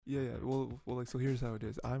Yeah. Well, like, so here's how it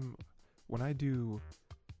is. When I do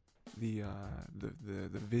the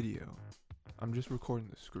video, I'm just recording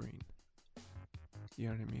the screen. You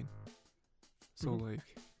know what I mean? So Mhm.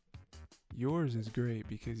 like, yours is great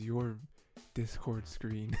because your Discord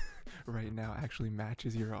screen right now actually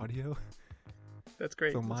matches your audio. That's So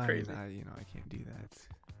great. That's mine, crazy. I can't do that.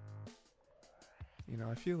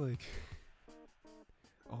 I feel like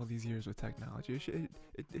all these years with technology,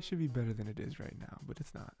 it should be better than it is right now, but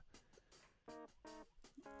it's not.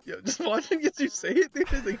 Yo, just watching as you say it, dude,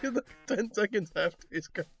 I think it's like 10 seconds after it's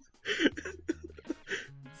cut.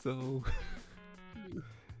 So,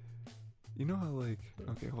 you know how, like,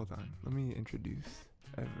 okay, hold on. Let me introduce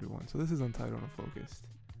everyone. So this is Untitled and Focused.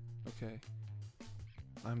 Okay.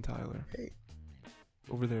 I'm Tyler. Hey,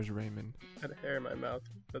 Over there's Rayman. I had a hair in my mouth.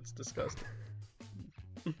 That's disgusting.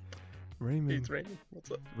 Hey, Raymond it's raining.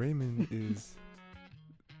 What's up? Raymond is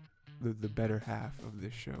the better half of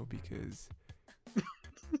this show because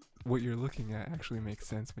what you're looking at actually makes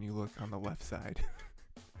sense when you look on the left side.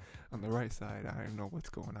 On the right side, I don't know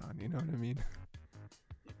what's going on. You know what I mean?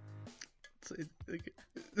 Like,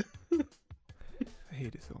 I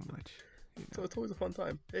hate it so much. so it's always a fun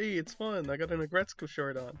time. Hey, it's fun. I got an Agretzko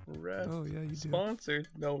shirt on. Ref. Oh yeah, you do. Sponsored?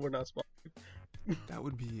 No, we're not sponsored. That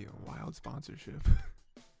would be a wild sponsorship.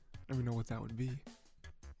 I don't even know what that would be.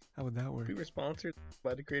 How would that If work? we were sponsored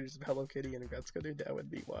by the creators of Hello Kitty and Agretzko, dude, that would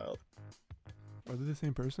be wild. Are they the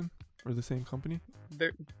same person or the same company?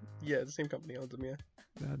 They're, yeah, the same company owns them, yeah.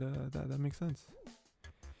 That makes sense.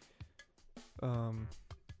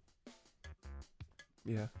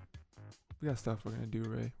 Yeah, we got stuff we're gonna do,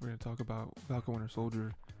 Ray. We're gonna talk about Falcon Winter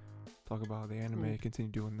Soldier, talk about the anime, Ooh.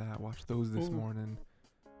 continue doing that. Watch those this Ooh. morning.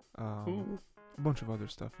 Ooh. A bunch of other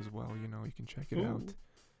stuff as well. You can check it out. Ooh.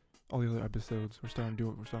 All the other episodes, we're starting to do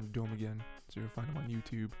it. We're starting to do them again. So you'll find them on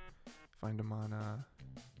YouTube, find them on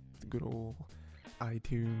the good old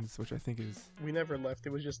iTunes, which I think is We never left.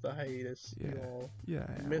 It was just a hiatus. yeah, You all yeah,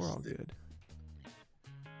 we're missed all it. good.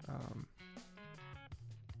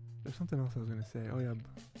 There's something else I was gonna say. Oh yeah,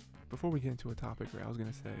 before we get into a topic, right? I was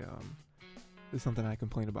gonna say this is something I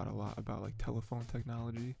complain about a lot about, like telephone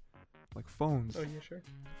technology, like phones. Oh, yeah, sure.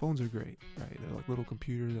 Phones are great, right? They're like little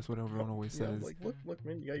computers. That's what everyone always Yeah, says. like, look,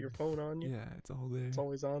 man, you got your phone on you. Yeah, it's all there. It's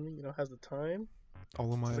always on me. Has the time.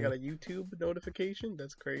 All of my. I got a YouTube notification.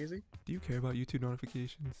 That's crazy. Do you care about YouTube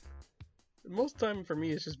notifications? Most time for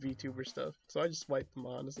me, it's just VTuber stuff. So I just swipe them,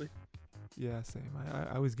 honestly. Yeah, same.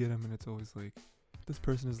 I always get them, and it's always like, this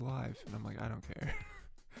person is live, and I'm like, I don't care.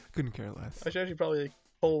 Couldn't care less. I should actually probably like,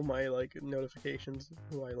 pull my like notifications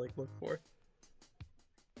who I like look for.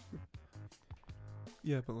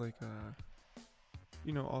 Yeah, but like,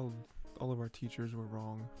 all of our teachers were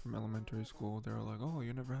wrong from elementary school. They were like, oh,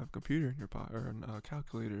 you never have a computer in your pocket or a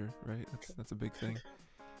calculator, right? That's a big thing.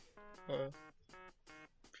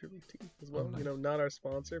 Purely tea as well. nice. Not our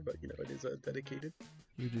sponsor, but it is dedicated.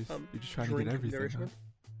 You're just trying to Drink get of everything. Huh? nourishment.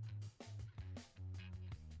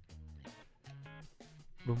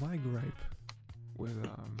 But my gripe with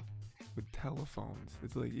telephones,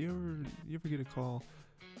 it's like you ever get a call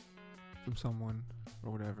from someone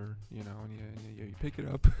or whatever, and you pick it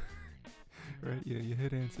up, right? You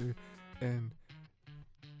hit answer, and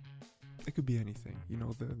it could be anything.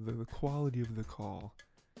 The quality of the call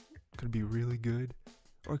could be really good,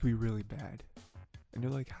 or it could be really bad, and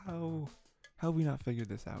you're like, how have we not figured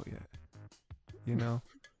this out yet?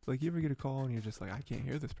 Like, you ever get a call and you're just like, I can't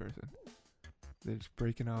hear this person. They're just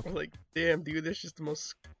breaking up. Or like, damn, dude, that's just the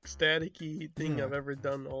most staticky thing Yeah. I've ever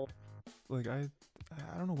done. Like, I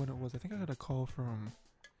don't know when it was. I think I got a call from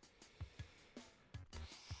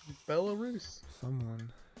Belarus. someone.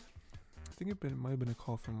 I think it might have been a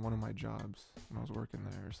call from one of my jobs when I was working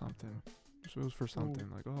there or something. So it was for something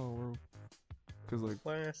like, because like,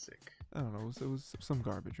 Classic. I don't know, it was some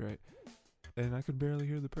garbage, right? And I could barely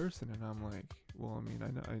hear the person, and I'm like, well, I mean, I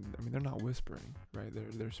mean, they're not whispering, right?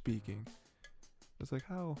 They're speaking. It's like,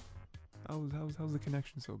 how's the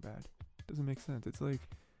connection so bad? Doesn't make sense. It's like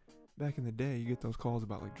back in the day, you get those calls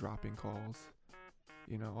about like dropping calls.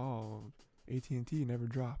 Oh, AT&T never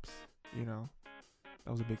drops. That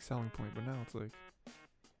was a big selling point. But now it's like,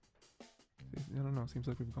 I don't know. Seems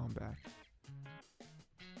like we've gone back.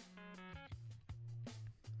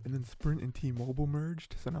 And then Sprint and T-Mobile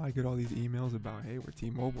merged, so now I get all these emails about, hey, we're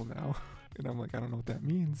T-Mobile now, and I'm like, I don't know what that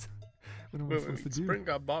means. What am I supposed to do? Sprint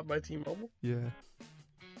got bought by T-Mobile? Yeah.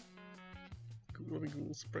 Let me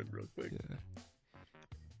Google Sprint real quick. Yeah.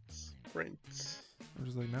 Sprint. I'm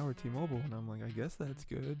just like, now we're T-Mobile, and I'm like, I guess that's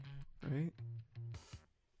good, right?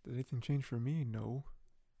 Did anything change for me? No.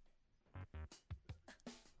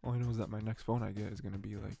 All I know is that my next phone I get is gonna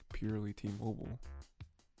be like purely T-Mobile.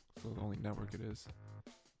 the only network it is.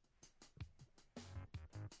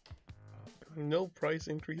 No price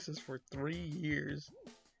increases for 3 years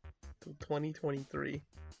till 2023.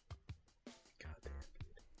 God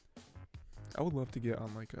damn. I would love to get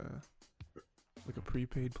on like a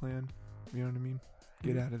prepaid plan. You know what I mean?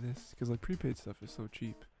 Get out of this, because like prepaid stuff is so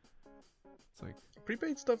cheap. It's like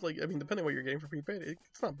Prepaid stuff, like, I mean, depending on what you're getting for prepaid,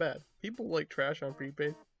 it's not bad. People like trash on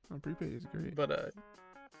prepaid, prepaid is great. but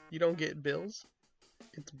you don't get bills.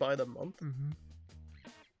 It's by the month. Mm-hmm.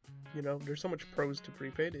 You know, there's so much pros to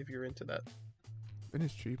prepaid if you're into that. And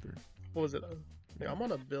it's cheaper. What was it? Yeah, Yeah. I'm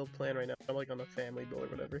on a bill plan right now. I'm like on a family bill or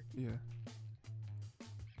whatever. Yeah.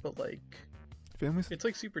 But like, Families. it's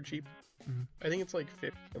like super cheap. Mhm. I think it's like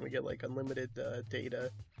 50, and we get like unlimited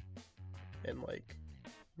data and like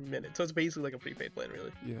minutes. So it's basically like a prepaid plan,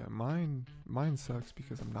 really. Yeah, mine sucks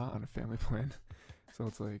because I'm not on a family plan. So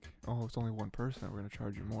it's like, oh, it's only one person, we're gonna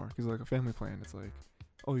charge you more. Because like a family plan, it's like,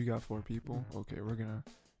 oh, you got 4 people, okay, we're gonna,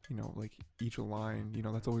 you know, like each line, you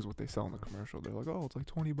know, that's always what they sell in the commercial. They're like, oh, it's like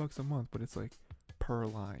 $20 a month, but it's like per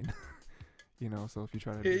line. You know, so if you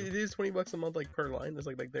try to It is $20 a month, like per line. That's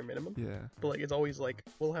like their minimum. yeah, But like it's always like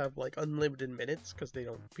we'll have like unlimited minutes because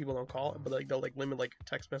people don't call it, but like they'll like limit like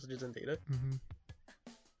text messages and data. mm-hmm.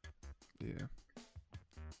 Yeah.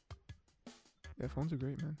 Yeah, phones are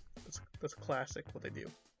great, man. That's classic what they do.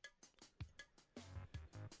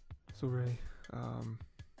 So Ray,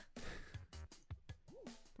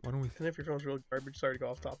 why don't we? And if your phone's real garbage, sorry to go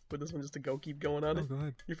off topic, but this one just to keep going on Oh, it. go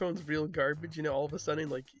ahead. Your phone's real garbage, you know, all of a sudden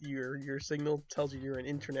like your signal tells you you're in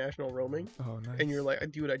international roaming, Oh, nice. and you're like,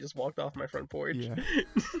 dude, I just walked off my front porch. Yeah.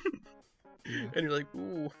 Yeah. And you're like,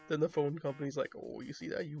 ooh. Then the phone company's like, oh, you see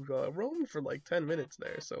that? You roamed for like 10 minutes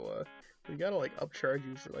there, so we gotta like upcharge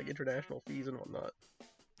you for like international fees and whatnot.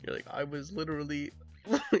 You're like, I was literally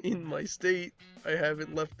in my state. I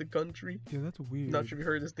haven't left the country. Yeah, that's weird. Not sure if you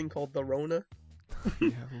heard this thing called the Rona. Yeah,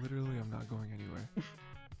 literally, I'm not going anywhere.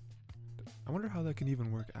 I wonder how that can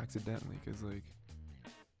even work accidentally, because, like,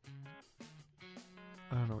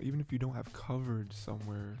 I don't know, even if you don't have coverage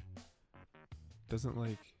somewhere, doesn't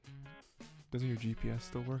your GPS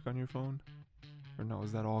still work on your phone? Or no,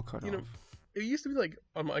 is that all cut You know, off? It used to be like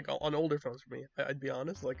on older phones for me. I'd be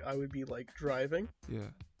honest, like I would be like driving, Yeah.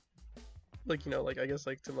 like, you know, like I guess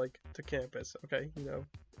like to campus, okay, you know,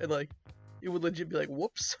 and like it would legit be like,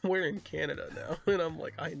 whoops, we're in Canada now, and I'm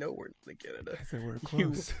like, I know we're in Canada. I said we're You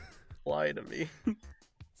close. lie to me.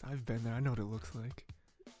 I've been there, I know what it looks like.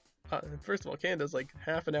 First of all, Canada's like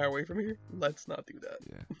half an hour away from here. Let's not do that.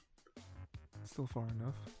 Yeah. Still far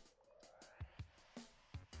enough.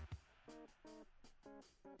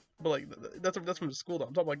 But like that's from the school though.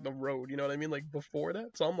 I'm talking like the road, you know what I mean? Like before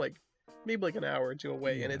that, so I'm like maybe like an hour or two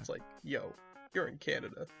away, and Yeah. it's like, yo, you're in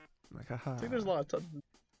Canada. Like, haha. It's like there's a lot of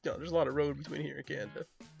there's a lot of road between here and Canada.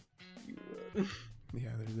 You, Yeah,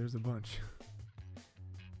 there's a bunch.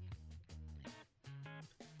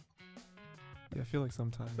 Yeah, I feel like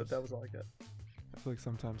sometimes. but that was all I got. I feel like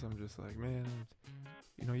sometimes I'm just like, man,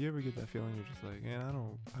 you know, you ever get that feeling you're just like, man,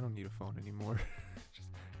 I don't need a phone anymore.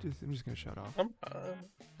 I'm just gonna shut off.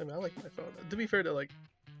 I mean, I like my phone. To be fair to like,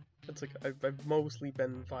 it's like I've mostly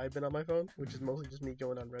been vibing on my phone, which is mostly just me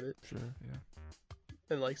going on Reddit, Sure, yeah.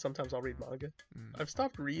 and like sometimes I'll read manga. Mm. I've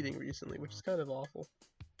stopped reading recently, which is kind of awful.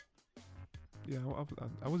 Yeah,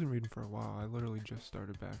 I wasn't reading for a while. I literally just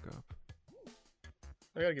started back up.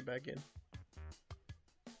 I gotta get back in.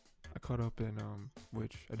 I caught up in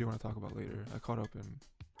which I do want to talk about later. I caught up in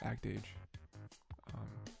Act Age.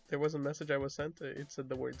 There was a message I was sent. It said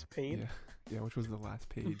the words pain. Yeah, which was the last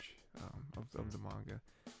page of the manga,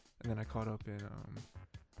 and then I caught up in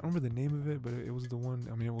I don't remember the name of it, but it was the one.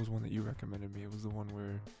 I mean, it was one that you recommended me. It was the one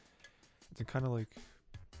where it's kind of like,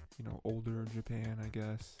 you know, older Japan, I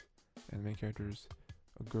guess, and the main character's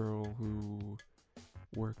a girl who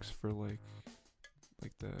works for like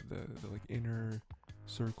the like inner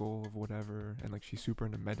circle of whatever, and like she's super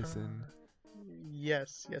into medicine.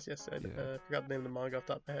 Yes. I Yeah. forgot the name of the manga off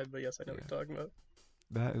the top of my head, but yes, I know what Yeah. you're talking about.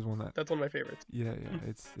 That is one that That's one of my favorites. yeah,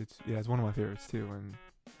 it's one of my favorites too, and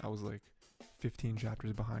I was like 15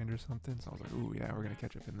 chapters behind or something, so I was like, ooh, yeah, we're gonna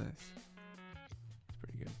catch up in this. It's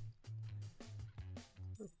pretty good.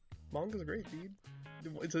 Manga's great, dude.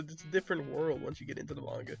 It's a different world once you get into the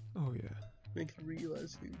manga. Oh yeah, Make you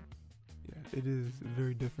realize, dude. yeah, it is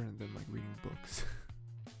very different than like reading books.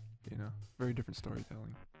 You know, very different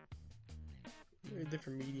storytelling. A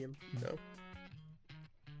different medium, you know.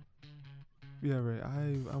 Yeah, right.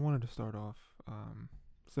 I wanted to start off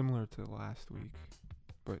similar to last week,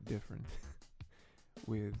 but different,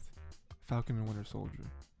 with Falcon and Winter Soldier,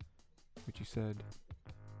 which you said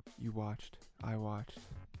you watched, I watched,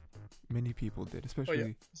 many people did, Oh especially.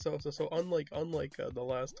 yeah. So unlike the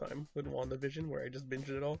last time with WandaVision where I just binged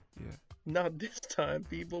it all. Yeah, Not this time.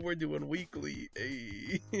 People were doing weekly.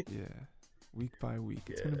 Ayy. yeah, week by week.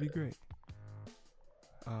 It's gonna be Yeah. great.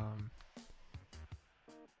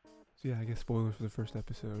 So yeah, I guess spoilers for the first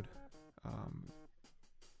episode.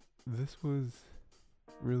 This was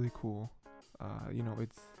really cool.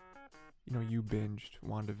 You binged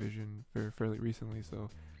WandaVision fairly recently, so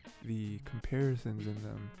the comparisons in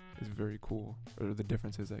them is very cool, or the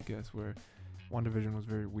differences, I guess, where WandaVision was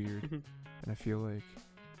very weird, Mhm. and I feel like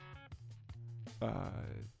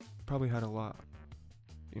probably had a lot,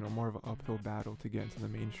 more of an uphill battle to get into the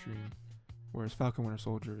mainstream, whereas Falcon Winter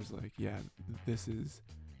Soldier is like, yeah, this is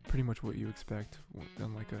pretty much what you expect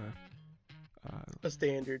on like A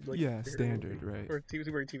standard like yeah, superhero standard, movie. right? Or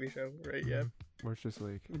TV show, right? Yeah. Where it's just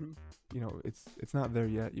like, Mhm. it's not there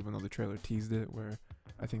yet, even though the trailer teased it, where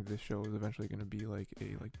I think this show is eventually going to be like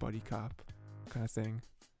a buddy cop kind of thing,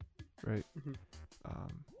 right? Mhm.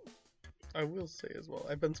 Um, I will say as well,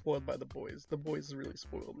 I've been spoiled by The Boys. The Boys really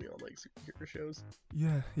spoiled me on like superhero shows.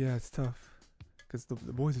 yeah, it's tough, because the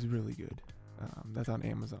Boys is really good. That's on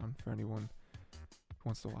Amazon for anyone who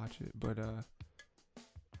wants to watch it, but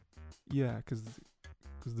yeah, because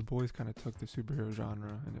the Boys kind of took the superhero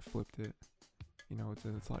genre and it flipped it.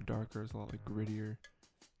 It's a lot darker, it's a lot like grittier,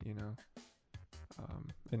 and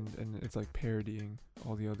it's like parodying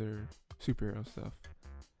all the other superhero stuff,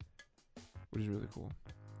 which is really cool.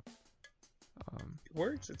 It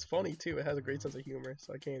works. It's funny too. It has a great sense of humor,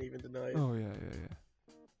 so I can't even deny it. Oh yeah.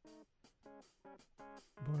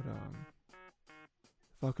 But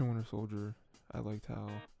Falcon Winter Soldier, I liked how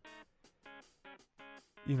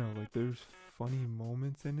like there's funny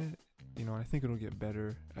moments in it. I think it'll get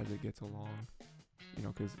better as it gets along.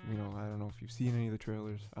 Because I don't know if you've seen any of the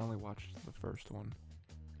trailers. I only watched the first one,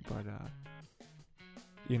 but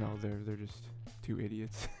they're just two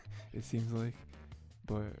idiots. It seems like.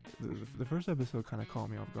 But the first episode kind of caught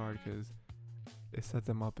me off guard because it set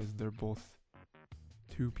them up as they're both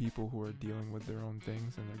two people who are dealing with their own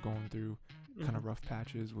things, and they're going through kind of rough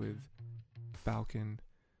patches, with Falcon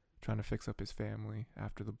trying to fix up his family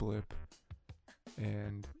after the blip,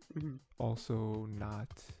 and also not,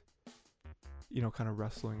 kind of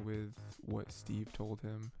wrestling with what Steve told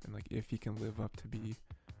him, and like if he can live up to be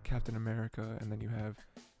Captain America. And then you have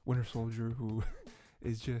Winter Soldier, who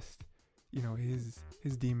is just,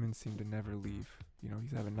 his demons seem to never leave.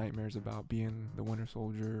 He's having nightmares about being the Winter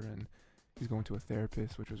Soldier, and he's going to a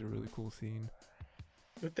therapist, which was a really cool scene.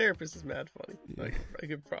 The therapist is mad funny. Yeah. I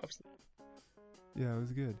give props. Yeah, it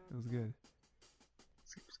was good. It was good.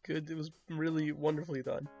 It was really wonderfully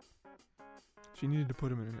done. She needed to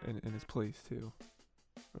put him in his place too.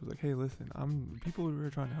 I was like, hey, listen, people are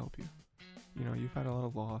trying to help you. You've had a lot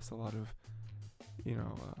of loss, a lot of,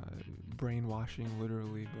 brainwashing,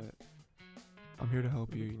 literally, but I'm here to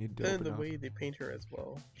help you. You need to. And the way they paint her as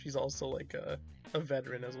well. She's also like a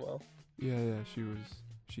veteran as well. Yeah,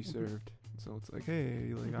 she served. So it's like,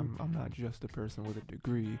 hey, like I'm not just a person with a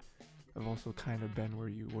degree. I've also kind of been where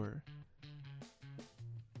you were.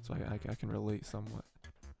 So I can relate somewhat.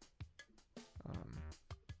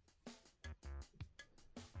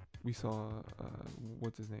 We saw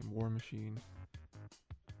what's his name, War Machine,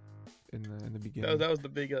 in the beginning. That was the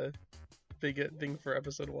big thing for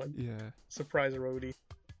episode 1. Yeah. Surprise Rhodey.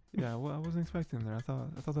 Yeah, well, I wasn't expecting that.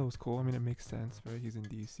 I thought that was cool. I mean, it makes sense, right? He's in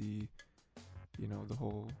DC. The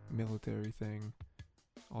whole military thing,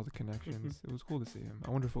 all the connections. It was cool to see him.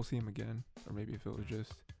 I wonder if we'll see him again, or maybe if it was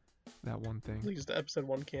just that one thing. Just the episode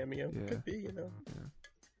 1 cameo. Yeah. Could be, Yeah.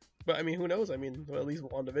 But I mean, who knows? I mean, well, at least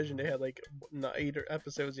WandaVision, they had like 8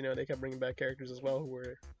 episodes. They kept bringing back characters as well who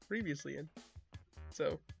were previously in.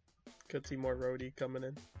 So, could see more Rhodey coming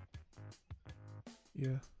in.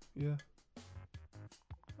 Yeah.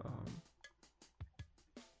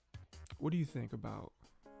 What do you think about?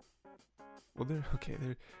 Well, there's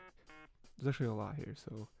actually a lot here.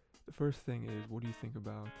 So, the first thing is, what do you think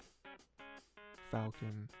about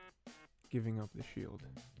Falcon giving up the shield?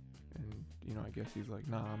 And I guess he's like,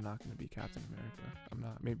 nah, I'm not gonna be Captain America. I'm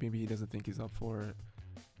not. Maybe he doesn't think he's up for it.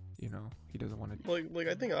 He doesn't want to. Like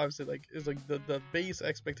I think obviously like is like the base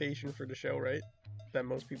expectation for the show, right? That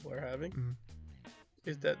most people are having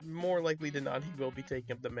is that more likely than not he will be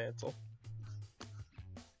taking up the mantle.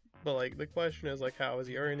 But like the question is like, how is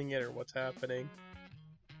he earning it, or what's happening?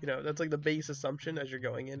 That's like the base assumption as you're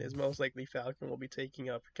going in is most likely Falcon will be taking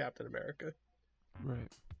up Captain America.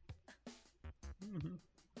 Right.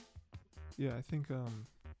 Yeah, I think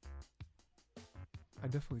I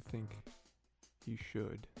definitely think he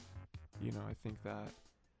should. I think that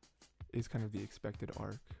is kind of the expected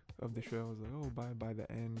arc of the show. Is like, oh, by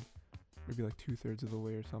the end, maybe like 2/3 of the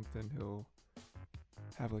way or something, he'll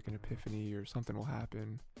have like an epiphany or something will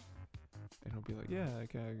happen, and he'll be like, yeah,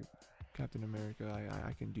 okay, Captain America,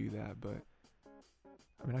 I can do that. But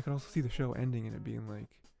I mean, I could also see the show ending and it being like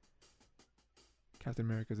Captain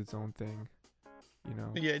America's its own thing, you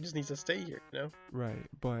know? Yeah, it just needs to stay here, you know? Right,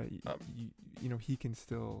 but Um, you know, he can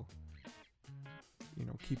still, you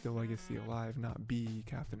know, keep the legacy alive, not be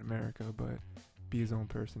Captain America, but be his own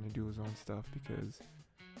person and do his own stuff, because,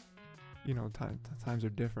 you know, times are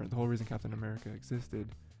different. The whole reason Captain America existed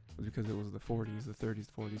was because it was the 40s, the 30s,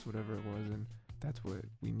 40s, whatever it was, and that's what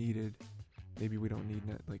we needed. Maybe we don't need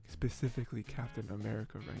like specifically Captain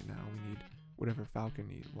America right now. We need whatever Falcon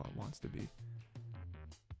wants to be.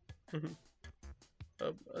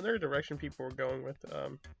 Another direction people were going with,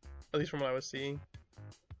 at least from what I was seeing,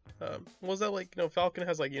 was that, like, you know, Falcon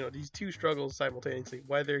has, like, you know, these two struggles simultaneously,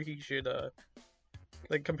 whether he should,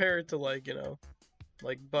 like, compare it to, like, you know,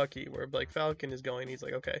 like Bucky, where, like, Falcon is going, he's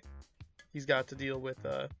like, okay, he's got to deal with,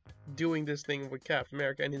 doing this thing with Captain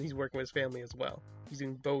America, and then he's working with his family as well. He's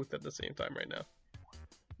doing both at the same time right now.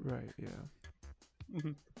 Right,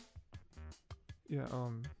 yeah. Yeah,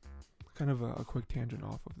 kind of a quick tangent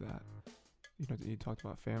off of that. You know, you talked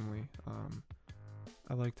about family.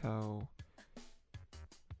 I liked how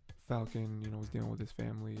Falcon, you know, was dealing with his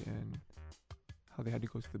family and how they had to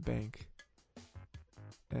go to the bank.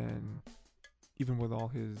 And even with all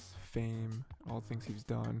his fame, all the things he's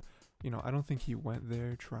done, you know, I don't think he went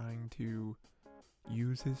there trying to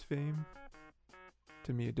use his fame.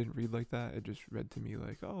 To me, it didn't read like that. It just read to me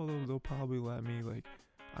like, oh, they'll probably let me, like,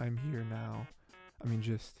 I'm here now. I mean,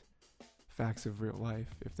 just facts of real life.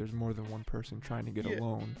 If there's more than one person trying to get a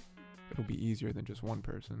loan, it'll be easier than just one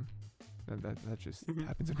person. And that just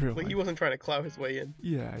happens in real life. He wasn't trying to clout his way in.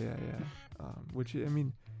 Yeah. Which, I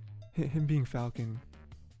mean, him being Falcon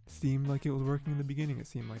seemed like it was working in the beginning. It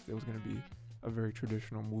seemed like there was going to be a very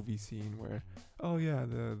traditional movie scene where, oh yeah,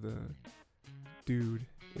 the dude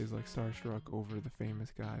is like starstruck over the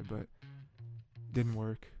famous guy, but didn't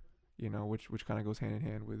work, you know, which kind of goes hand in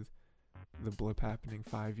hand with the blip happening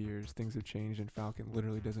 5 years. Things have changed, and Falcon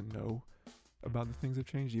literally doesn't know about the things that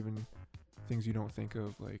changed, even things you don't think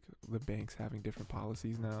of, like the banks having different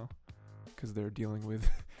policies now because they're dealing with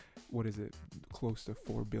what is it, close to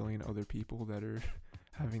 4 billion other people that are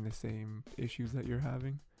having the same issues that you're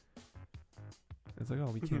having. It's like,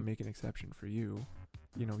 oh, we can't make an exception for you.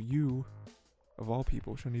 You know, you of all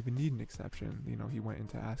people shouldn't even need an exception. You know, he went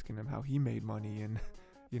into asking him how he made money, and,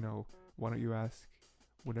 you know, why don't you ask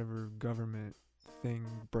whatever government thing,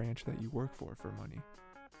 branch that you work for money,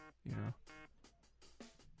 you know?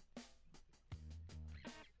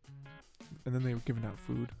 And then they were giving out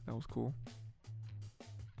food. That was cool.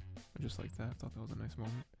 I just like that. I thought that was a nice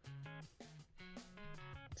moment.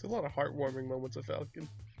 It's a lot of heartwarming moments of Falcon.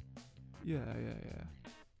 Yeah.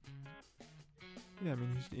 Yeah, I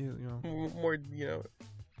mean, he's, you know, more, you know,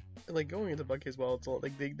 like going into Bucky as well. It's all,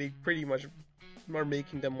 like they pretty much are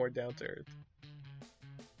making them more down to earth.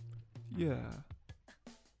 Yeah,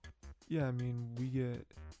 I mean, we get,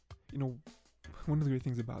 you know, one of the great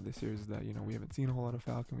things about this series is that, you know, we haven't seen a whole lot of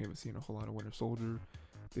Falcon, we haven't seen a whole lot of Winter Soldier.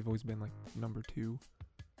 They've always been like number 2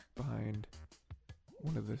 behind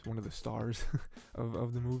one of the stars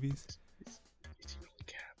of the movies. It's really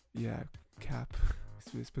Cap. Yeah, Cap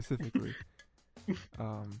specifically.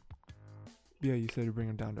 Yeah, you said to bring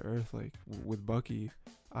him down to earth. Like with Bucky,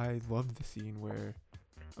 I loved the scene where,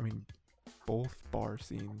 I mean, both bar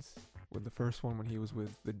scenes. With the first one when he was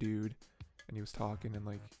with the dude and he was talking, and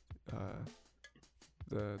like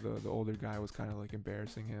the older guy was kind of like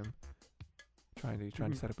embarrassing him, trying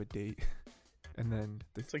to set up a date. And then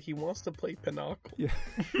it's like he wants to play Pinochle. Yeah.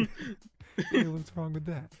 Yeah, what's wrong with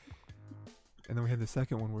that? And then we had the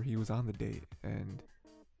second one where he was on the date, and,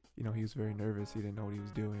 you know, he was very nervous. He didn't know what he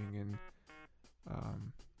was doing, and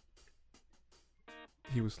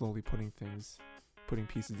he was slowly putting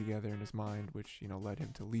pieces together in his mind, which, you know, led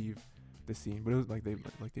him to leave the scene. But it was like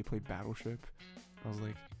they played Battleship. I was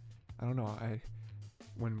like, I don't know.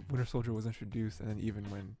 When Winter Soldier was introduced, and then even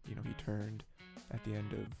when, you know, he turned at the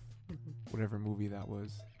end of whatever movie that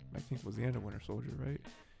was, I think it was the end of Winter Soldier, right?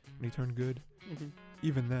 When he turned good.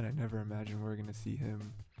 Even then, I never imagined we were gonna see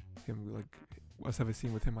him like us have a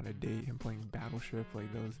scene with him on a date, him playing Battleship.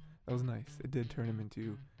 Like that was nice. It did turn him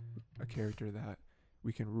into a character that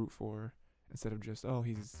we can root for, instead of just, oh,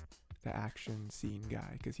 he's the action scene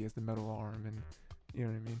guy because he has the metal arm, and you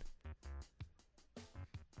know what I mean.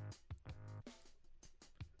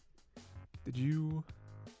 Did you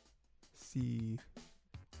see?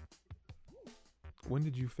 When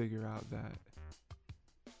did you figure out that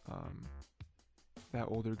that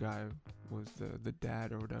older guy was the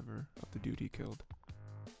dad or whatever of the dude he killed.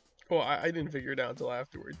 Well, I didn't figure it out until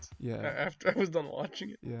afterwards. Yeah. After I was done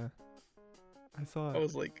watching it. Yeah. I thought. I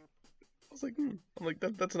was like, I'm like,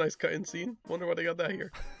 that's a nice cut-in scene. Wonder why they got that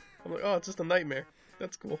here. I'm like, oh, it's just a nightmare.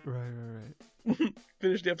 That's cool. Right.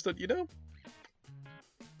 Finish the episode, you know?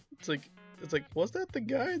 It's like, was that the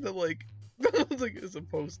guy that like, it's like, as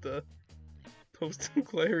opposed to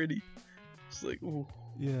clarity. It's like, ooh.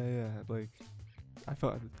 Yeah. Like, I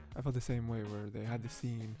felt the same way where they had the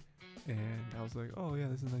scene, and I was like, oh yeah,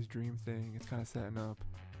 this is a nice dream thing. It's kind of setting up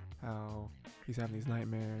how he's having these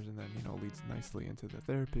nightmares, and then leads nicely into the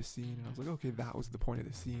therapist scene. And I was like, okay, that was the point of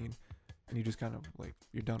the scene, and you just kind of like,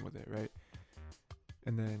 you're done with it, right?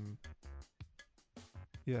 And then,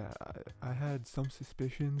 yeah, I had some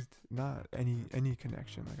suspicions, not any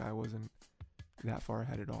connection. Like, I wasn't that far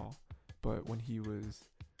ahead at all. But when he was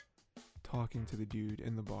talking to the dude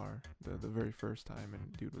in the bar the very first time,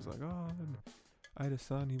 and dude was like, oh, and I had a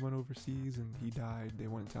son, he went overseas and he died, they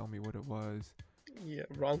wouldn't tell me what it was. Yeah,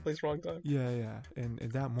 wrong place, wrong time. Yeah. And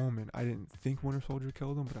at that moment, I didn't think Winter Soldier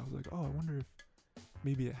killed him, but I was like, oh, I wonder if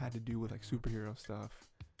maybe it had to do with like superhero stuff.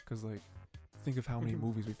 Because like, think of how many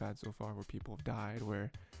movies we've had so far where people have died,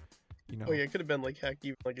 where, Oh yeah, it could have been like, heck,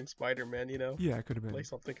 even like in Spider-Man, Yeah, it could have been. Like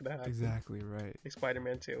something could have happened. Exactly, right. Like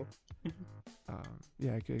Spider-Man 2.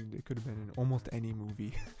 Yeah, it could have been in almost any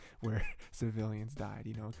movie where civilians died.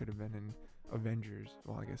 It could have been in Avengers.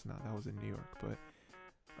 Well, I guess not. That was in New York, but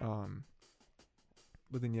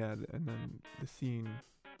then yeah, and then the scene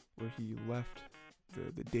where he left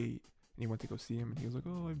the date and he went to go see him, and he was like,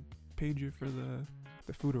 "Oh, I paid you for the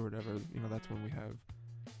food or whatever." That's when we have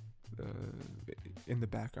in the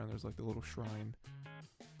background there's like the little shrine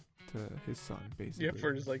to his son, basically. Yeah,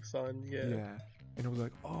 for his like son. Yeah. Yeah, and it was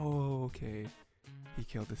like, oh, okay, he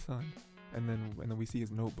killed his son, and then we see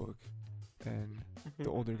his notebook, and the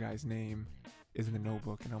older guy's name is in the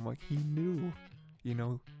notebook, and I'm like, he knew,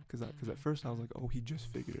 because at first I was like, oh, he just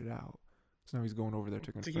figured it out, so now he's going over there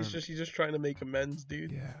to confirm. He's just trying to make amends,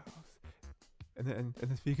 dude. Yeah. And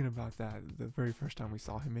then speaking about that, the very first time we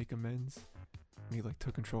saw him make amends, and he like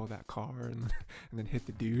took control of that car and then hit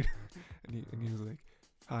the dude, and he was like,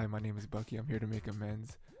 "Hi, my name is Bucky. I'm here to make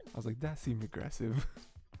amends." I was like, that seemed aggressive.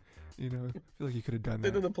 I feel like he could have done that.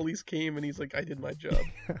 And then the police came, and he's like, "I did my job."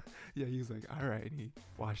 Yeah, he was like, "All right," and he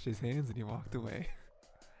washed his hands and he walked away.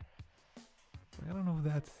 I don't know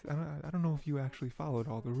if I don't know if you actually followed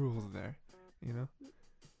all the rules there,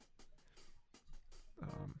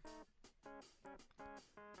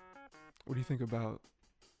 What do you think about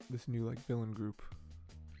this new like villain group?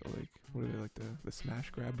 Like, what are they, like the Smash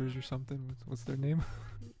Grabbers or something? What's their name?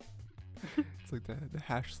 It's like the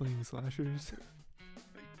hash sling slashers.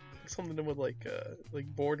 Something with like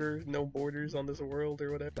borders, no borders on this world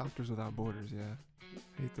or whatever. Doctors Without Borders, yeah.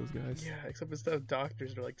 Hate those guys. Yeah, except instead of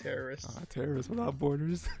doctors, they're like terrorists. Terrorists Without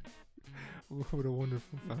Borders. What a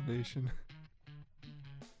wonderful foundation.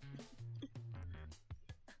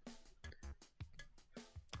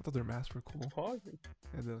 I thought their masks were cool.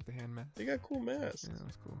 Yeah, the hand masks. They got cool masks. Yeah, that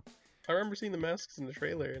was cool. I remember seeing the masks in the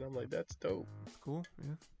trailer, and I'm like, that's dope. It's cool,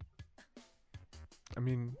 yeah. I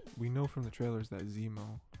mean, we know from the trailers that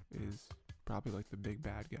Zemo is probably like the big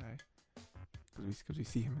bad guy, because we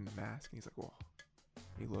see him in the mask, and he's like, whoa,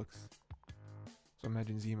 he looks. So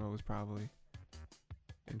imagine Zemo is probably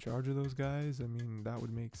in charge of those guys. I mean, that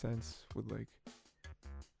would make sense with like,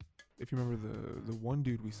 if you remember the one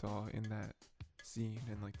dude we saw in that scene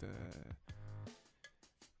in like the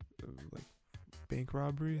like bank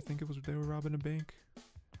robbery, I think it was, they were robbing a bank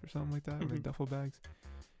or something like that, in like duffel bags.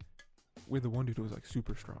 With the one dude who was like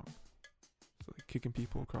super strong, so like kicking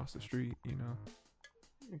people across the street,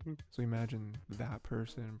 So imagine that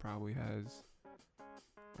person probably has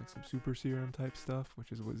like some super serum type stuff,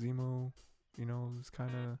 which is what Zemo, has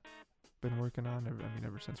kind of been working on.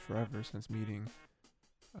 Ever since forever, since meeting,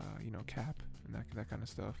 Cap and that kind of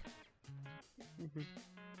stuff.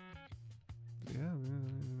 Yeah,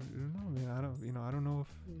 I don't know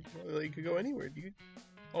if Like, you could go anywhere, dude.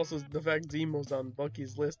 Also, the fact Zemo's on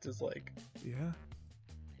Bucky's list is like, yeah.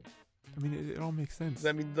 I mean, it all makes sense. Does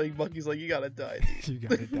that mean like Bucky's like, you gotta die, dude? You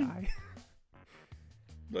gotta die.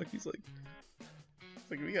 Bucky's like,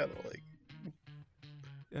 we gotta like.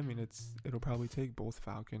 I mean, it'll probably take both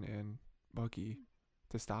Falcon and Bucky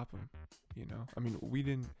to stop him. I mean, we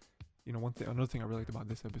didn't. Another thing I really liked about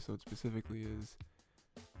this episode specifically is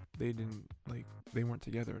they weren't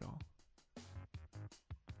together at all.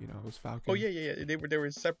 It was Falcon. Oh yeah. They were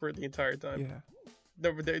separate the entire time.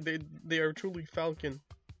 Yeah. They are truly Falcon,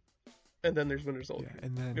 and then there's Winter Soldier. Yeah,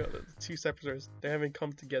 and then the two separate stories. They haven't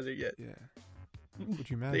come together yet. Yeah. Would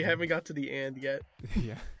you imagine? They haven't got to the end yet.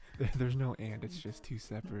 Yeah. There's no and. It's just two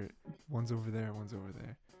separate. One's over there. One's over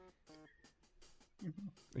there. And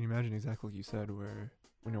you imagine exactly like you said, where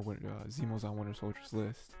when Zemo's on Winter Soldier's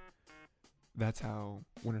list. That's how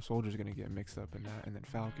Winter Soldier's gonna get mixed up in that, and then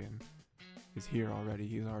Falcon is here already.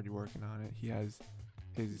 He's already working on it. He has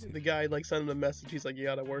the guy like sent him a message. He's like, you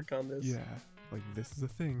gotta work on this. Yeah, like this is a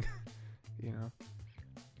thing, you know.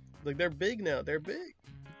 Like they're big now. They're big.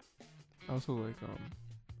 Also, like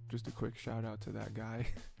just a quick shout out to that guy.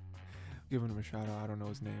 Giving him a shout out. I don't know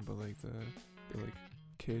his name, but like the like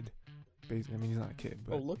kid. Basically, I mean he's not a kid,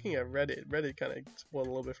 but. Oh, looking at Reddit kind of spoiled a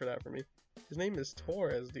little bit for that for me. His name is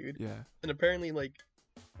Torres, dude. Yeah. And apparently, like,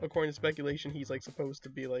 according to speculation, he's like supposed to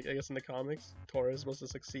be like, I guess in the comics, Torres is supposed to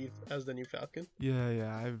succeed as the new Falcon.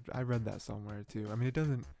 Yeah. I read that somewhere too. I mean, it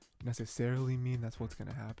doesn't necessarily mean that's what's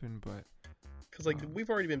gonna happen, but. Cause like we've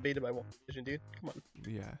already been baited by WandaVision, dude. Come on.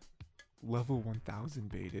 Yeah. Level 1000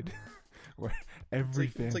 baited. Where every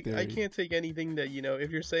fan it's like theory... I can't take anything that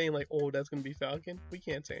if you're saying like, oh, that's gonna be Falcon, we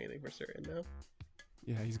can't say anything for certain now.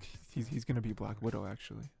 Yeah, he's gonna be Black Widow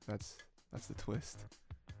actually. That's the twist.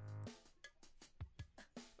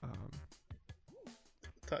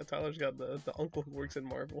 Tyler's got the uncle who works in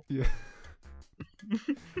Marvel. Yeah.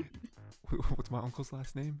 What's my uncle's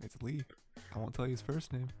last name? It's Lee. I won't tell you his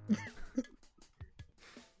first name.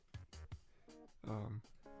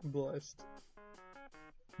 Blessed.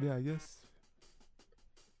 Yeah, I guess.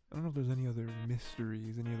 I don't know if there's any other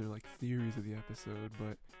mysteries, any other like theories of the episode,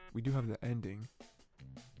 but we do have the ending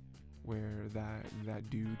where that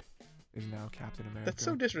dude is now Captain America. That's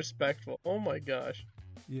so disrespectful. Oh my gosh.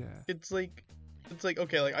 Yeah. It's like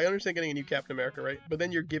okay, like I understand getting a new Captain America, right? But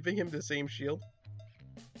then you're giving him the same shield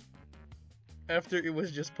after it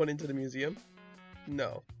was just put into the museum?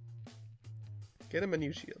 No. Get him a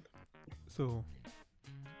new shield. So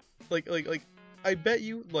like I bet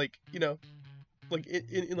you like, like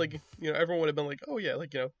in like, everyone would have been like, "Oh yeah,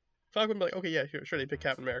 like, Falcon would be like, "Okay, yeah, sure they pick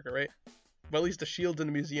Captain America, right?" But at least the shield's in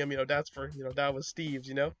the museum, that's for, that was Steve's,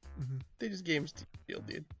 Mm-hmm. They just gave him Steve's shield,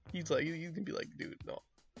 dude. He's like, you can be like, dude, no.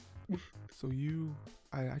 So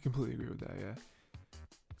I completely agree with that, yeah.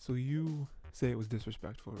 So you say it was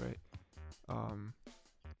disrespectful, right?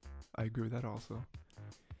 I agree with that also.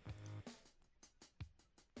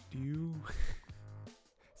 Do you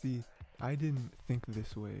see? I didn't think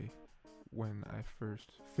this way when I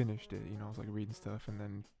first finished it. I was like reading stuff, and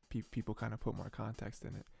then people kind of put more context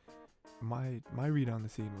in it. My read on the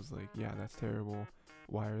scene was like, yeah, that's terrible.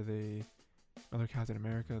 Why are they another Captain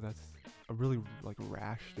America? That's a really like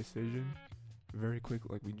rash decision. Very quick,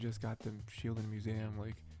 like we just got the shield in the museum.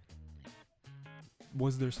 Like,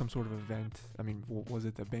 was there some sort of event? I mean, was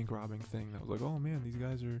it the bank robbing thing that was like, oh man, these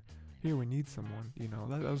guys are here, we need someone.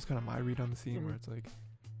 That was kind of my read on the scene, where it's like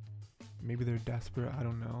maybe they're desperate. I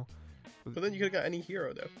don't know. But then you could have got any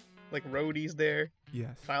hero though, like Rhodey's there.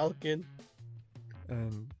 Yes. Falcon.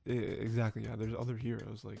 And exactly, yeah. There's other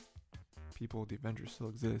heroes, like people. The Avengers still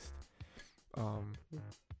exist. But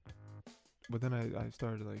then I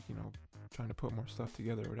started like trying to put more stuff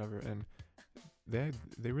together or whatever, and they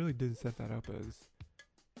really did set that up as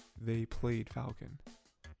they played Falcon.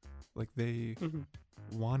 Like they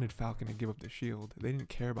wanted Falcon to give up the shield. They didn't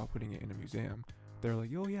care about putting it in a museum. They're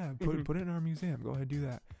like, oh yeah, put it in our museum. Go ahead, do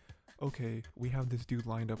that. Okay, we have this dude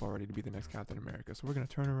lined up already to be the next Captain America, so we're gonna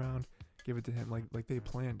turn around, give it to him. Like they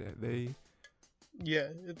planned it. Yeah,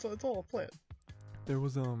 it's all a plan. There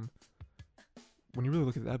was when you really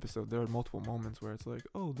look at the episode, there are multiple moments where it's like,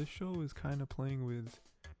 oh, this show is kind of playing with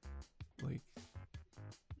like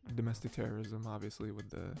domestic terrorism, obviously with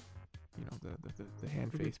the the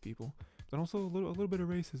hand face people, but also a little bit of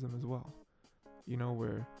racism as well.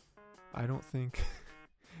 Where I don't think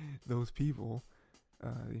those people,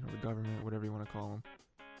 the government, whatever you want to call them,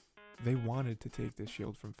 they wanted to take this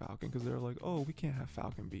shield from Falcon because they're like, oh, we can't have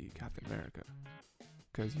Falcon be Captain America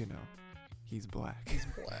because he's black. He's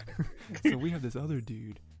black. So we have this other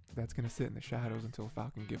dude that's gonna sit in the shadows until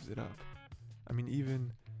Falcon gives it up. I mean,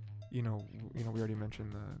 even we already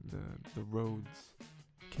mentioned the Rhodes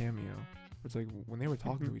cameo. It's like when they were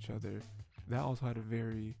talking to each other, that also had a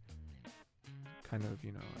very kind of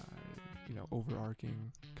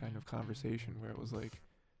overarching kind of conversation where it was like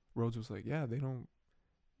Rhodes was like, yeah,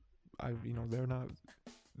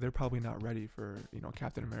 they're probably not ready for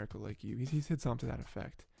Captain America like you. He said something to that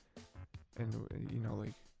effect. And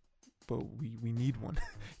but we need one.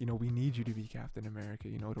 We need you to be Captain America.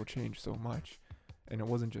 It'll change so much. And it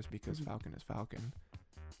wasn't just because Falcon is Falcon,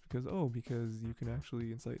 because you can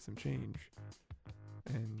actually incite some change.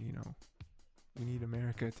 And we need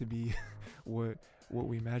America to be what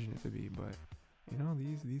we imagine it to be. But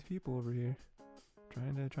these people over here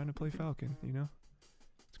trying to play Falcon.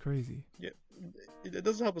 It's crazy. Yeah, it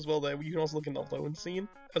doesn't help as well that you can also look in the loan scene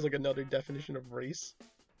as like another definition of race,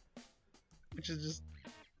 which is just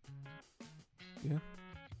Yeah.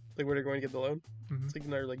 like where they're going to get the loan. Hmm. It's like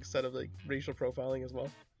another like set of like racial profiling as well,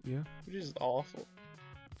 Yeah. which is just awful.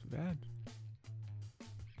 It's bad.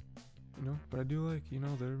 You know, but I do like, you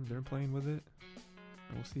know, they're playing with it.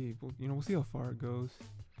 And we'll see. We'll see how far it goes.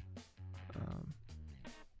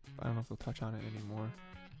 I don't know if they'll touch on it anymore.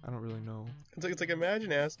 I don't really know. It's like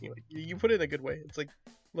imagine asking, like you put it in a good way. It's like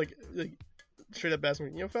straight up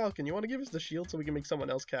asking, you know, Falcon, you want to give us the shield so we can make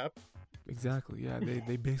someone else Cap? Exactly. Yeah,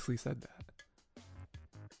 they basically said that.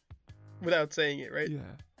 Without saying it, right? Yeah.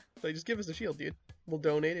 Like just give us the shield, dude. We'll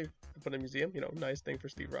donate it, put it in a museum. You know, nice thing for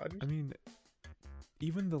Steve Rogers. I mean,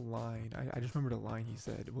 even the line, I just remember the line he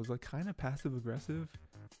said. It was like kind of passive aggressive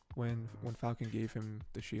when Falcon gave him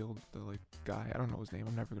the shield, the like guy, I don't know his name,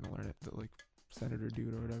 I'm never gonna learn it, the like senator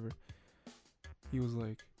dude or whatever. He was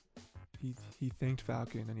like, he thanked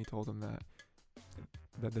Falcon and he told him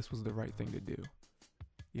that this was the right thing to do.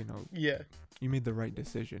 You know, Yeah. you made the right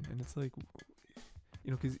decision. And it's like,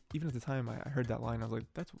 you know, because even at the time I heard that line, I was like,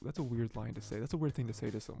 that's a weird line to say. That's a weird thing to say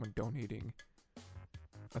to someone donating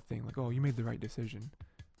a thing. Like, oh, you made the right decision.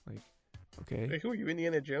 Like, okay. Wait, who are you,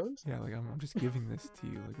 Indiana Jones? Yeah, like I'm just giving this to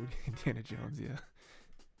you. Like, what are you, Indiana Jones?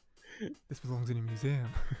 Yeah. This belongs in a museum.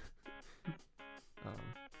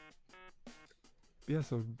 Yeah,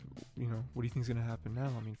 so, you know, what do you think's gonna happen now?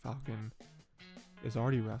 I mean, Falcon is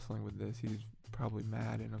already wrestling with this. He's probably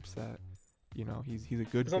mad and upset. You know, he's a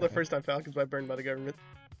good It's guy. not the first time Falcon's been burned by the government.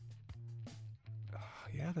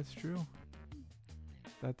 Yeah, that's true.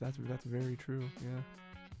 That's very true. Yeah.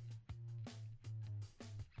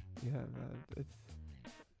 Yeah, it's.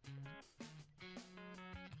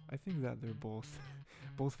 I think that they're both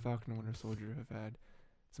Falcon and Winter Soldier have had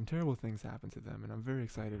some terrible things happen to them, and I'm very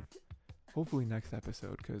excited. Hopefully next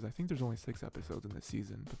episode, because I think there's only 6 episodes in this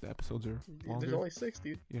season, but the episodes are longer. There's only 6,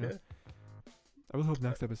 dude. You know? Yeah. I would hope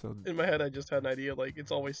next episode. In my head, I just had an idea, like,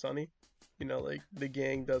 it's always sunny. You know, like, the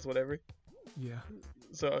gang does whatever. Yeah.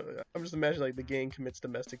 So, I'm just imagining, like, the gang commits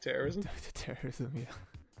domestic terrorism. Terrorism,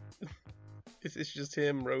 yeah. It's just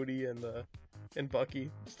him, Rhodey, and Bucky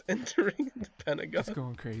just entering the Pentagon. Just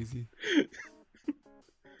going crazy.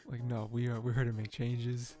 Like, no, we're here to make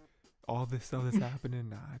changes. All this stuff that's happening,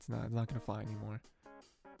 nah, it's not gonna fly anymore.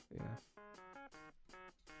 Yeah.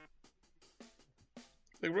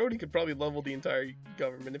 Like, Rhodey could probably level the entire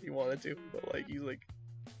government if he wanted to, but, like, he's like,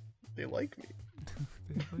 they like me.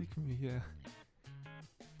 They like me, yeah.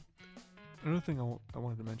 Another thing I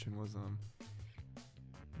wanted to mention was,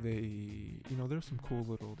 there's some cool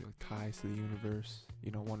little like, ties to the universe.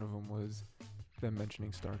 You know, one of them was them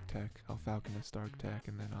mentioning Stark Tech, how Falcon is Stark Tech,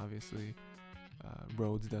 and then obviously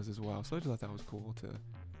Rhodes does as well. So I just thought that was cool to,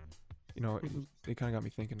 you know, it kind of got me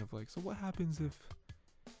thinking of like, so what happens if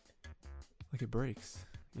like it breaks,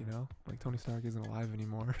 you know, like Tony Stark isn't alive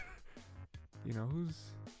anymore. You know,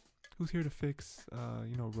 who's here to fix,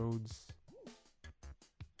 you know, Rhodes,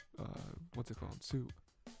 what's it called, suit,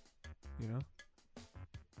 you know?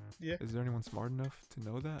 Yeah. Is there anyone smart enough to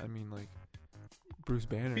know that? I mean, like, Bruce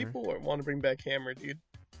Banner. People want to bring back Hammer, dude.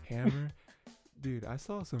 Hammer? Dude, I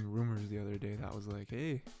saw some rumors the other day that was like,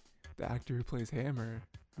 hey, the actor who plays Hammer,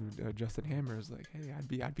 Justin Hammer, is like, hey, I'd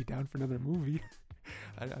be down for another movie.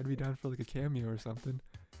 I'd be down for like a cameo or something.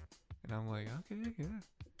 And I'm like, okay, yeah.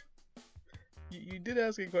 You did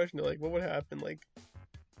ask a question, like, what would happen, like,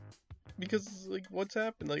 because, like, what's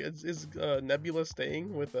happened? Like, is Nebula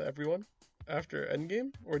staying with everyone after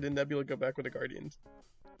Endgame, or did Nebula go back with the Guardians?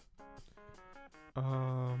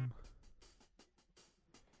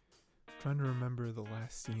 Trying to remember the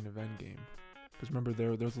last scene of Endgame, because remember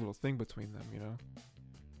there's a little thing between them, you know,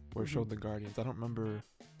 where it showed the Guardians. I don't remember.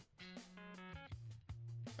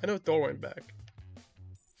 I know Thor went back.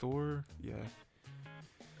 Thor, yeah.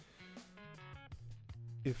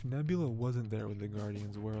 If Nebula wasn't there with the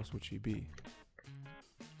Guardians, where else would she be?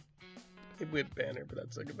 Maybe with Banner, but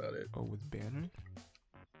that's like about it. Oh, with Banner?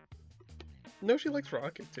 No, she likes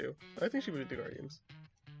Rocket too. I think she would be the Guardians.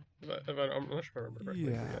 I'm not sure if I remember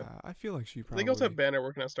correctly. Yeah, I feel like she probably. They also have Banner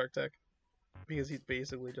working on Stark Tech, because he's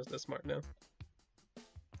basically just as smart now.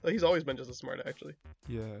 Like, he's always been just as smart, actually.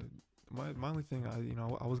 Yeah, my only thing,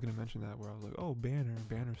 I was gonna mention that where I was like, oh,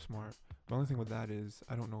 Banner's smart. My only thing with that is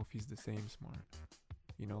I don't know if he's the same smart.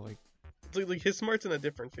 You know, like. It's like his smart's in a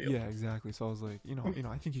different field. Yeah, exactly. So I was like, you know,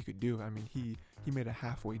 I think he could do it. I mean, he made a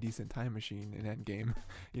halfway decent time machine in Endgame.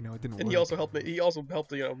 You know, it didn't work. And he also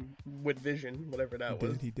helped, you know, with Vision, whatever that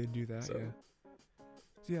was. He did do that, So. yeah.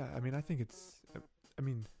 So yeah, I mean, I think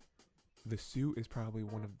the suit is probably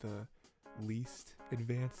one of the least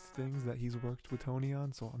advanced things that he's worked with Tony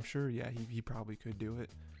on, so I'm sure, yeah, he probably could do it.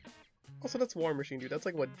 Also, that's War Machine, dude. That's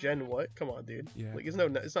like what Gen what? Come on, dude. Yeah. Like it's not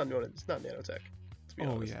nanotech. Let's be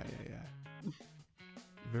honest. Yeah.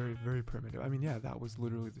 Very, very primitive. I mean, yeah, that was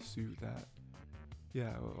literally the suit that.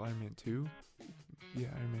 Yeah, well, Iron Man 2. Yeah,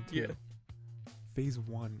 Iron Man 2. Yeah. Phase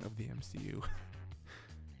 1 of the MCU. You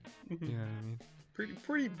know what I mean?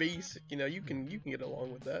 Pretty basic. You know, you can get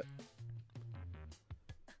along with that.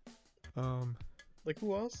 Like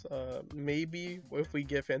who else? Maybe if we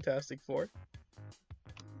get Fantastic Four,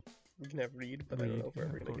 we can have Reed, but I don't know if we're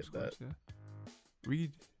ever gonna get that. Yeah.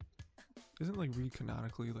 Reed isn't like Reed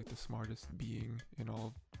canonically like the smartest being in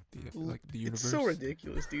all of the universe. It's so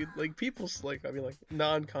ridiculous, dude. Like people's like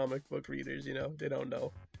non-comic book readers, you know, they don't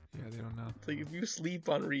know. Yeah, they don't know. It's like if you sleep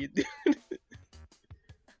on Reed, dude.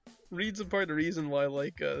 Reed's a part of the reason why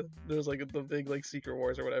there's like the big like Secret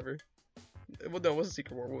Wars or whatever. Well, no, it wasn't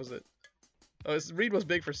Secret War. What was it? Reed was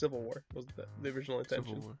big for Civil War. Was the original intention?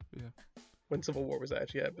 Civil War, yeah. When Civil War was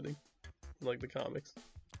actually happening, in like the comics.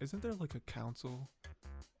 Isn't there like a council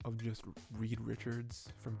of just Reed Richards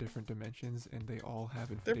from different dimensions, and they all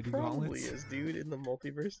have Infinity There probably Gauntlets? is, dude, in the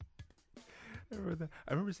multiverse. I remember that.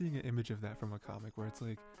 I remember seeing an image of that from a comic where it's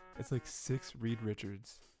like 6 Reed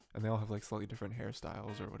Richards, and they all have like slightly different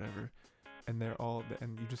hairstyles or whatever. And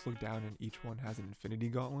and you just look down and each one has an Infinity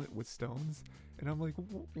Gauntlet with stones. And I'm like,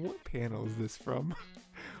 what panel is this from?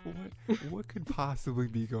 what could possibly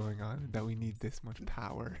be going on that we need this much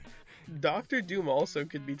power? Doctor Doom also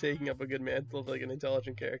could be taking up a good mantle of like an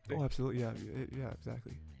intelligent character. Oh, absolutely, yeah,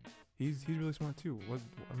 exactly. He's really smart too.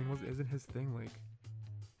 Isn't his thing like?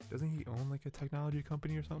 Doesn't he own like a technology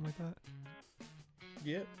company or something like that?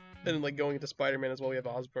 Yeah, and then like going into Spider-Man as well, we have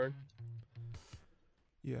Osborn.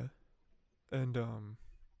 Yeah. And the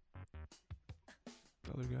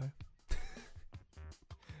other guy,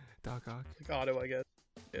 Doc Ock. Like Otto, I guess.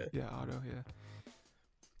 Yeah. Yeah, Otto. Yeah.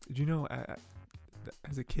 Did you know?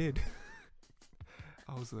 As a kid,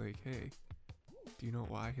 I was like, "Hey, do you know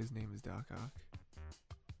why his name is Doc Ock?"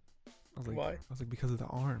 I was like, "Why?" I was like, "Because of the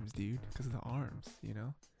arms, dude. Because of the arms, you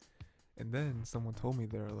know." And then someone told me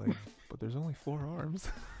they're like, "But there's only 4 arms."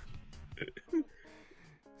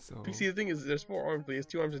 So see, the thing is, there's 4 arms, but he has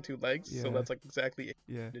 2 arms and 2 legs, so that's like exactly it.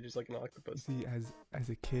 Yeah. They're just like an octopus. See, as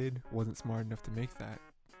a kid, wasn't smart enough to make that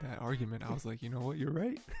argument. I was like, you know what, you're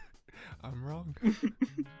right. I'm wrong.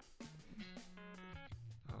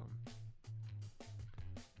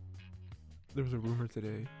 There was a rumor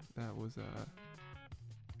today that was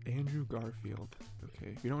Andrew Garfield.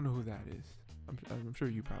 Okay, if you don't know who that is, I'm sure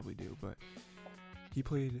you probably do, but he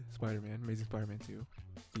played Spider-Man, Amazing Spider-Man 2.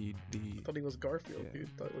 I thought he was Garfield, yeah. dude.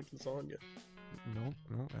 I thought like lasagna. No,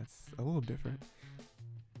 that's a little different.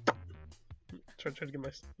 Try to get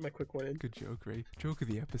my quick one in. Good joke, right? Joke of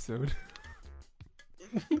the episode.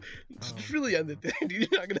 Just really end it there, dude.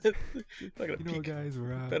 You're not gonna you know what, guys,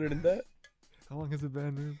 we're better than that. How long has it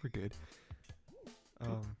been? We're good. I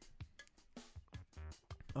don't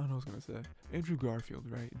know what I was gonna say. Andrew Garfield,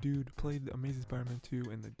 right? Dude played Amazing Spider-Man 2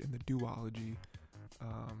 in the duology.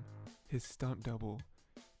 His stunt double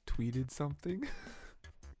tweeted something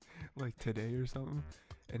like today or something,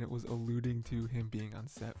 and it was alluding to him being on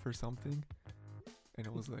set for something, and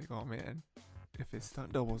it was like, oh man, if his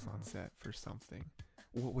stunt double's on set for something,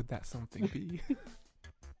 what would that something be?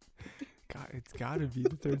 God, it's gotta be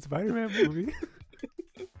the 3rd Spider-Man movie.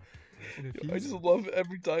 And if I just love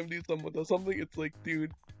every time dude someone does something, it's like,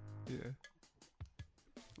 dude. Yeah.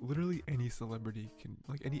 Literally any celebrity can,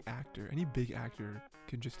 like any actor, any big actor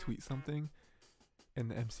can just tweet something, and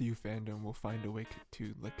the MCU fandom will find a way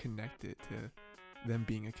to like connect it to them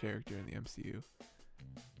being a character in the MCU.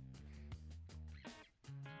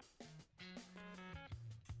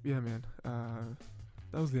 Yeah, man.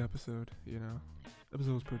 That was the episode. You know,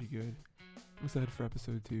 episode was pretty good. I'm excited for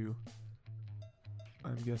episode 2.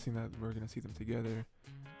 I'm guessing that we're gonna see them together.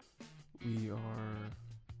 We are.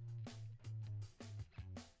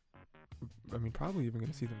 I mean, probably even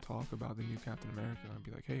gonna see them talk about the new Captain America and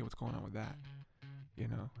be like, "Hey, what's going on with that?" You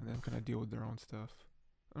know, and then kind of deal with their own stuff.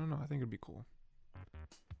 I don't know. I think it'd be cool.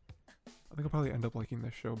 I think I'll probably end up liking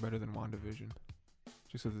this show better than WandaVision,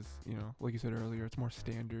 just because it's, you know, like you said earlier, it's more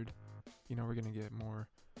standard. You know, we're gonna get more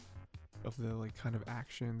of the like kind of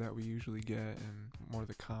action that we usually get, and more of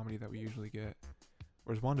the comedy that we usually get.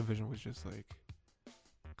 Whereas WandaVision was just like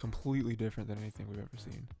completely different than anything we've ever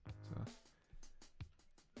seen. So,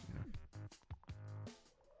 you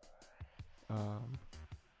know.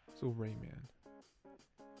 So Rayman.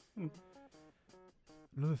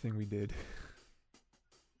 Another thing we did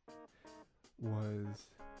was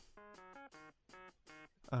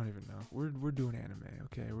I don't even know. We're doing anime,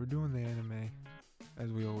 okay? We're doing the anime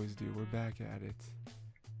as we always do. We're back at it.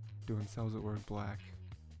 Doing Cells at Work Black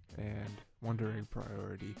and Wonder Egg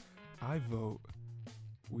Priority. I vote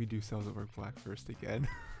we do Cells at Work Black first again.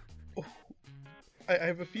 I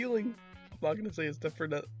have a feeling, I'm not gonna say it's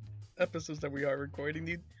different episodes that we are recording,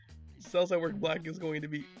 dude. Cells at Work Black is going to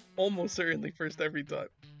be almost certainly first every time.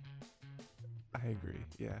 I agree,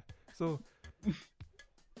 yeah. So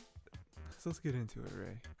let's get into it,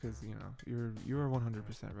 Ray, because you know you are 100%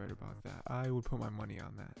 right about that. I would put my money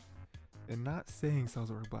on that. And not saying Cells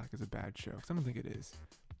at Work Black is a bad show, because I don't think it is.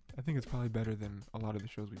 I think it's probably better than a lot of the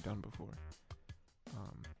shows we've done before.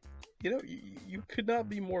 You know, you could not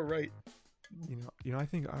be more right. You know, I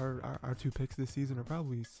think our two picks this season are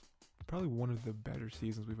probably one of the better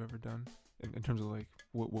seasons we've ever done in terms of like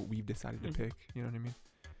what we've decided to pick. You know what I mean?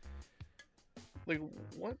 Like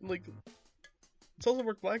what? Like Cells at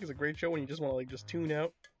Work Black is a great show when you just want to like just tune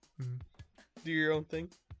out, do your own thing.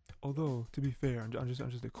 Although to be fair, I'm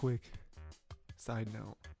just a quick side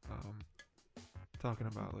note. Talking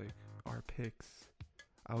about like our picks,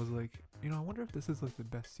 I was like, I wonder if this is like the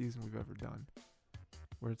best season we've ever done.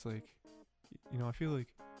 Where it's like, I feel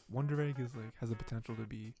like Wonder Egg is like has the potential to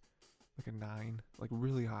be like a 9, like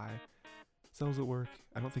really high. Cells at Work,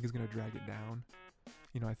 I don't think is gonna drag it down.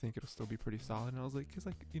 I think it'll still be pretty solid. And I was like, because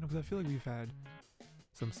I feel like we've had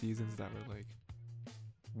some seasons that were like,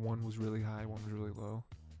 one was really high, one was really low.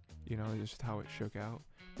 It's just how it shook out.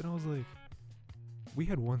 Then I was like, we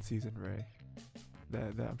had one season, Ray,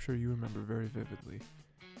 that I'm sure you remember very vividly,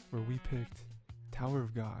 where we picked Tower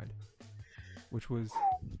of God, which was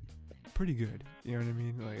pretty good. You know what I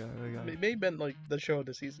mean? Like, it may have been like the show of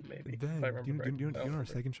the season, maybe. Then, if I remember do you know our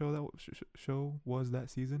second show that show was that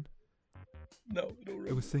season? No, I don't remember.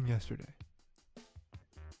 It was Sing Yesterday.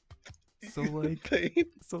 So like, I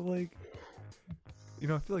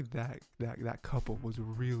feel like that couple was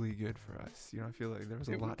really good for us. I feel like there was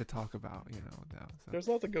a lot to talk about. Now. So. There's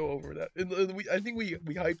a lot to go over that. And I think we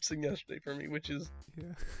hyped Sing Yesterday for me, which is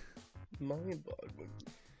mind-boggling.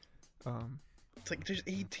 It's like there's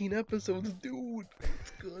 18 episodes, dude.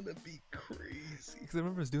 It's gonna be crazy. Because I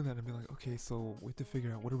remember us doing that and being like, okay, so we have to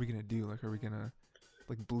figure out what are we gonna do. Like, are we gonna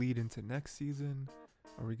like bleed into next season?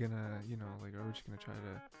 Are we gonna, are we just gonna try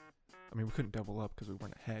to? I mean, we couldn't double up because we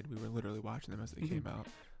weren't ahead. We were literally watching them as they came out.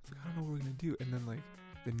 It's like, I don't know what we're gonna do. And then like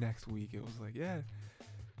the next week, it was like,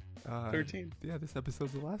 13. Yeah, this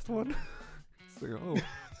episode's the last one. It's like, oh,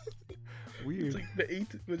 weird. It's like the 8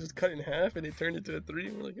 was just cut in half, and it turned into a 3.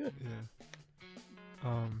 And we're like, yeah.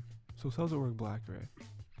 So Cells at Work Black, Ray.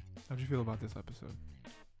 How'd you feel about this episode?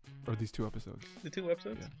 Or these 2 episodes? The 2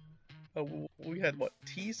 episodes? Yeah. We had what?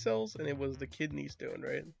 T cells, and it was the kidney stone,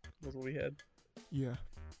 right? Was what we had. Yeah.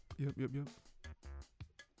 Yep.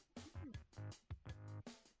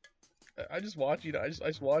 I just watch, I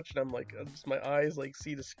just watch, and I'm like, my eyes like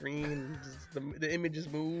see the screen, the images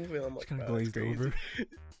move, and I'm like, kind of glazed over.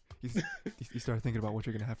 You start thinking about what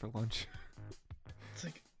you're gonna have for lunch. It's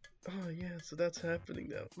like, oh yeah, so that's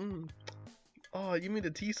happening now. Oh, you mean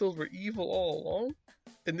the T cells were evil all along?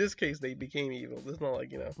 In this case, they became evil. It's not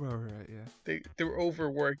like Right, yeah. They were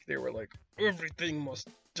overworked. They were like, everything must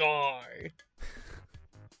die.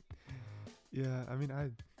 Yeah, I mean,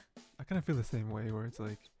 I kind of feel the same way where it's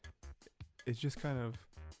like, it's just kind of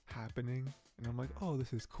happening, and I'm like, oh,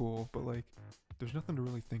 this is cool, but like, there's nothing to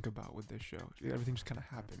really think about with this show. Everything just kind of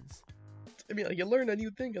happens. I mean, like, you learn a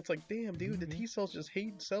new thing. It's like, damn, dude, the T cells just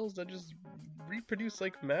hate cells that just reproduce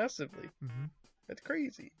like massively. That's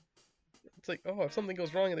crazy. It's like, oh, if something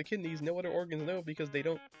goes wrong in the kidneys, no other organs know because they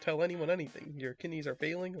don't tell anyone anything. Your kidneys are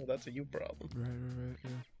failing, well, that's a you problem. Right,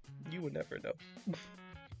 yeah. You would never know.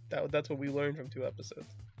 That's what we learned from 2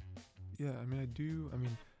 episodes. Yeah, I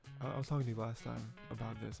mean, I was talking to you last time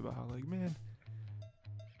about this, about how, like, man,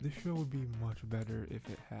 this show would be much better if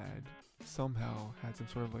it had somehow had some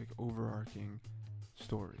sort of, like, overarching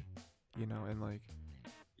story, and, like,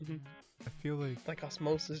 I feel like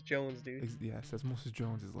Osmosis Jones, dude. Yes, Osmosis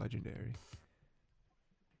Jones is legendary.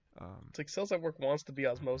 It's like Cells at Work wants to be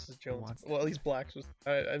Osmosis Jones. Well, at least Black's was.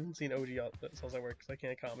 I haven't seen OG Cells at Work, so I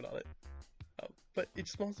can't comment on it. But it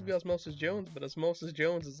just wants to be Osmosis Jones, but Osmosis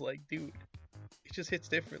Jones is like, dude, it just hits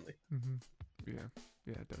differently. Yeah,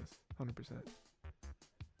 it does, 100%.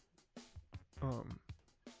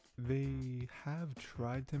 They have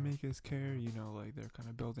tried to make us care, like they're kind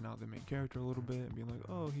of building out the main character a little bit and being like,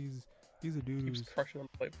 oh, he's a dude who's crushing on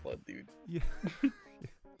the white blood, dude. Yeah.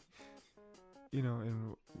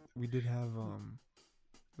 And we did have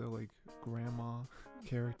the like grandma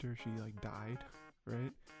character. She like died,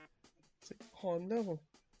 right? It's like, oh no.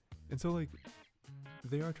 And so like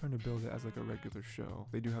they are trying to build it as like a regular show.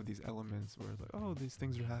 They do have these elements where it's like, oh, these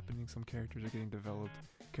things are happening, some characters are getting developed,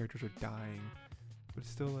 characters are dying, but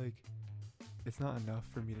it's still like, it's not enough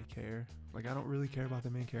for me to care. Like, I don't really care about the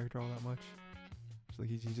main character all that much. It's like,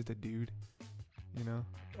 he's just a dude, you know?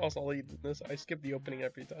 Also, I'll eat this. I skip the opening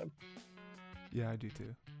every time. Yeah, I do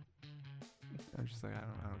too. I'm just like,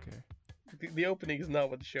 I don't care. The opening is not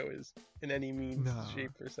what the show is in any means, No.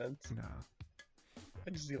 shape, or sense. No. I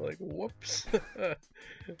just feel like, whoops.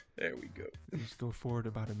 There we go. Just go forward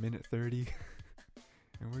about a minute 30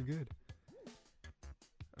 and we're good.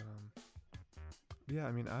 Yeah,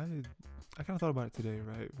 I mean, I kind of thought about it today,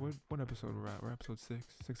 right? What episode we're at? We're episode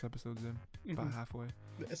 6 episodes in, about halfway.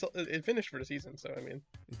 So it finished for the season, so I mean.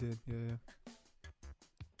 It did, yeah.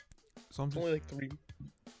 So I'm it's just, only like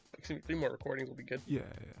three more recordings will be good. Yeah.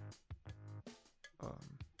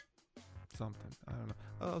 Something, I don't know.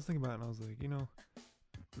 I was thinking about it and I was like, you know,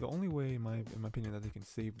 the only way, in my opinion, that they can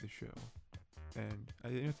save the show, and I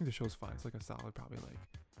think the show's fine. It's like a solid, probably like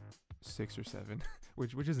 6 or 7,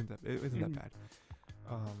 which isn't that that bad.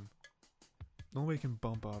 The only way it can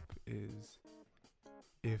bump up is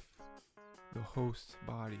if the host's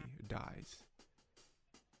body dies.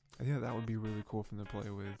 I think that would be really cool for them to play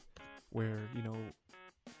with, where, you know,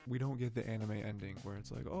 we don't get the anime ending where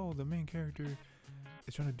it's like, oh, the main character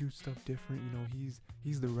is trying to do stuff different. You know,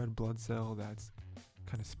 he's the red blood cell that's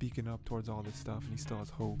kind of speaking up towards all this stuff, and he still has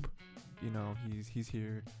hope. You know, he's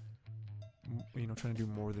here, you know, trying to do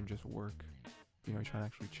more than just work. You know, he's trying to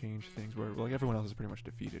actually change things, where like everyone else is pretty much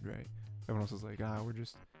defeated, right? Everyone else is like, we're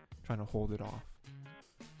just trying to hold it off.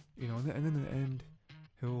 You know, and then in the end,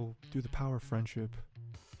 he'll do the power of friendship.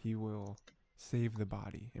 He will save the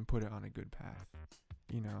body and put it on a good path.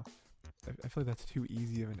 You know, I feel like that's too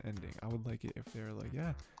easy of an ending. I would like it if they're like,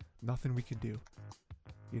 yeah, nothing we could do.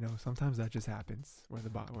 You know, sometimes that just happens where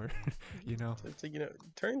you know. It's like, you know, it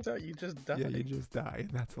turns out you just died. Yeah, you just die,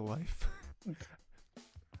 and that's a life.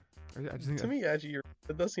 I just think to me, actually,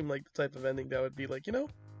 it does seem like the type of ending that would be like, you know,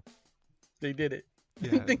 they did it.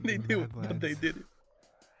 Yeah, I think they do it, but they did it.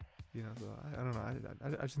 You know, so I don't know.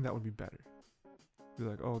 I just think that would be better. Be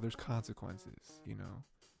like, oh, there's consequences, you know.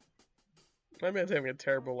 My man's having a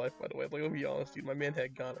terrible life, by the way. Like, let me be honest, dude. My man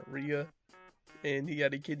had gonorrhea, and he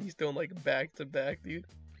had a kidney stone, like, back to back, dude.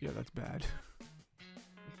 Yeah, that's bad.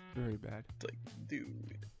 Very bad. It's like,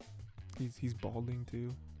 dude. He's balding,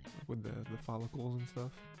 too, with the follicles and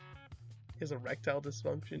stuff. He has erectile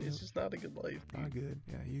dysfunction. Yeah. It's just not a good life, dude. Not good.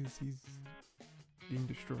 Yeah, he's being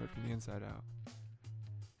destroyed from the inside out.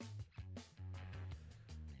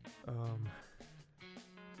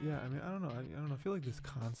 Yeah, I mean, I don't know. I feel like this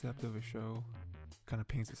concept of a show kind of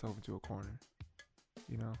paints itself into a corner,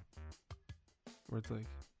 you know, where it's like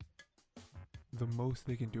the most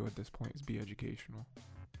they can do at this point is be educational.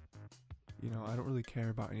 You know, I don't really care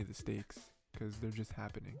about any of the stakes because they're just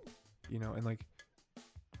happening, you know, and like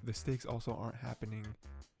the stakes also aren't happening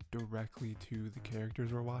directly to the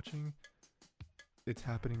characters we're watching. It's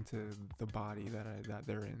happening to the body that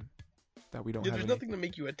they're in. That we don't have there's nothing to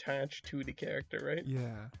make you attached to the character, right?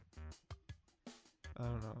 Yeah. I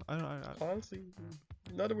don't know. Honestly,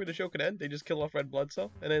 another way the show could end, they just kill off Red Blood Cell,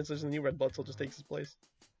 and then it's just a new Red Blood Cell just takes his place.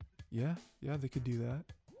 Yeah, they could do that.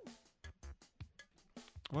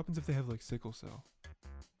 What happens if they have like sickle cell?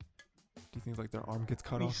 Do you think like their arm gets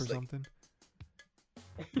cut off or something?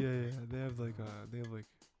 Yeah, they have like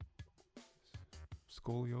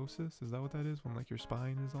scoliosis. Is that what that is? When like your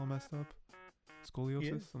spine is all messed up?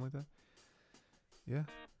 Scoliosis, something like that. Yeah,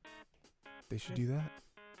 they should do that.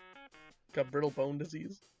 Got brittle bone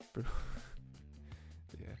disease. Yeah,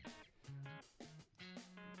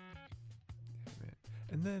 man.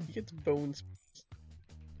 And then He gets bones.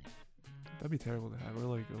 that'd be terrible to have, or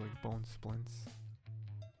like bone splints.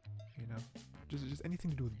 You know, just anything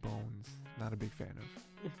to do with bones. Not a big fan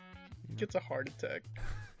of. He gets a heart attack.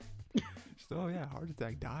 Oh yeah, heart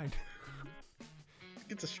attack, died. He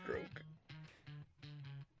gets a stroke.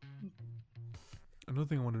 Another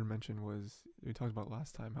thing I wanted to mention was, we talked about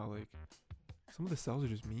last time how like some of the cells are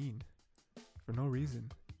just mean for no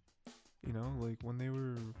reason. You know, like when they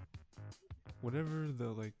were whatever the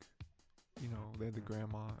like, you know, they had the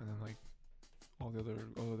grandma and then like all the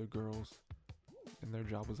other girls, and their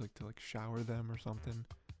job was like to like shower them or something.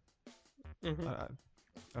 I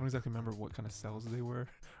don't exactly remember what kind of cells they were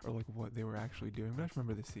or like what they were actually doing, but I just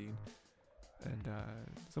remember the scene. And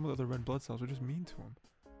some of the other red blood cells were just mean to him.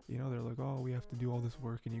 You know, they're like, oh, we have to do all this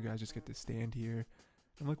work and you guys just get to stand here.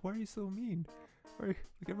 I'm like, why are you so mean? Like,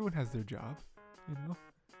 everyone has their job, you know?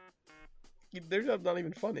 Their job's not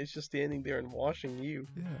even fun. It's just standing there and watching you.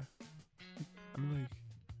 Yeah. I mean, like,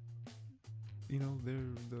 you know,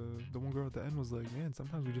 the one girl at the end was like, man,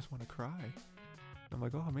 sometimes we just want to cry. And I'm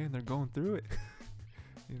like, oh man, they're going through it.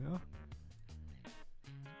 You know?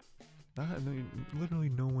 Literally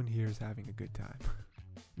no one here is having a good time.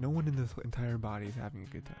 No one in this entire body is having a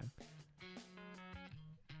good time.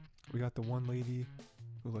 We got the one lady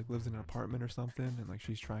who like lives in an apartment or something, and like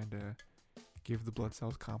she's trying to give the blood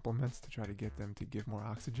cells compliments to try to get them to give more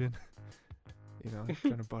oxygen. You know,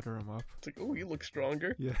 trying to butter them up. It's like, oh, you look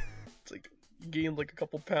stronger. Yeah. It's like, you gained like a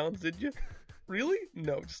couple pounds, did you? Really?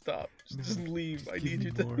 No, stop. Just No, leave. just I give need me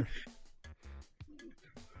you to. more.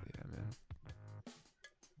 Yeah, man.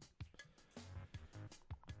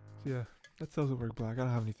 So yeah, that sells at work black. I don't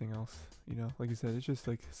have anything else. You know, like I said, it's just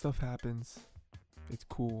like stuff happens. It's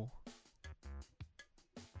cool.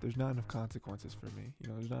 There's not enough consequences for me. You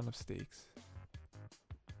know, there's not enough stakes.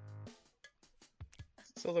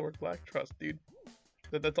 So that we're black trust, dude.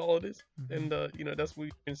 That's all it is. Mhm. And you know, that's what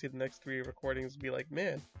you're gonna see the next 3 recordings be like,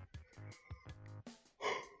 man.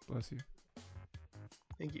 Bless you.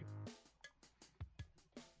 Thank you.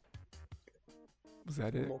 Was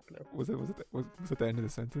that it? I'm open now. Was that the end of the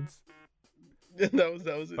sentence? that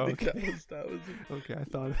was it. Okay. That was it. Okay, I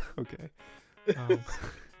thought. Okay.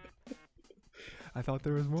 I thought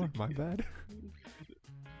there was more. My bad.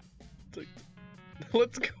 It's like,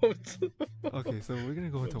 let's go. Okay, so we're gonna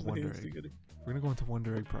go into That was the Wonder hasty Egg. goodie. We're gonna go into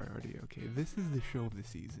Wonder Egg priority. Okay, this is the show of the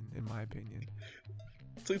season, in my opinion.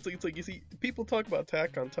 So it's like you see people talk about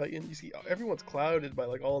Attack on Titan. You see everyone's clouded by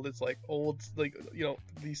like all this like old like you know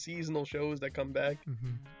these seasonal shows that come back.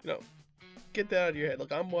 Mm-hmm. You know, get that out of your head.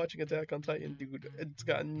 Like I'm watching Attack on Titan, dude. It's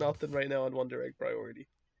got nothing right now on Wonder Egg priority.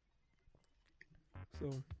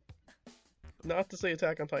 So Not to say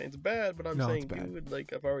Attack on Titan's bad, but I'm No, saying, it's bad. dude,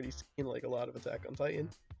 like I've already seen like a lot of Attack on Titan.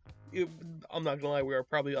 I'm not gonna lie, we are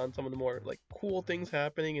probably on some of the more like cool things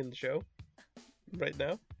happening in the show right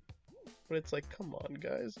now. But it's like, come on,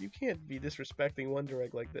 guys, you can't be disrespecting Wonder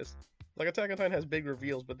Egg like this. Like Attack on Titan has big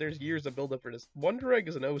reveals, but there's years of build up for this. Wonder Egg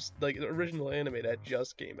is an original anime that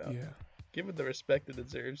just came out. yeah, Give it the respect it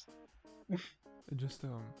deserves. it just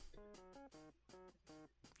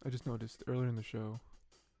I just noticed earlier in the show.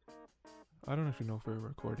 I don't actually know if we were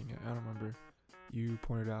recording it. I don't remember. You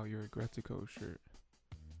pointed out your Gretzko shirt,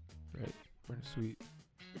 right? Wearing a suite.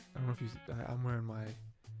 I don't know if you. I'm wearing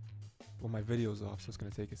my video's off, so it's gonna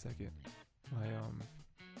take a second. My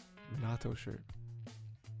Minato shirt.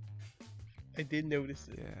 I did notice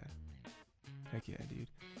it. Yeah. Heck yeah, dude.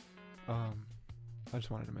 I just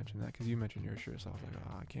wanted to mention that because you mentioned your shirt, so I was like,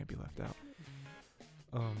 oh, I can't be left out.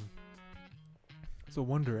 So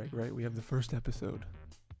Wonder Egg, right? We have the first episode,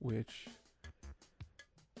 which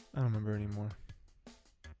I don't remember anymore.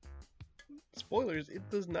 Spoilers, it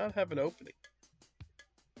does not have an opening.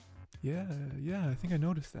 Yeah, I think I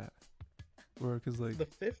noticed that. Or because like The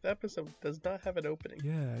 5th episode does not have an opening.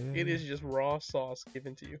 yeah. It is just raw sauce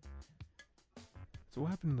given to you. So what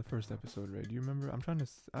happened in the first episode, Ray? Do you remember? I'm trying to.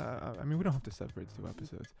 I mean, we don't have to separate the 2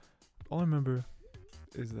 episodes. All I remember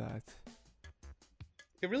is that.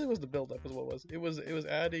 It really was the build up, is what it was. It was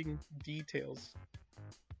adding details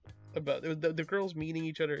about the girls meeting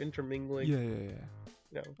each other, intermingling. Yeah.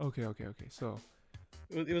 You know, Okay. So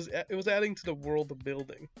it was adding to the world of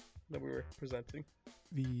building that we were presenting.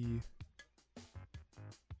 the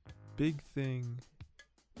big thing,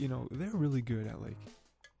 you know, they're really good at like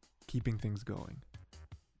keeping things going.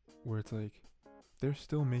 Where it's like they're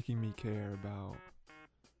still making me care about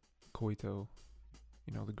Koito,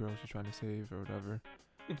 you know, the girl she's trying to save or whatever.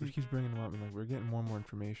 So she keeps bringing them up, and like we're getting more and more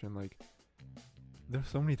information. Like there's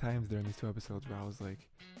so many times during these 2 episodes where I was like,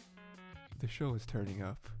 the show is turning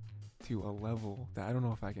up to a level that I don't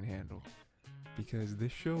know if I can handle, because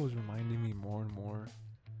this show is reminding me more and more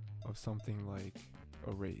of something like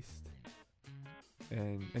Erased.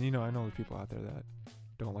 And you know, I know there's people out there that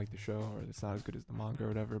don't like the show or it's not as good as the manga or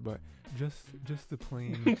whatever, but just the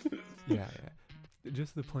plain yeah,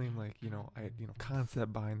 just the plain like, you know,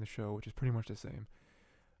 concept behind the show, which is pretty much the same.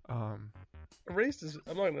 Erased is.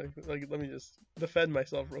 I'm not gonna like. Let me just defend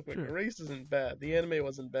myself real quick. Sure. Erased isn't bad. The anime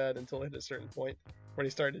wasn't bad until it hit a certain point where they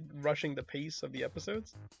started rushing the pace of the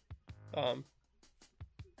episodes,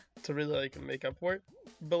 to really like make up for it.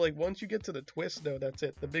 But like once you get to the twist, though, that's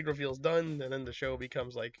it. The big reveal's done, and then the show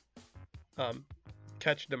becomes like,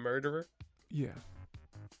 catch the murderer. Yeah.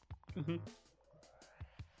 Mm-hmm.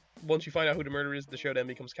 Once you find out who the murderer is, the show then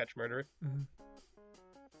becomes catch murderer. Mm-hmm.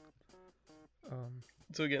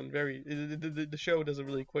 So again, the show does a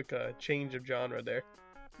really quick change of genre there.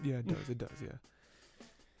 Yeah, it does, yeah.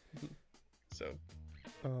 So,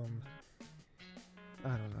 I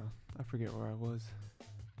don't know. I forget where I was.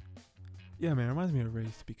 Yeah, man, it reminds me of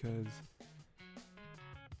Race because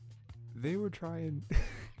they were trying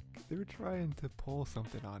they were trying to pull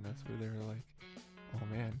something on us where they were like,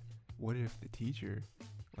 oh man, what if the teacher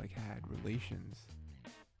like had relations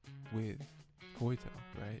with Koito,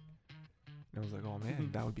 right? And I was like, oh man,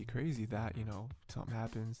 that would be crazy. That, you know, something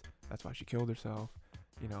happens. That's why she killed herself.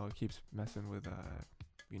 You know, it keeps messing with,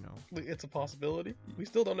 you know. It's a possibility. We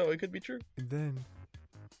still don't know. It could be true. And then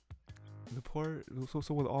the part,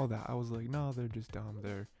 so with all that, I was like, no, they're just dumb.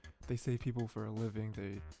 They save people for a living.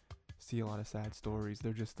 They see a lot of sad stories.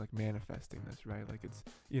 They're just like manifesting this, right? Like it's,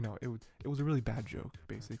 you know, it was a really bad joke,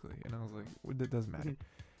 basically. And I was like, well, that doesn't matter.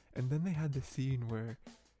 And then they had this scene where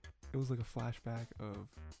it was like a flashback of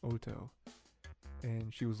Oto,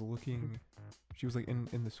 and she was looking, she was like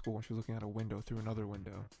in the school, and she was looking out a window through another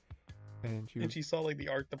window, and she saw like the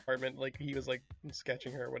art department, like he was like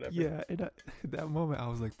sketching her or whatever. Yeah, and at that moment I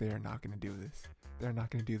was like, they are not gonna do this. They're not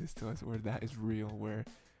gonna do this to us. Where that is real. Where,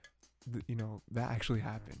 you know, that actually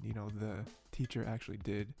happened. You know, the teacher actually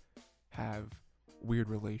did have weird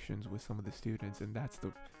relations with some of the students, and that's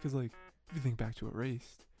because like if you think back to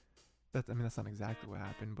Erased, that's not exactly what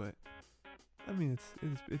happened, but I mean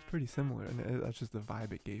it's pretty similar, and that's just the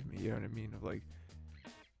vibe it gave me. You know what I mean? Of like,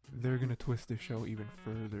 they're gonna twist the show even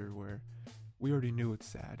further, where we already knew it's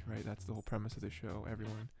sad, right? That's the whole premise of the show.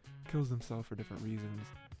 Everyone kills themselves for different reasons.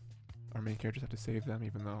 Our main characters have to save them,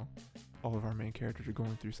 even though all of our main characters are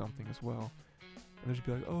going through something as well. And they'll just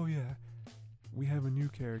be like, oh yeah, we have a new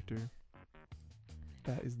character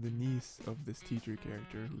that is the niece of this teacher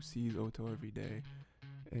character who sees Oto every day,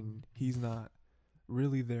 and he's not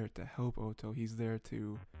really there to help Oto. He's there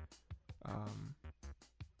to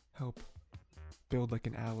help build like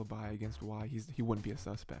an alibi against why he wouldn't be a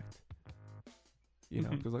suspect. You know,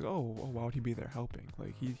 because like, oh, why would he be there helping?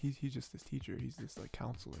 Like he's just this teacher. He's this like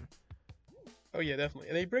counselor. Oh yeah, definitely.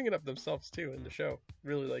 And they bring it up themselves too in the show.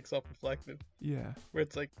 Really like self-reflective. Yeah. Where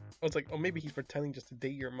it's like, oh maybe he's pretending just to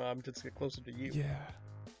date your mom just to get closer to you. Yeah.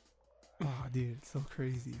 Oh dude, it's so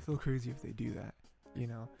crazy. So crazy if they do that. You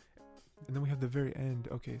know. And then we have the very end.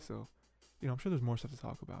 Okay, so, you know, I'm sure there's more stuff to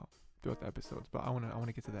talk about throughout the episodes, but I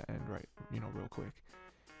wanna get to that end right, you know, real quick.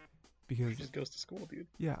 Because he just goes to school, dude.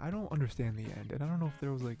 Yeah, I don't understand the end, and I don't know if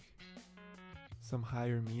there was like some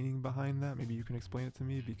higher meaning behind that. Maybe you can explain it to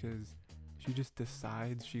me, because she just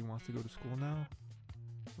decides she wants to go to school now.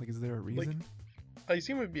 Like, is there a reason? Like, I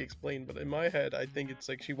assume it would be explained, but in my head, I think it's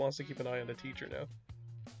like she wants to keep an eye on the teacher now.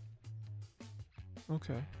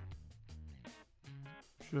 Okay.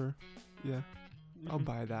 Sure. Yeah. I'll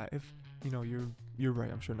buy that. If, you know, you're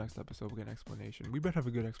right. I'm sure next episode we'll get an explanation. We better have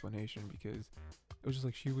a good explanation, because it was just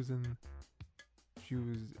like she was. And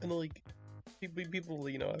like, people,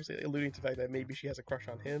 you know, obviously alluding to the fact that maybe she has a crush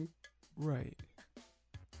on him. Right.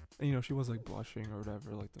 And, you know, she was like blushing or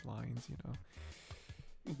whatever, like the lines, you know.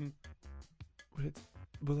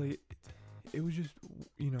 But like, it was just,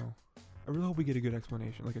 you know, I really hope we get a good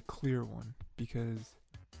explanation, like a clear one, because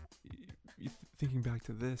thinking back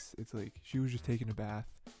to this, it's like she was just taking a bath,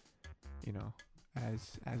 you know,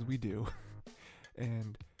 as we do,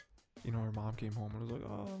 and, you know, her mom came home and was like,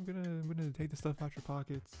 oh, I'm gonna take the stuff out your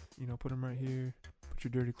pockets, you know, put them right here, put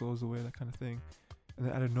your dirty clothes away, that kind of thing. And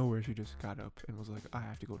then out of nowhere, she just got up and was like, I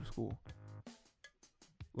have to go to school.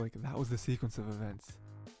 Like, that was the sequence of events.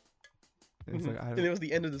 And it's like, and it was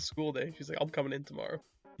the end of the school day. She's like, I'm coming in tomorrow.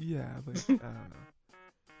 Yeah, like, I don't know.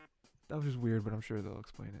 That was just weird, but I'm sure they'll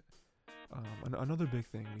explain it. Another big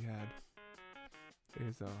thing we had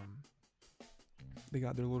is, they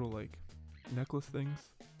got their little, like, necklace things.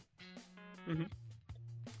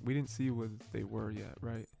 We didn't see what they were yet,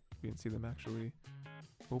 right? We didn't see them actually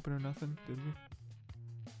open or nothing, did we?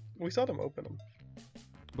 We saw them open them.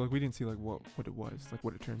 But like, we didn't see like what it was, like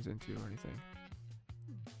what it turns into or anything.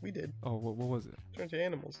 We did. Oh, what was it? Turned to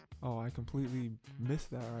animals. Oh, I completely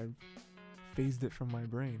missed that. I phased it from my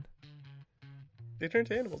brain. They turned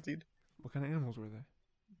to animals, dude. What kind of animals were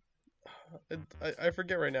they? I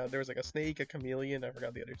forget right now. There was like a snake, a chameleon. I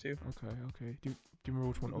forgot the other two. Okay. Do you remember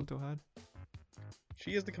which one Oto had?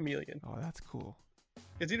 She is the chameleon. Oh, that's cool.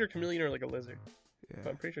 It's either a chameleon or like a lizard. Yeah.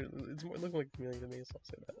 But I'm pretty sure it's looking like a chameleon to me, so I'll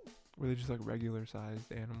say that. Were they just like regular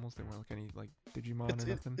sized animals? They weren't like any like Digimon or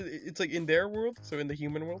nothing? It's like in their world, so in the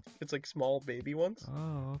human world, it's like small baby ones.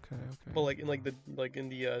 Oh, okay. But like in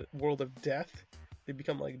the world of death, they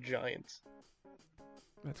become like giants.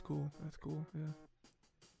 That's cool. Yeah.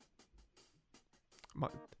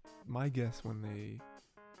 My guess when they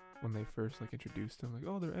first like introduced them, like,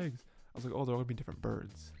 oh, they're eggs. I was like, oh, they're all gonna be different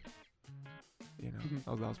birds. You know,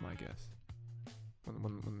 that was my guess.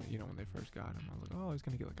 When you know, when they first got him, I was like, oh, he's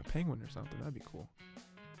gonna get like a penguin or something. That'd be cool.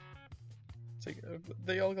 It's like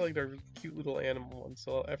they all got like their cute little animal ones.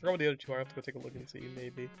 So I forgot what the other two are. I have to go take a look and see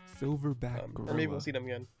maybe. Silverback gorilla. Or maybe we'll see them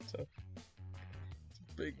again. So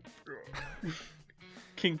big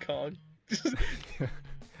King Kong. Yeah.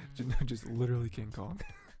 Just literally King Kong.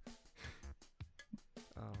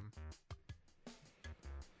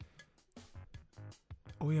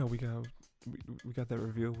 Oh yeah, we got that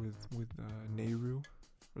reveal with Nehru.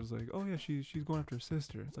 It was like, oh yeah, she's going after her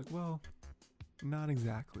sister. It's like, well, not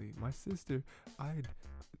exactly. My sister,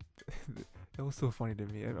 it was so funny to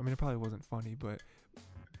me. I mean, it probably wasn't funny, but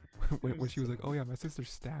when she was like, oh yeah, my sister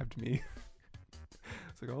stabbed me.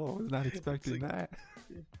 It's like, oh, I was not expecting that.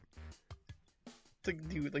 It's like,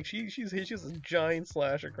 dude, like she has a giant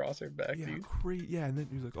slash across her back, Yeah, dude. great. Yeah, and then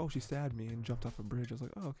he was like, oh, she stabbed me and jumped off a bridge. I was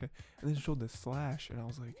like, oh, okay. And then she showed this slash, and I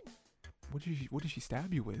was like, what did she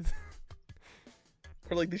stab you with?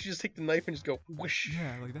 Or like, did she just take the knife and just go whoosh?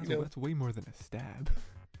 Yeah, like that's way more than a stab.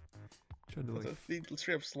 Tried to like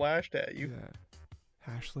straight up slashed at you. Yeah,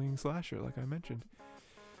 hashling slasher, like I mentioned.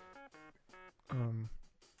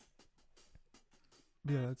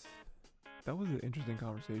 Yeah, that was an interesting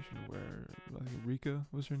conversation where like Rika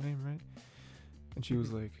was her name, right? And she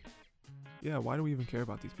was like, yeah, why do we even care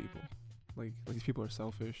about these people? Like these people are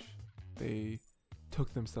selfish. They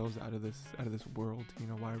took themselves out of this world. You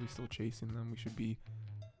know, why are we still chasing them? We should be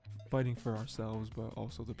fighting for ourselves, but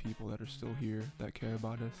also the people that are still here that care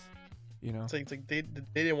about us. You know, it's like they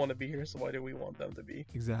didn't want to be here, so why do we want them to be?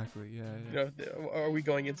 Exactly. Yeah. You know, are we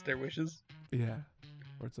going against their wishes? Yeah.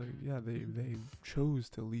 Or it's like, yeah, they chose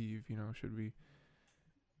to leave. You know, should we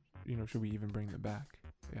even bring them back?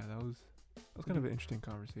 Yeah, that was kind of an interesting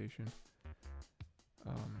conversation.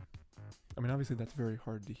 I mean, obviously that's very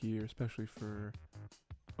hard to hear, especially for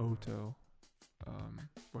Oto.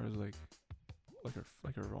 Whereas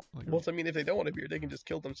well, I mean, if they don't want to be here, they can just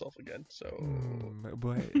kill themselves again. So,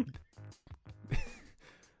 but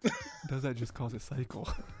does that just cause a cycle?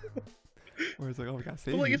 Where it's like, oh, we got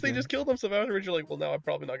saved. Well, like if they just kill themselves afterwards, you're like, well, now I'm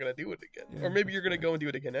probably not gonna do it again, yeah, or maybe you're gonna go and do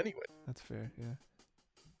it again anyway. That's fair. Yeah.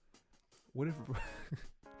 What if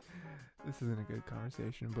this isn't a good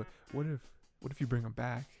conversation? But what if you bring them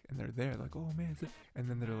back and they're there, like, oh man, and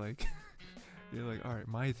then they're like, you're like, all right,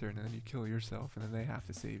 my turn, and then you kill yourself, and then they have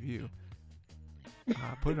to save you.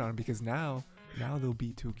 Put it on them, because now they'll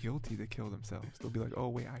be too guilty to kill themselves. They'll be like, oh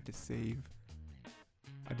wait, I had to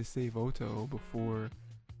save Oto before,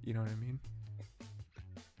 you know what I mean?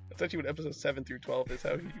 That's actually what episode 7 through 12 is,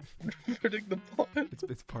 how you predict the plot.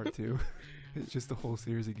 It's part 2. It's just the whole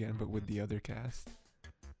series again, but with the other cast.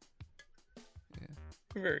 Yeah.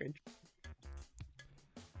 Very interesting.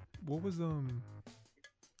 What was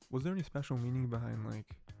there any special meaning behind, like,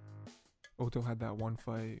 Oto had that one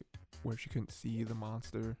fight where she couldn't see the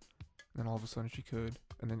monster, and then all of a sudden she could,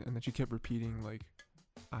 and then she kept repeating, like,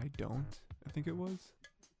 I don't, I think it was?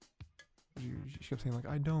 She kept saying, like,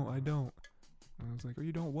 I don't. And I was like, oh,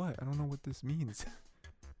 you don't what? I don't know what this means.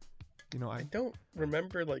 You know, I don't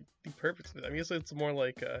remember, like, the purpose of it. I mean, it's more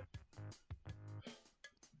like,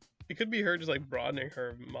 it could be her just, like, broadening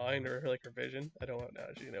her mind or, like, her vision. I don't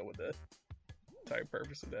actually know what the entire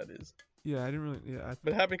purpose of that is. Yeah, I didn't really, yeah.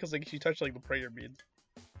 But it happened because, like, she touched, like, the prayer beads.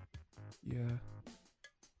 Yeah.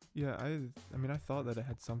 Yeah, I mean, I thought that it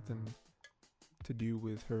had something to do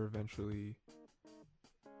with her eventually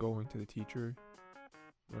going to the teacher.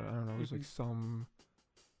 But I don't know, it was like some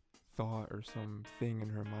thought or some thing in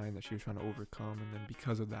her mind that she was trying to overcome, and then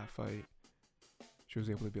because of that fight, she was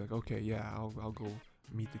able to be like, okay, yeah, I'll go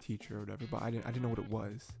meet the teacher or whatever. But I didn't know what it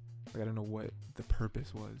was. Like, I didn't know what the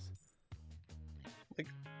purpose was. Like,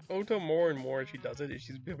 Oto, more and more as she does it,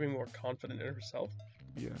 she's becoming more confident in herself.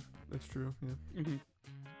 Yeah, that's true. Yeah.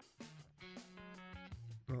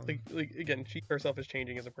 Like again, she herself is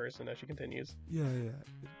changing as a person as she continues. Yeah.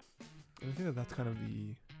 And I think that's kind of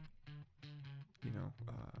the, you know,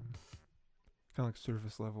 kind of like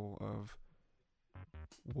surface level of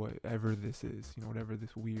whatever this is, you know, whatever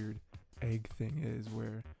this weird egg thing is,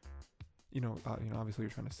 where, you know, obviously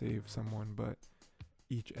you're trying to save someone, but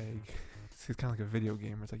each egg, it's kind of like a video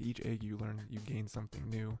game where it's like each egg you gain something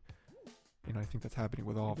new. You know, I think that's happening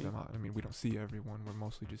with all of them. I mean, we don't see everyone. We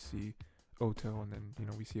mostly just see Oto, and then, you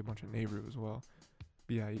know, we see a bunch of Nehru as well.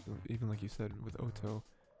 But yeah, even like you said with Oto,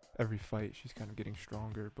 every fight she's kind of getting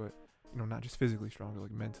stronger, but, you know, not just physically stronger,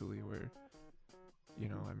 like mentally, where, you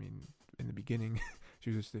know, I mean, in the beginning, she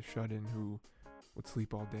was just this shut-in who would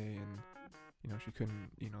sleep all day, and, you know, she couldn't,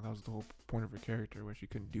 you know, that was the whole point of her character, where she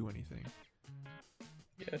couldn't do anything.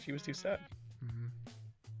 Yeah, she was too sad.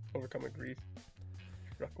 Overcoming grief.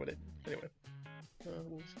 Struck with it. Anyway.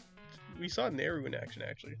 We saw Nehru in action,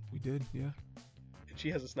 actually. We did, yeah.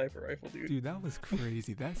 she has a sniper rifle, dude. Dude, that was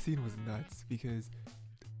crazy. That scene was nuts because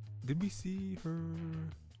did we see her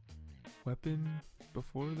weapon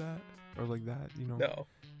before that or like that? You know, No.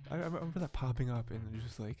 I remember that popping up and it was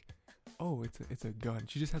just like, oh, it's a gun.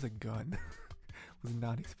 She just has a gun. Was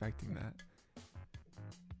not expecting that.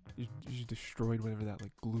 You just destroyed whatever that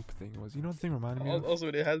like gloop thing was. You know what the thing reminded me of? Also,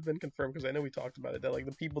 it has been confirmed because I know we talked about it that like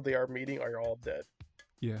the people they are meeting are all dead.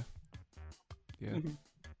 Yeah. Yeah. Mhm.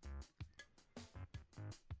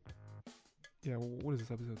 Yeah. Well, what is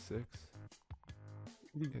this, episode 6?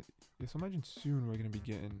 Mhm. Yeah. So imagine soon we're gonna be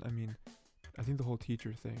getting. I mean, I think the whole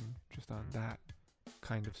teacher thing, just on that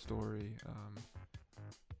kind of story.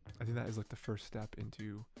 I think that is like the first step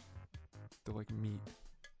into the like meat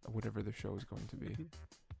of whatever the show is going to be. Mhm.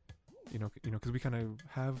 You know, because we kind of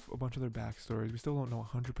have a bunch of their backstories. We still don't know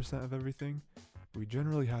 100% of everything. We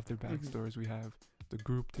generally have their backstories. We have the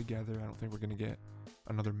group together. I don't think we're gonna get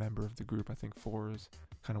another member of the group. I think 4 is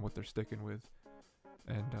kind of what they're sticking with.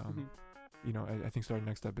 And you know, I think starting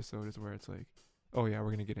next episode is where it's like, oh yeah,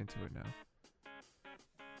 we're gonna get into it now.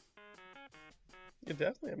 Yeah,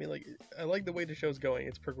 definitely. I mean, like, I like the way the show's going.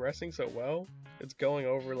 It's progressing so well. It's going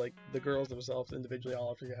over, like, the girls themselves individually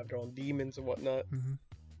all have their own demons and whatnot. Mm-hmm.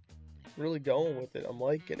 Really going with it. I'm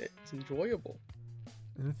liking it. It's enjoyable.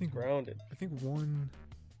 And I think Grounded. I think one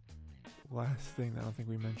last thing that I don't think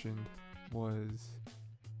we mentioned was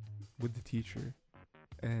with the teacher.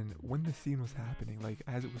 And when the scene was happening, like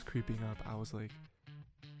as it was creeping up, I was like,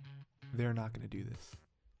 they're not gonna do this.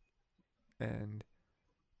 And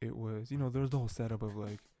it was, you know, there was the whole setup of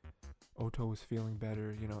like Oto was feeling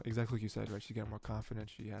better, you know, exactly like you said, right? She got more confident.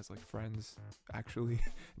 She has like friends actually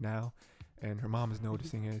now, and her mom is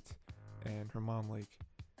noticing it, and her mom like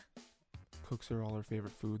cooks her all her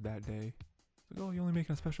favorite food that day. Like, oh, you're only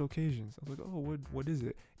making on special occasions. I was like, oh, what is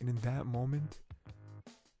it? And in that moment,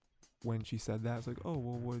 when she said that, I was like, oh,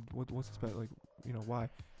 well, what's the special, like, you know, why?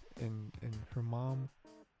 And her mom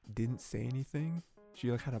didn't say anything. She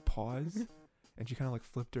like had a pause. And she kind of like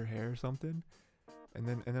flipped her hair or something, and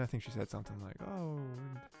then I think she said something like, "Oh,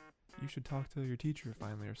 you should talk to your teacher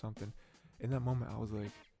finally" or something. In that moment, I was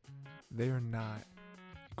like, they are not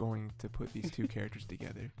going to put these two characters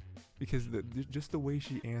together, because just the way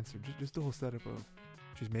she answered, just the whole setup of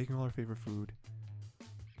she's making all her favorite food.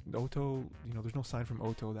 Oto, you know, there's no sign from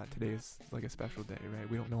Oto that today is like a special day, right?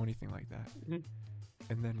 We don't know anything like that.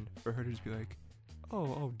 And then for her to just be like,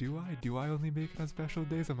 oh, do I only make it on special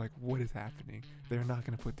days? I'm like, what is happening? They're not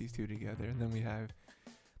going to put these two together. And then we have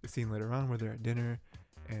the scene later on where they're at dinner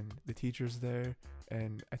and the teacher's there,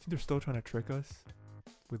 and I think they're still trying to trick us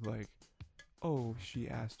with like, oh, she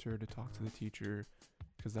asked her to talk to the teacher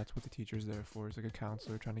because that's what the teacher's there for. It's like a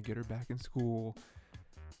counselor trying to get her back in school.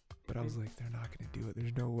 But I was like, they're not going to do it.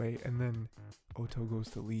 There's no way. And then Oto goes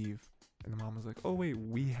to leave, and the mom was like, oh wait,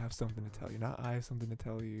 we have something to tell you. Not I have something to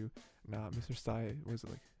tell you. Not Mr. Sai, was it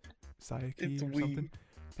like Sayaki or something?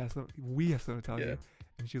 That's what, we have something to tell you.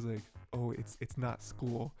 And she's like, oh, it's not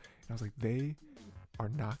school. And I was like, they are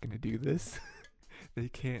not going to do this. They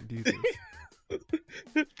can't do this.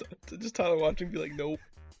 Just Tyler watching be like, nope.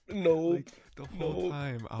 Like, the whole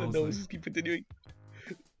time I was like, just keep continuing.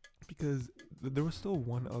 Because there was still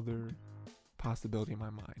one other possibility in my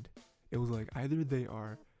mind. It was like, either they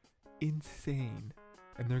are insane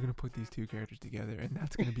and they're going to put these two characters together and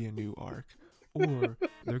that's going to be a new arc, or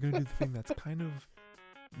they're going to do the thing that's kind of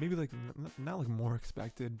maybe like not like more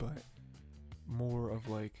expected, but more of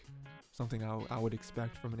like something I would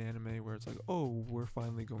expect from an anime, where it's like, oh, we're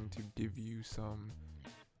finally going to give you some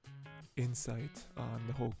insight on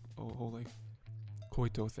the whole like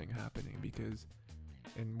Koito thing happening. Because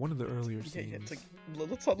in one of the earlier scenes, it's like,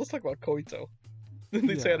 let's talk about Koito. Then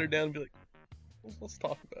they sat her down and be like, let's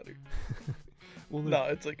talk about her. Well, no,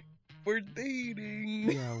 it's like, we're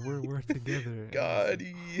dating. Yeah, we're together.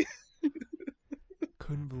 Goddy.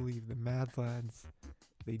 Couldn't believe the Mad Lads,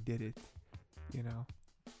 they did it, you know.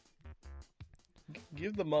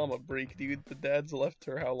 Give the mom a break, dude. The dad's left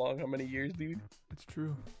her how long? How many years, dude? It's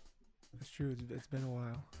true. It's true. It's been a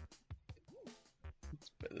while.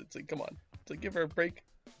 It's like, come on. It's like, give her a break.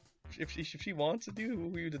 If she wants to, dude,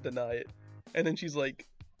 who are you to deny it? And then she's like,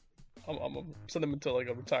 I'm gonna send them into like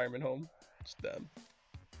a retirement home. Just them.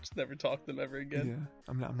 Just never talk to them ever again. Yeah,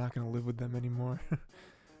 I'm not gonna live with them anymore.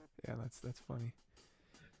 Yeah, that's funny.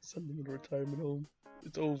 Send them into a retirement home.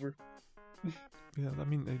 It's over. Yeah, I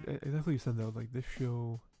mean, exactly what you said though. Like, this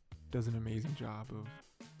show does an amazing job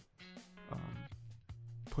of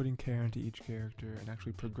putting care into each character and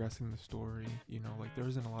actually progressing the story. You know, like, there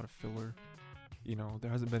isn't a lot of filler. You know, there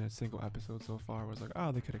hasn't been a single episode so far where it's like,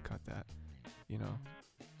 oh, they could have cut that. You know.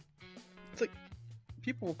 It's like,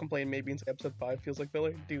 people will complain maybe into episode 5 feels like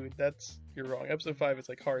filler. Dude, you're wrong. Episode 5 is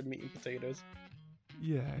like hard meat and potatoes.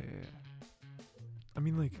 Yeah. I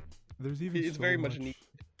mean, like, there's even it's so very much neat.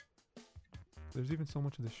 There's even so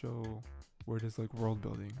much of the show where it is like world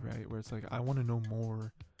building, right? Where it's like, I want to know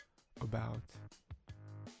more about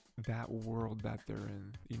that world that they're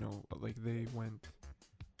in. You know, like they went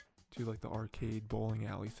to like the arcade bowling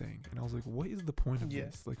alley thing, and I was like, what is the point of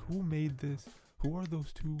this? Like, who made this? Who are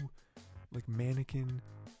those two like mannequin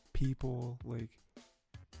people? Like,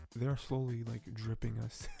 they're slowly like dripping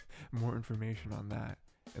us more information on that,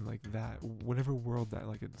 and like that whatever world that,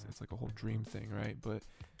 like, it's like a whole dream thing, right? But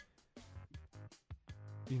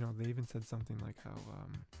you know, they even said something like how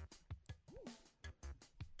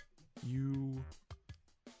you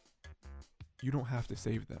don't have to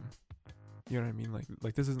save them. You know what I mean?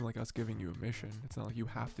 Like this isn't like us giving you a mission. It's not like you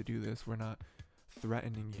have to do this. We're not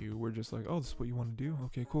threatening you. We're just like, oh, this is what you want to do?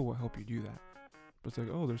 Okay, cool, we'll help you do that. But it's like,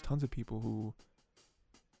 oh, there's tons of people who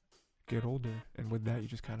get older, and with that you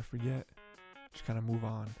just kind of forget, just kind of move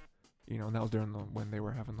on. You know, and that was during when they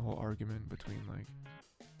were having the whole argument between like,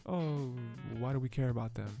 oh, why do we care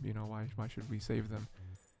about them? You know, why should we save them?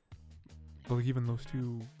 But like even those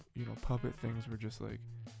two, you know, puppet things were just like,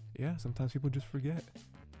 yeah, sometimes people just forget.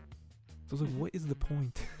 So it's like, what is the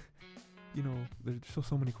point? You know, there's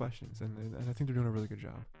so many questions, and I think they're doing a really good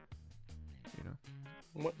job. You know,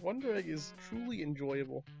 Wonder Egg is truly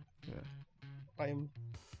enjoyable. Yeah. I am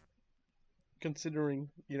considering,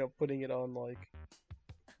 you know, putting it on like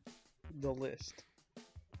the list.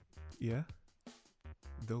 Yeah.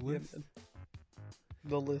 The list. Yeah,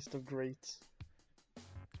 the list of greats.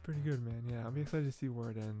 It's pretty good, man. Yeah, I'm excited to see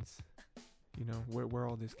where it ends. You know, where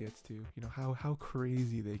all this gets to. You know, how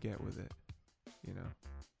crazy they get with it. You know.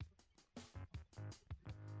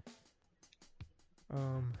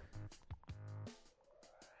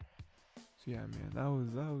 So yeah, man, that was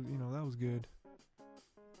you know, that was good.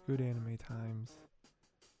 Good anime times.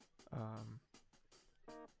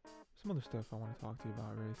 Some other stuff I want to talk to you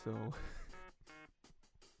about, Ray. So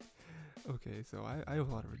okay, so I have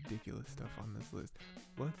a lot of ridiculous stuff on this list.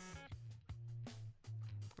 Let's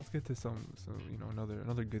get to some you know,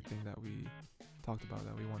 another good thing that we talked about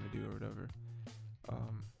that we want to do or whatever.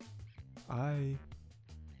 I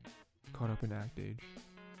caught up in Act Age,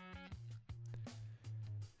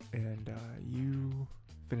 and you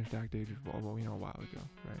finished Act Age well, you know, a while ago,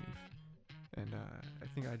 right? And I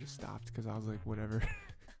think I just stopped because I was like, whatever.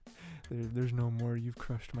 There's no more. You've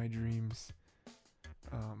crushed my dreams.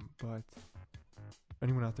 But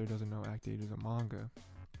anyone out there doesn't know, Act Age is a manga.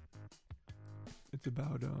 It's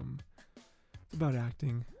about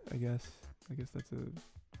acting, I guess. I guess that's a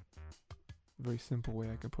very simple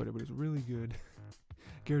way I can put it, but it's really good.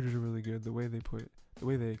 Characters are really good. The way they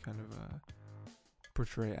kind of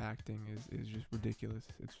portray acting is just ridiculous.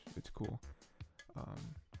 It's cool.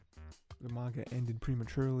 The manga ended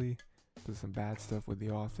prematurely. There's some bad stuff with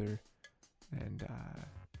the author, and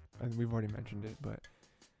we've already mentioned it, but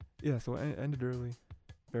yeah, so it ended early.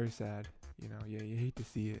 Very sad. You know, yeah, you hate to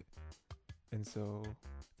see it. And so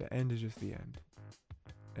the end is just the end.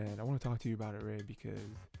 And I want to talk to you about it, Ray, because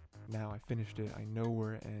now I finished it. I know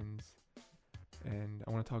where it ends. And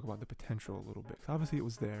I want to talk about the potential a little bit. 'Cause obviously it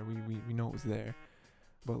was there. We know it was there.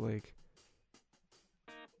 But like,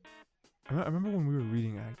 I remember when we were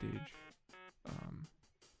reading Act Age,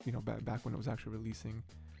 you know, back when it was actually releasing,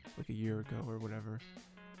 like a year ago or whatever.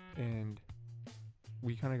 And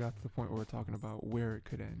we kind of got to the point where we're talking about where it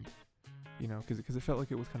could end. You know, because it felt like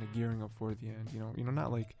it was kind of gearing up for the end. You know,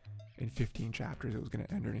 not like in 15 chapters it was going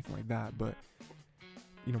to end or anything like that. But,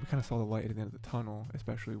 you know, we kind of saw the light at the end of the tunnel,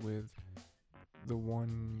 especially with the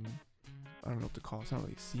one, I don't know what to call it, it's not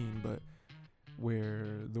really a scene, but where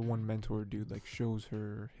the one mentor dude like shows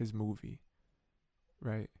her his movie,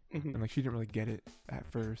 right? Mm-hmm. And like she didn't really get it at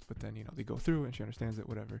first, but then, you know, they go through it and she understands it,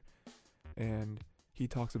 whatever. And he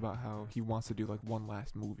talks about how he wants to do like one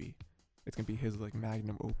last movie. It's gonna be his like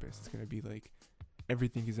magnum opus. It's gonna be like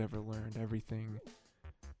everything he's ever learned, everything,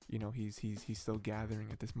 you know, he's still gathering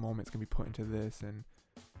at this moment. It's gonna be put into this. And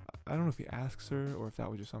I don't know if he asks her or if that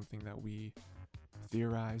was just something that we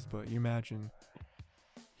theorized, but you imagine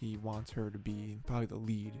he wants her to be probably the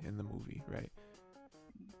lead in the movie, right?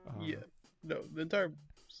 Yeah. No, the entire,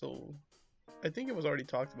 so I think it was already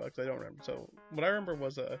talked about because I don't remember. So what I remember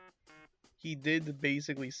was he did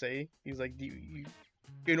basically say, he's like, you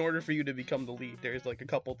in order for you to become the lead, there's like a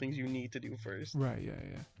couple things you need to do first. Right. Yeah.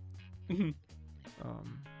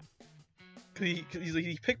 Cause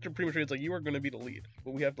he picked her pretty much. It's like, you are gonna be the lead,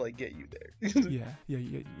 but we have to like get you there. yeah.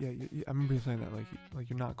 I remember you saying that like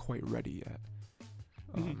you're not quite ready yet.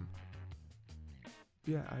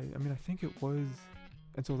 Yeah. I mean I think it was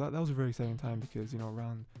And so that was a very exciting time because, you know,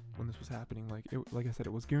 around when this was happening, like I said,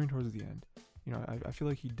 it was gearing towards the end. You know, I feel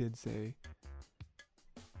like he did say,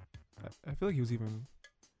 I feel like he was even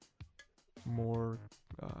more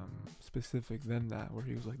specific than that, where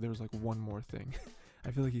he was like, there was like one more thing.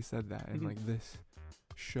 I feel like he said that in like this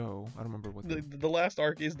show. I don't remember what the last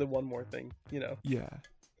arc is the one more thing, you know. Yeah.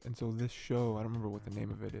 And so this show, I don't remember what the name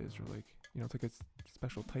of it is, or like, you know, it's like a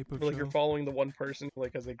special type of Or like show. you're following the one person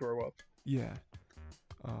like as they grow up. Yeah.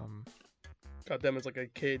 Got them as like a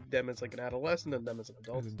kid, them as like an adolescent, and them as an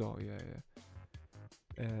adult. As an adult, yeah.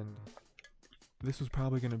 And this was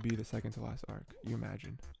probably going to be the second to last arc. You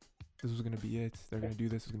imagine. This was going to be it. They're going to do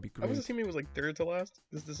this. It's going to be great. I was assuming it was like third to last.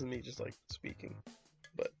 This is me just like speaking.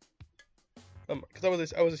 But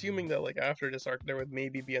because I was assuming that like after this arc there would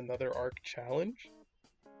maybe be another arc challenge.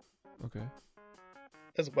 Okay.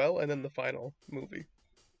 As well, and then the final movie.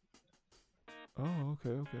 Oh,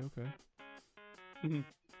 okay.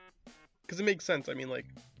 Because it makes sense. I mean, like,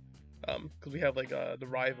 because we have like the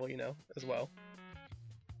rival, you know, as well.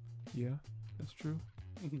 Yeah, that's true.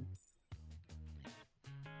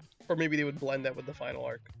 Or maybe they would blend that with the final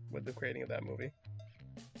arc, with the creating of that movie.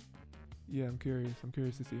 Yeah, I'm curious. I'm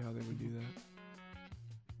curious to see how they would do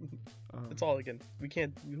that. It's all again. We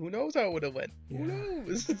can't. Who knows how it would have went? Yeah. Who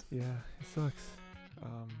knows? Yeah, it sucks.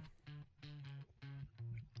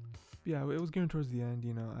 Yeah, it was getting towards the end.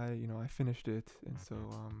 You know, I finished it, and so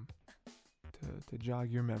to jog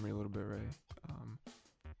your memory a little bit, right?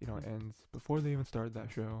 You know, it ends before they even start that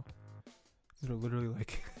show. They're literally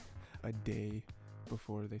like a day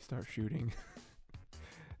before they start shooting,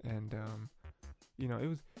 and you know, it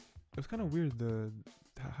was kind of weird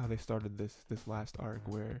how they started this last arc,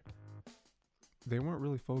 where they weren't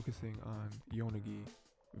really focusing on Yonagi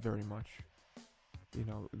very much. You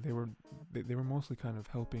know, they were mostly kind of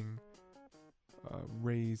helping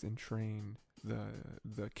raise and train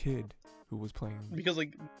the kid who was playing. Because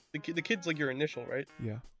like the kid's like your initial, right?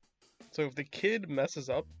 Yeah. So if the kid messes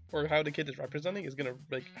up, or how the kid is representing is gonna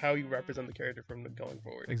like how you represent the character from going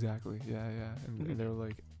forward. Exactly. Yeah. And they were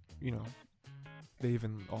like, you know, they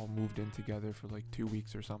even all moved in together for like 2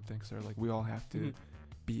 weeks or something. So they're like, we all have to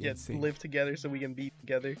be in sync. Live together so we can be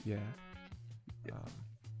together. Yeah.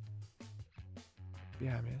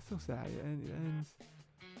 Yeah, man, it's so sad. And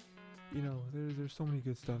you know, there's so many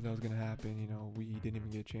good stuff that was gonna happen. You know, we didn't even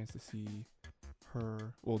get a chance to see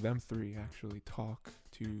them three actually talk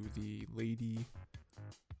to the lady,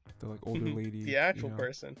 the like older lady, the actual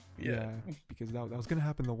person. Yeah. Because that was gonna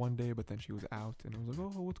happen the one day, but then she was out, and it was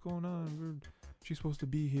like, oh, what's going on? She's supposed to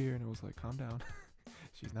be here, and it was like, calm down.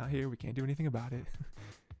 She's not here. We can't do anything about it.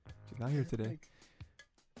 She's not here today. Like,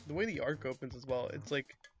 the way the arc opens as well, it's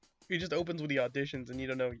like it just opens with the auditions, and you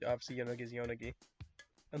don't know obviously Yonagi's Yonagi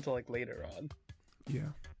until like later on. Yeah.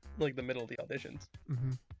 Like the middle of the auditions.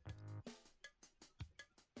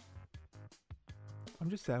 I'm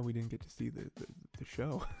just sad we didn't get to see the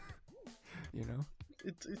show. You know?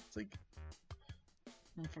 It's like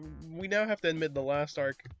we now have to admit the last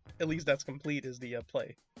arc, at least that's complete, is the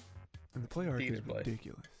play. And the play arc is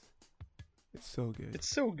ridiculous. It's so good. It's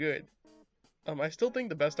so good. I still think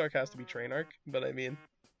the best arc has to be train arc, but I mean.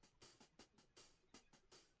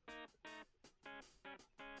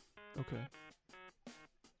 Okay.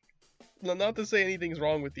 Not to say anything's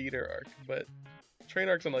wrong with the Eater arc, but train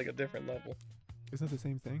arc's on like a different level. Isn't that the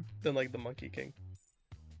same thing? Than like the Monkey King.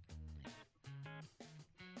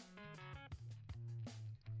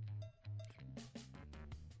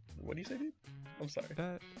 What do you say, dude? I'm sorry.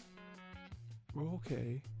 Well,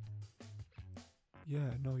 okay. Yeah,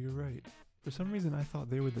 no, you're right. For some reason, I thought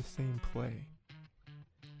they were the same play.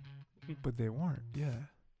 But they weren't, yeah.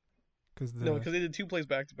 No, because they did 2 plays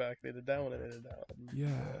back to back. They did that one and they did that one.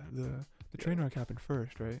 Yeah, the train arc happened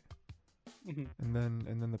first, right? And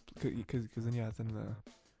then because then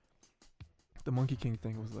the Monkey King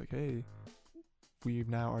thing was like, hey, we've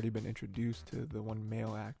now already been introduced to the one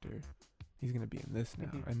male actor. He's gonna be in this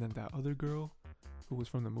now. And then that other girl who was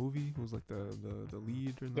from the movie, who was like the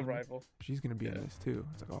lead or the rival, she's gonna be in this too.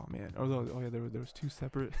 It's like, oh man. Although there was two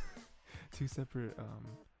separate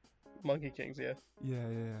Monkey Kings, yeah.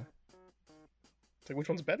 Yeah. It's like, which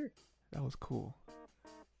one's better? That was cool.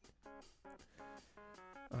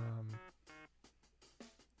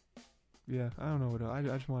 Yeah, I don't know what else. I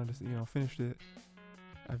just wanted to, finished it.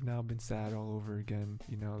 I've now been sad all over again.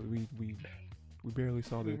 You know, we barely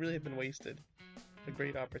saw We really have been wasted. A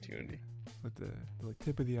great opportunity. With the like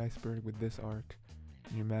tip of the iceberg with this arc.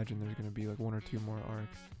 Can you imagine there's gonna be like 1 or 2 more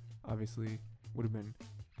arcs? Obviously, would have been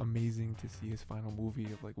amazing to see his final movie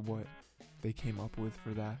of like what they came up with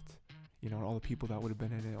for that. You know, all the people that would have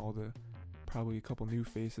been in it, probably a couple new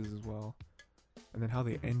faces as well. And then how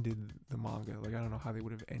they ended the manga, like I don't know how they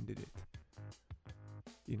would have ended it.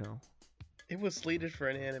 You know? It was slated for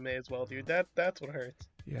an anime as well, dude. That's what hurts.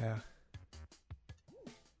 Yeah.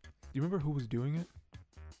 Do you remember who was doing it?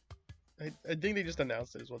 I think they just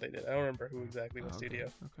announced it is what they did. I don't remember who exactly, what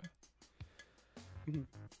studio. Okay. Mhm.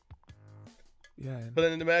 Yeah. But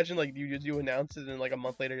then imagine like you announce it and like a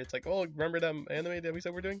month later it's like, oh, remember that anime that we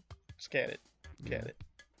said we're doing? Scan it. Can it.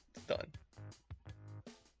 It's done.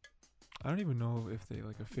 I don't even know if they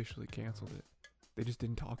like officially canceled it. They just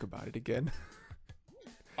didn't talk about it again.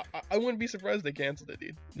 I wouldn't be surprised they canceled it,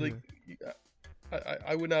 dude. Like,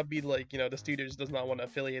 I would not be like, the studio just does not want to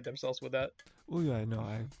affiliate themselves with that. Well, yeah, no,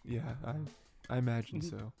 I imagine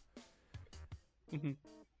so. Mm-hmm.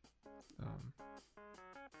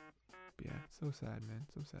 But yeah, so sad, man,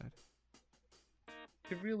 so sad.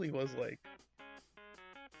 It really was like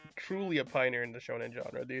truly a pioneer in the shonen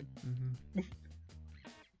genre, dude. Mm-hmm.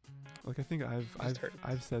 Like I think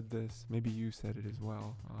I've said this, maybe you said it as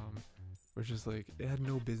well. Where it's just like it had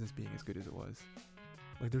no business being as good as it was.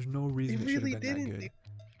 Like there's no reason it really should have been that good. Dude.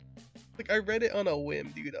 Like I read it on a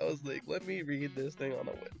whim, dude. I was like, let me read this thing on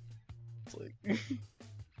a whim. It's like and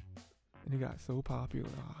it got so popular.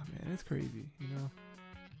 Oh man, it's crazy, you know?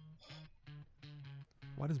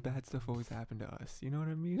 Why does bad stuff always happen to us? You know what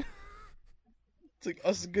I mean? It's like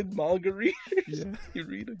us good manga readers. Yeah. You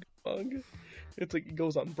read a good manga. It's like it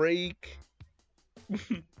goes on break.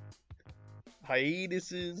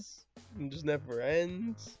 Hiatuses. And just never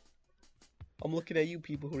ends. I'm looking at you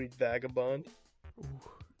people who read Vagabond. Ooh.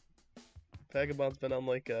 Vagabond's been on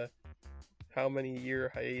like a how many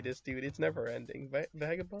year hiatus, dude. It's never ending.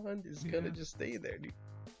 Vagabond is gonna just stay there, dude.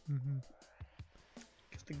 Mm-hmm.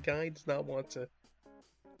 Because the guy does not want to.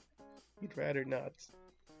 He'd rather not.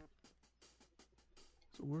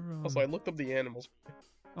 So we're Also, I looked up the animals.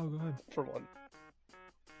 Oh, go ahead. For one.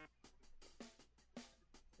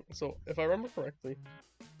 So, if I remember correctly,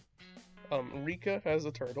 Rika has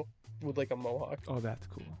a turtle with like a mohawk. Oh, that's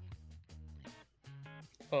cool.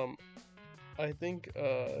 I think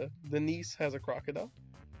the niece has a crocodile.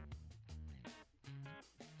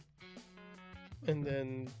 And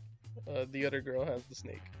then the other girl has the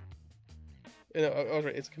snake. No, I was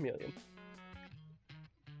right, it's a chameleon.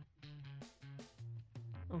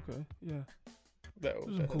 Okay, yeah. Those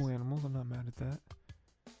are some cool animals, I'm not mad at that.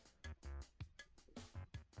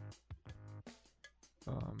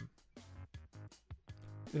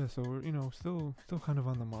 Yeah, so we're, still kind of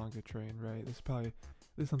on the manga train, right? This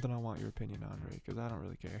is something I want your opinion on, right? Because I don't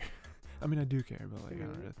really care. I mean, I do care, but like,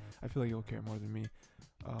 I feel like you'll care more than me.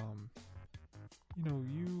 I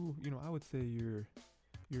would say you're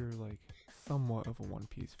like somewhat of a One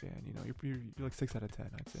Piece fan. You're like 6 out of 10,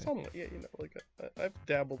 I'd say. Somewhat, yeah. Like I've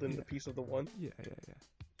dabbled in the piece of the one. Yeah.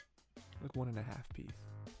 Like 1.5 piece.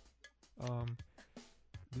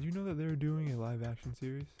 Did you know that they're doing a live action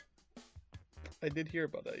series? I did hear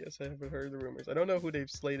about that, yes. I haven't heard the rumors. I don't know who they've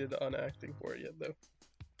slated on acting for it yet, though.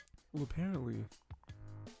 Well, apparently,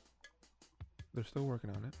 they're still working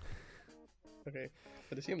on it. Okay,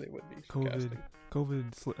 I'd assume they would be.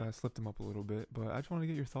 COVID slipped them up a little bit, but I just want to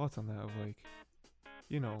get your thoughts on that. Of like,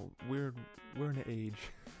 we're in an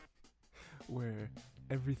age where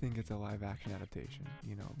everything gets a live action adaptation.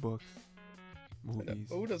 Books,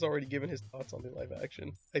 movies. Oda's already given his thoughts on the live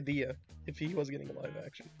action idea. If he was getting a live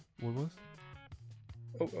action, what was?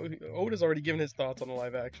 Oda's already given his thoughts on the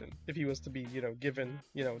live action. If he was to be, given,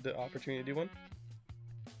 the opportunity to do one.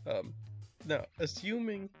 Now,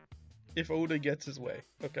 assuming if Oda gets his way,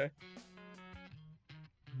 okay,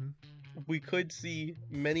 we could see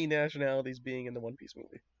many nationalities being in the One Piece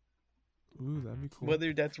movie. Ooh, that'd be cool.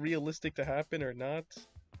 Whether that's realistic to happen or not,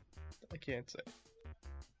 I can't say.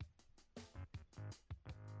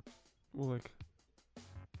 Well, like,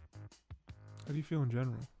 how do you feel in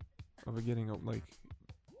general of it getting like?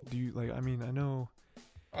 Do you like? I mean, I know.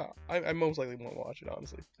 I most likely won't watch it,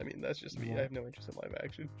 honestly. I mean, that's just me. I have no interest in live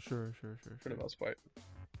action. Sure. For the most part.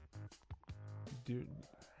 Dude,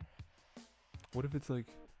 what if it's like?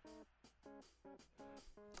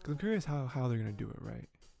 Because I'm curious how they're gonna do it, right?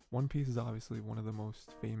 One Piece is obviously one of the most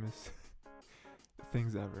famous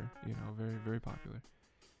things ever. Very, very popular.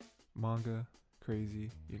 Manga, crazy.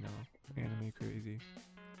 Anime, crazy.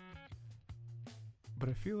 But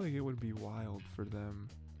I feel like it would be wild for them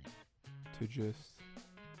to just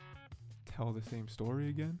tell the same story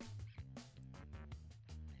again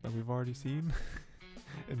that we've already seen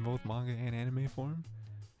in both manga and anime form.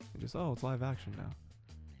 And just, it's live action now.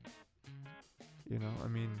 I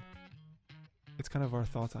mean, it's kind of our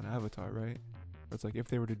thoughts on Avatar, right? It's like if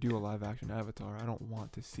they were to do a live action Avatar, I don't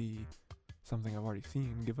want to see something I've already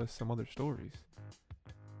seen. Give us some other stories.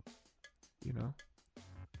 you know?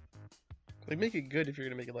 Like, make it good if you're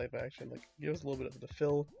gonna make it live action. Like, give us a little bit of the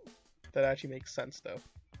fill that actually makes sense, though.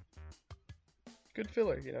 Good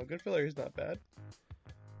filler, you know. Good filler is not bad.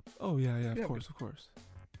 Oh yeah, of course.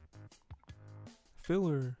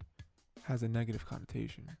 Filler has a negative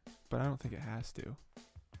connotation, but I don't think it has to.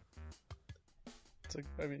 It's like,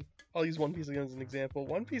 I mean, I'll use One Piece again as an example.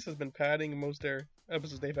 One Piece has been padding most of their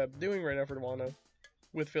episodes they've had doing right now for Wano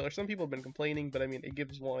with filler. Some people have been complaining, but I mean, it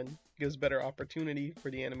gives better opportunity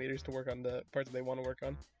for the animators to work on the parts that they want to work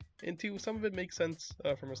on. And two, some of it makes sense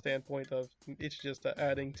from a standpoint of it's just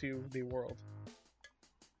adding to the world.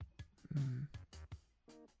 Mm.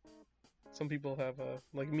 Some people have,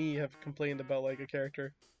 like me, have complained about like a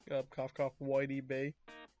character, Cough Cough Whitey Bay.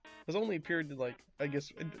 Has only appeared like, I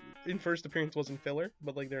guess, in first appearance wasn't filler,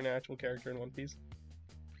 but like they're an actual character in One Piece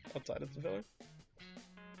outside of the filler.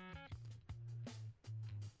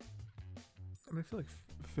 I mean, I feel like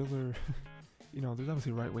filler, you know, there's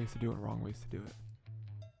obviously right ways to do it and wrong ways to do it.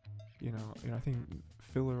 You know, I think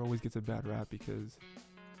filler always gets a bad rap because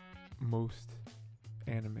most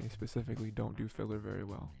anime specifically don't do filler very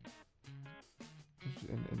well.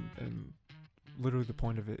 And literally the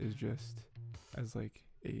point of it is just as like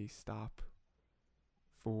a stop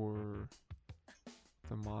for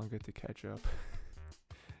the manga to catch up,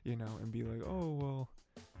 you know, and be like, oh, well,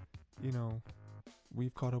 you know,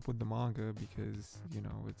 we've caught up with the manga because, you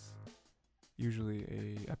know, it's usually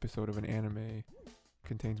a episode of an anime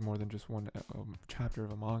contains more than just one chapter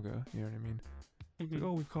of a manga, you know what I mean? Mm-hmm. Like,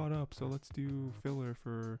 oh, we've caught up, so let's do filler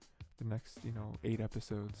for the next, you know, 8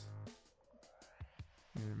 episodes.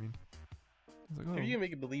 You know what I mean? It's like, oh. If you can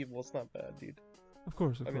make it believable, it's not bad, dude. Of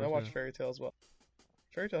course, I mean, I watched Fairy Tail as well.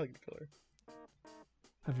 Fairy Tail had good filler.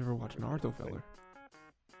 Have you ever watched Naruto filler?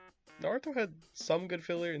 Naruto had some good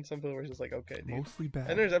filler, and some filler was just like, okay, dude. Mostly bad.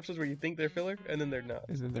 And there's episodes where you think they're filler, and then they're not.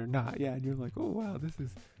 And then they're not, yeah, and you're like, oh wow,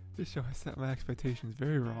 this show has set my expectations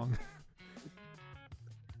very wrong.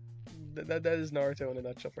 That is Naruto in a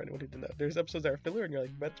nutshell for anyone who didn't know. There's episodes that are filler, and you're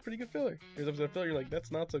like, that's pretty good filler. There's episodes that are filler, and you're like,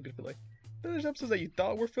 that's not so good filler. Then there's episodes that you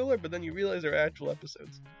thought were filler, but then you realize they're actual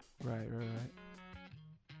episodes. Right.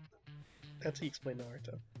 That's how you explain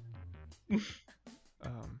Naruto.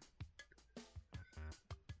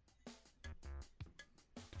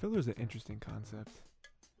 Filler is an interesting concept.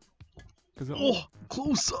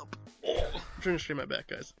 Close up! Oh, I'm trying to straighten my back,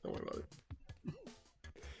 guys. Don't worry about it.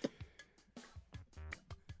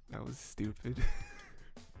 That was stupid.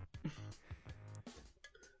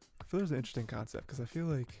 Filler is an interesting concept because I feel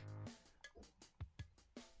like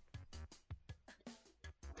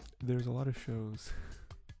there's a lot of shows.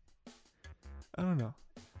 I don't know.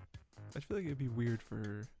 I feel like it'd be weird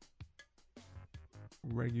for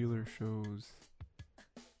regular shows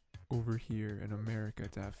over here in America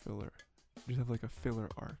to have filler. Just have like a filler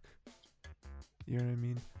arc. You know what I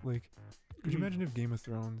mean? Like, could you imagine if Game of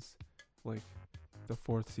Thrones, like, the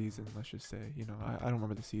 4th season, let's just say, you know, I don't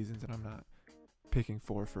remember the seasons and I'm not picking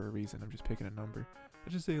 4 for a reason, I'm just picking a number.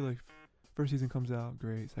 Let's just say, like, 1st season comes out,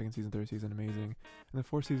 great, 2nd season, 3rd season, amazing, and the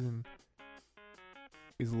 4th season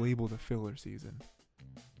is labeled a filler season.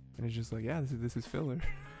 And it's just like, yeah, this is filler.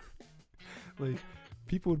 Like,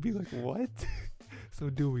 people would be like, what? So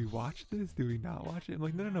do we watch this? Do we not watch it? I'm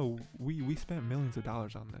like, no, we spent millions of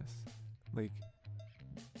dollars on this.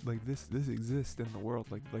 Like this exists in the world.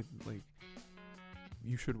 Like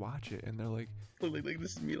you should watch it. And they're like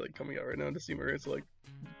this is me like coming out right now to see where it's like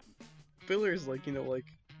filler is like, you know, like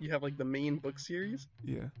you have like the main book series.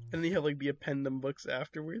 Yeah. And then you have like the appendum books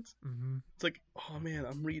afterwards. Mm-hmm. It's like, oh man,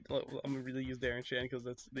 I'm gonna really use Darren Shan because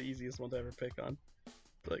that's the easiest one to ever pick on.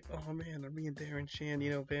 Like, oh man, I'm reading Darren Shan,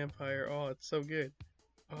 you know, vampire. Oh, it's so good.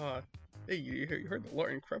 Hey, you heard the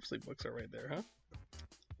Lauren Crepsley books are right there, huh?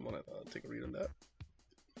 I wanna take a read on that.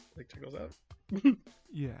 Like, check those out.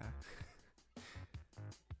 Yeah.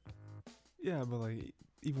 Yeah, but like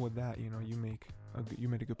even with that, you know, you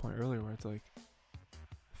made a good point earlier where it's like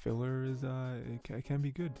filler is it can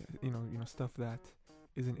be good. You know, stuff that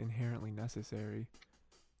isn't inherently necessary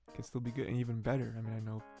can still be good and even better. I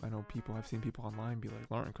mean, I know people. I've seen people online be like,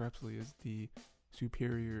 Lauren Crepsley is the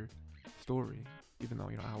superior story, even though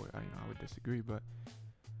I would disagree, but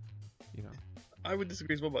you know, I would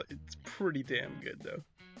disagree as well, but it's pretty damn good though.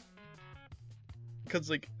 Because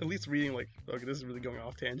like at least reading like, okay, this is really going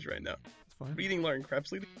off tangent right now. It's fine. Reading Lauren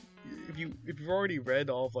Crepsley, if you've already read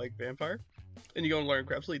all of like Vampire, and you go on Lauren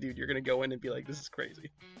Crepsley, dude, you're gonna go in and be like, this is crazy.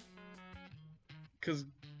 Because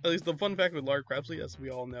at least the fun fact with Lauren Crepsley, as we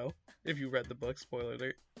all know, if you read the book, spoiler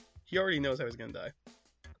alert, he already knows how he's gonna die.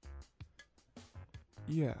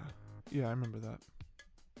 Yeah, I remember that.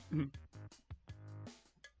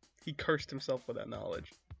 He cursed himself with that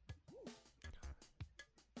knowledge.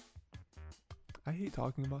 I hate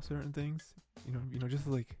talking about certain things. Just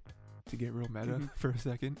like to get real meta Mhm. for a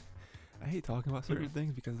second. I hate talking about certain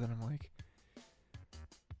things because then I'm like,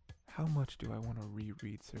 how much do I want to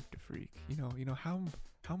reread Cirque du Freak?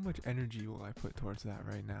 How much energy will I put towards that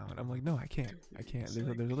right now? And I'm like, no, I can't.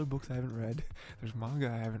 There's other books I haven't read. There's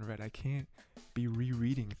manga I haven't read. I can't be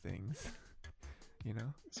rereading things.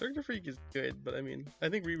 Cirque du Freak is good, but I mean, I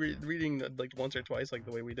think reading like once or twice, like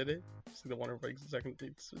the way we did it, just like the one or like the second,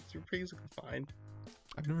 it's basically fine.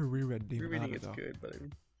 I've never reread Demon Rereading Hunter, it's though. good, but I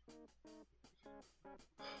mean,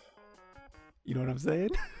 You know what I'm saying?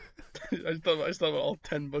 I just thought about all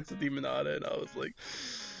 10 books of Demonata, and I was like,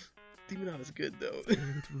 Demonata's good though. Dude,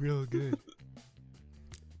 it's real good.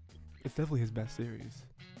 It's definitely his best series.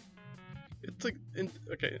 It's like,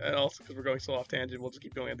 okay, and also because we're going so off tangent, we'll just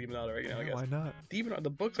keep going on Demonata right now. I Yeah, guess why not? Demonata, the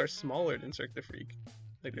books are smaller than Cirque du Freak.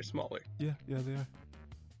 Like they're smaller. Yeah, they are.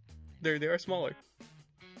 They are smaller.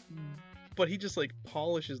 But he just like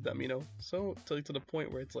polishes them, so to the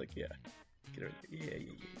point where it's like, yeah, get rid of it. Yeah.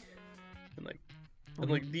 And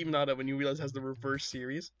like Demonata, when you realize it has the reverse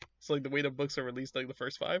series, so like the way the books are released, like the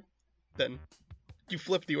first 5, then you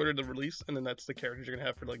flip the order of the release, and then that's the characters you're gonna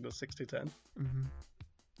have for like the 6 to 10.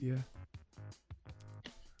 Yeah.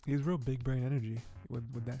 He has real big brain energy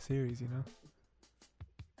with that series, And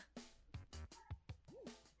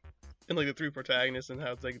like the 3 protagonists and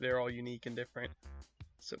how it's like they're all unique and different,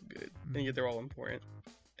 so good, and yet they're all important.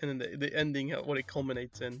 And then the ending, what it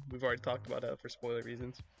culminates in, we've already talked about that for spoiler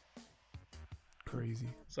reasons. Crazy.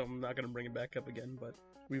 So I'm not gonna bring it back up again, but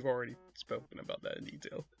we've already spoken about that in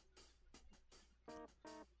detail.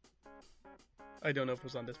 I don't know if it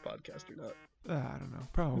was on this podcast or not. I don't know.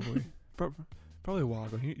 Probably. Probably a while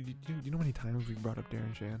ago. You know how many times we brought up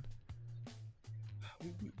Darren Shan?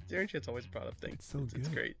 Darren Shan's always brought up things. It's so good. It's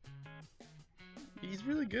great. He's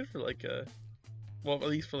really good for like well, at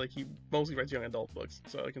least for like he mostly writes young adult books,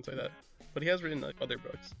 so I can say that. But he has written like other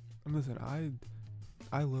books. And listen,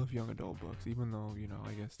 I love young adult books, even though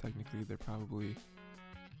I guess technically they're probably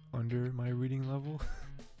under my reading level.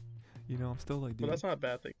 I'm still like, dude. But that's not a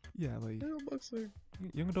bad thing. Yeah, like Young adult books are.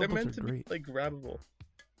 young adult They're books meant are to great. be like grabbable.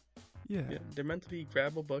 Yeah. They're meant to be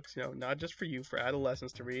grabbable books, not just for you, for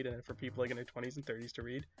adolescents to read, and for people like in their 20s and 30s to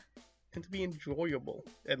read, and to be enjoyable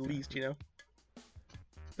at least. It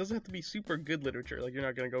doesn't have to be super good literature. Like you're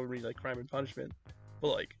not gonna go read like Crime and Punishment, but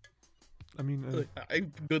like. I mean,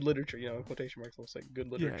 good literature, in quotation marks, I'll say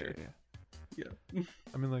good literature. Yeah.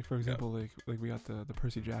 I mean, like for example, like we got the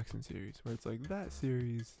Percy Jackson series, where it's like that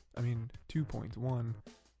series. I mean, 2 points. One,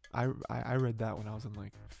 I read that when I was in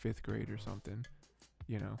like 5th grade or something,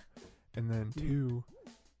 and then 2,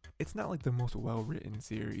 it's not like the most well written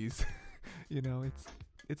series,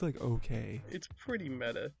 it's like okay. It's pretty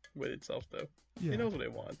meta with itself though. Yeah. It knows what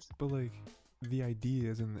it wants. But like the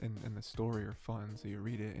ideas and the story are fun, so you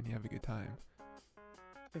read it and you have a good time.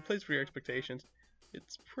 It plays for your expectations.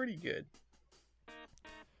 It's pretty good.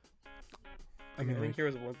 I think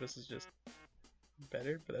Heroes of Olympus is just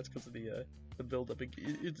better, but that's because of the build up.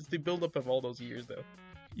 It's the build up of all those years though.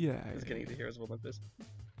 Yeah. It's getting to Heroes of Olympus.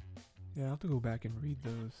 Yeah, I'll have to go back and read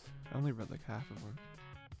those. I only read like half of them.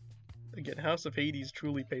 Again, House of Hades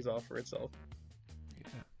truly pays off for itself. Yeah.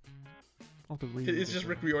 I'll have to read It's just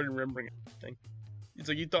Rick Riordan remembering everything. It's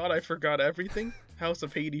like, you thought I forgot everything? House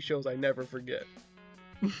of Hades shows I never forget.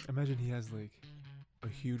 Imagine he has like a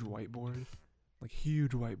huge whiteboard,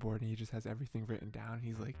 and he just has everything written down.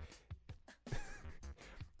 He's like,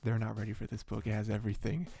 they're not ready for this book. It has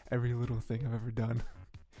everything, every little thing I've ever done.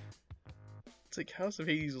 It's like House of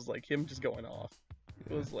Hades was like him just going off.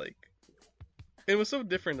 Yeah. It was like, it was so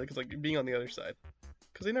different because like being on the other side,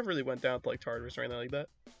 because they never really went down to like Tartarus or anything like that.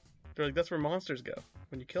 They're like, that's where monsters go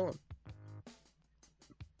when you kill them.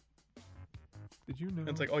 Did you know? And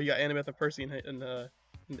it's like, oh, you got Annabeth and Percy in the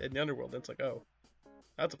underworld. And it's like, oh,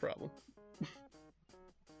 that's a problem.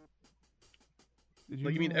 Did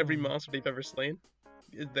Like, you mean every monster they've ever slain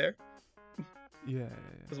is there? Yeah.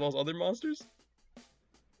 As well as other monsters?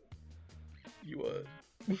 You,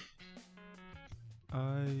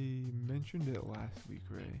 I mentioned it last week,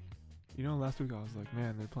 Ray. Last week I was like,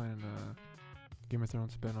 man, they're planning a Game of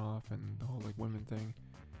Thrones spinoff and the whole, like, women thing.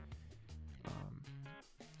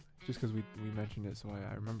 Just because we mentioned it, so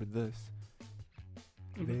I remembered this.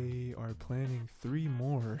 They are planning 3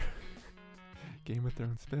 more Game of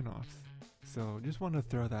Thrones spinoffs. So just want to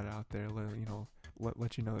throw that out there, let you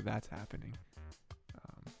know that that's happening.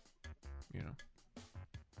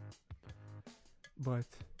 But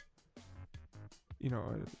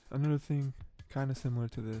another thing kind of similar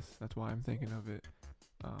to this, that's why I'm thinking of it.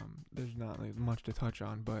 There's not like much to touch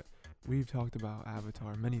on, but we've talked about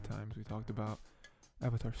Avatar many times. We talked about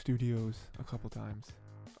Avatar Studios a couple times.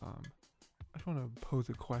 I just want to pose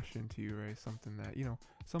a question to you, Ray. Something that, you know,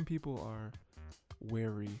 some people are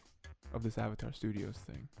wary of this Avatar Studios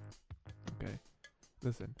thing. Okay,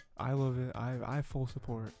 listen, I love it. I have full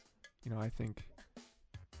support. You know, I think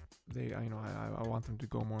I want them to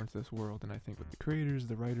go more into this world, and I think with the creators,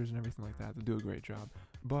 the writers, and everything like that, they do a great job.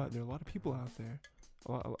 But there are a lot of people out there,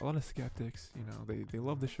 a lot of skeptics. You know, they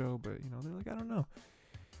love the show, but you know, they're like, I don't know.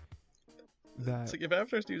 It's like if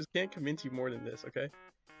Avatar Studios can't convince you more than this, okay?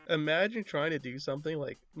 Imagine trying to do something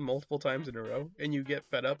like multiple times in a row, and you get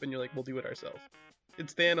fed up, and you're like, we'll do it ourselves.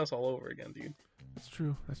 It's Thanos all over again, dude. That's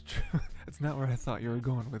true. That's true. That's not where I thought you were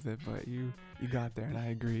going with it, but you got there, and I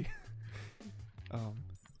agree. But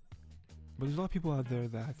there's a lot of people out there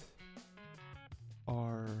that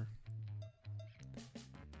are,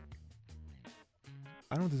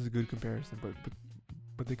 I don't know if this is a good comparison,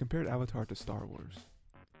 but they compared Avatar to Star Wars,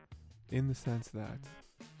 in the sense that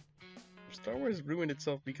Star Wars ruined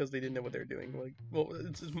itself because they didn't know what they were doing. Like, well,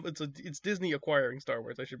 it's Disney acquiring Star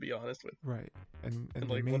Wars. I should be honest with. right, and And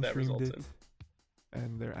they like what that mainstreamed results it, in.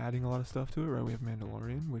 and they're adding a lot of stuff to it. Right, we have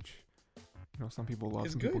Mandalorian, which, you know, some people love,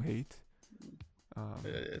 It's some people good. hate.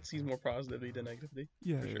 It sees more positivity than negativity.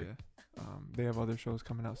 Yeah, for sure. yeah. They have other shows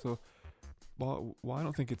coming out, so while I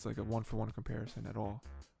don't think it's like a one-for-one comparison at all,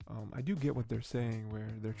 I do get what they're saying, where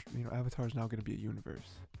they're, you know, Avatar is now going to be a universe.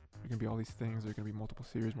 There's going to be all these things. There's going to be multiple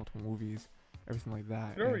series, multiple movies, everything like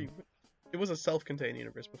that. It was a self-contained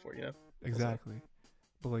universe before, you know. Exactly.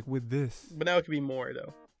 But like with this, But now it could be more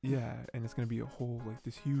though. yeah, and it's going to be a whole, like,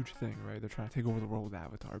 this huge thing, right? They're trying to take over the world with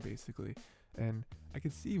Avatar, basically. And I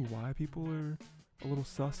can see why people are a little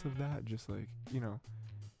sus of that. Just like, you know,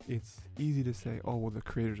 it's easy to say, oh, well, the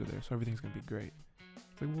creators are there, so everything's going to be great.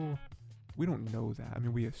 It's like, well, we don't know that. I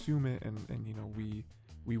mean, we assume it, and you know,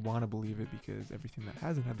 we want to believe it because everything that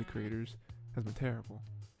hasn't had the creators has been terrible,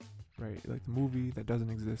 right? Like, the movie that doesn't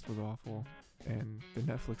exist was awful, and the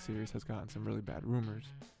Netflix series has gotten some really bad rumors.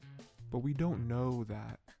 But we don't know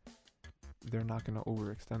that they're not going to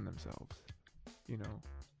overextend themselves, you know?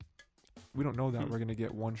 We don't know that we're going to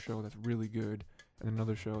get one show that's really good and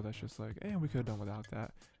another show that's just like, we could have done without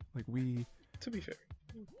that. Like, To be fair,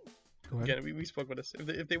 Go ahead. again, we spoke about this.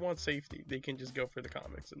 If they want safety, they can just go for the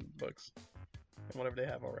comics and books and whatever they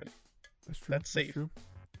have already. That's true. That's safe. True.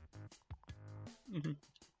 And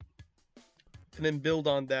then build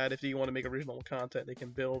on that. If you want to make original content, they can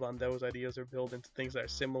build on those ideas or build into things that are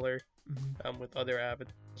similar with other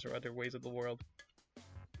avatars or other ways of the world.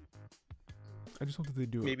 I just hope that they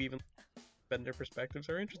do Maybe even bend their perspectives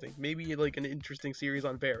are interesting. Maybe like an interesting series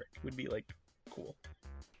on Varric would be like cool.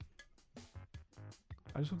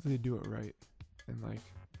 I just hope that they do it right. And like,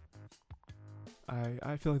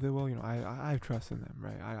 I feel like they will, you know, I have trust in them,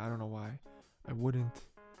 right? I don't know why I wouldn't,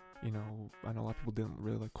 you know. I know a lot of people didn't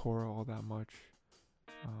really like Korra all that much,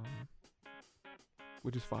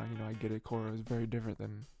 which is fine, you know, I get it. Korra is very different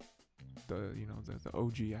than the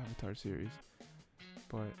OG Avatar series,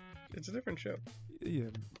 but It's a different show. yeah,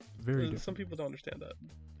 very different. Some people don't understand that.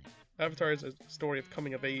 Avatar is a story of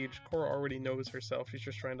coming of age. Korra already knows herself. She's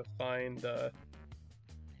just trying to find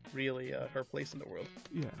really her place in the world.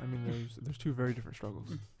 Yeah, I mean, there's two very different struggles,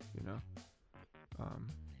 you know.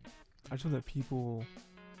 I just hope that people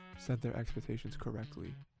set their expectations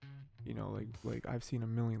correctly. You know, like I've seen a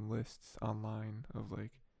million lists online of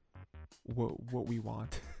like what we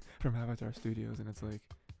want from Avatar Studios, and it's like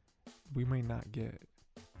we might not get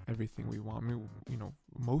everything we want. I mean, you know,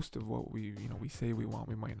 most of what we say we want,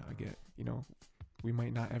 we might not get. You know, we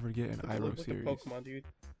might not ever get an Iroh Like series. Pokemon, dude.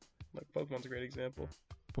 Like Pokemon's a great example.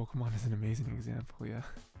 Pokemon is an amazing example, yeah.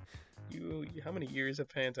 How many years have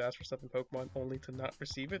fans asked for stuff in Pokemon only to not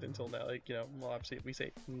receive it until now? Like, you know, well, obviously we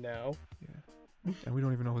say now. Yeah. And we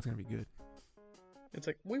don't even know what's gonna be good. It's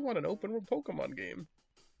like, we want an open world Pokemon game.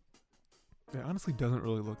 It honestly doesn't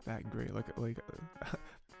really look that great. Like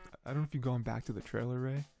I don't know if you've gone back to the trailer,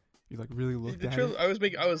 Ray. You like really looked at it. I was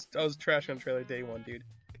trashing on trailer day one, dude.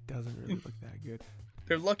 It doesn't really look that good.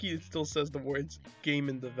 They're lucky it still says the words game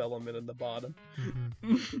in development in the bottom.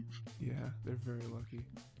 Yeah, they're very lucky.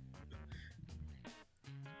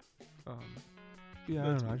 Yeah, I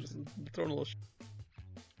don't know. I just throwing a little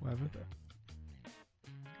whatever.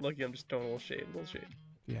 Lucky I'm just throwing a little shade.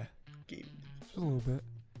 Yeah, Game. just a little bit.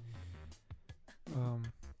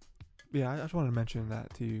 Yeah, I just wanted to mention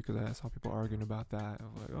that to you because I saw people arguing about that.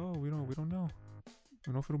 Of like, oh, we don't know. We don't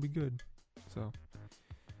know if it'll be good. So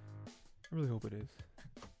I really hope it is.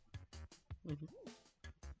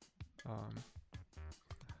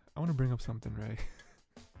 I want to bring up something, Ray.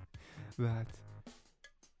 That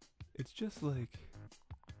it's just like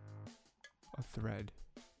a thread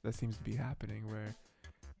that seems to be happening where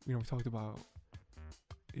we talked about,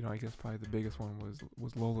 I guess probably the biggest one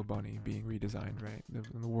was Lola Bunny being redesigned, right?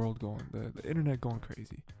 The world going, the internet going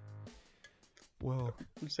crazy. Well,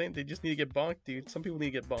 I'm saying they just need to get bonked, dude. Some people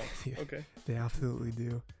need to get bonked. Yeah, Okay. they absolutely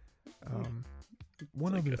do.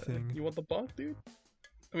 One Like, other thing. You want the bonk, dude?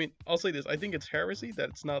 I mean, I'll say this. I think it's heresy that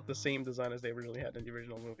it's not the same design as they originally had in the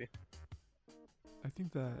original movie. I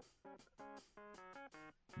think that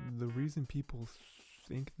the reason people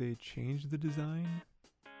think they changed the design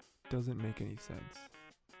doesn't make any sense.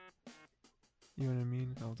 You know what I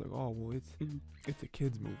mean? I was like, oh, well, it's a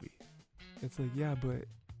kid's movie. It's like, yeah, but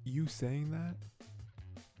you saying that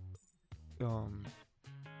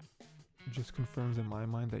just confirms in my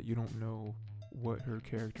mind that you don't know what her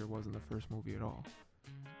character was in the first movie at all.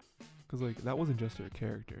 Because, like, that wasn't just her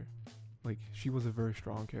character. Like, she was a very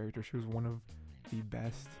strong character. She was one of the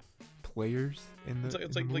best players in the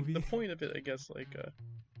It's in like the movie. the point of it, I guess, like,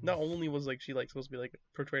 not only was, like, she, like, supposed to be, like,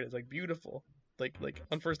 portrayed as, like, beautiful. Like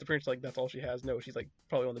on first appearance, like, that's all she has. No, she's, like,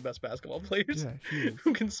 probably one of the best basketball players. Yeah, she is.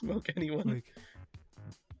 Who can smoke anyone. Like,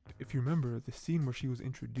 if you remember the scene where she was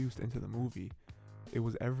introduced into the movie, it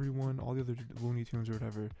was everyone, all the other Looney Tunes or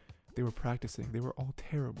whatever, they were practicing. They were all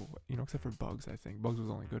terrible, except for Bugs, I think. Bugs was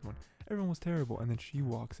the only good one. Everyone was terrible. And then she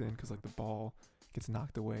walks in because, like, the ball gets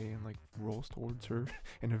knocked away and, like, rolls towards her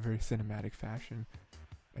in a very cinematic fashion.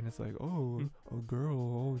 And it's like, oh, a girl,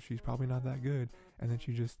 oh, she's probably not that good. And then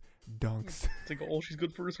she just dunks. It's like, all she's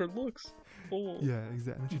good for is her looks. Oh. Yeah,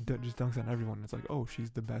 exactly. And then she just dunks on everyone. It's like, oh,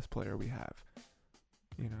 she's the best player we have.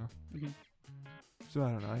 So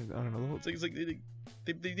I don't know. I don't know. It's like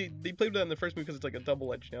they played that in the first movie because it's like a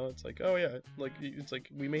double edged. It's like, oh yeah, like it's like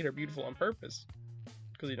we made her beautiful on purpose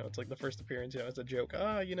because it's like the first appearance. It's a joke.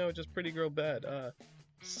 Just pretty girl bad.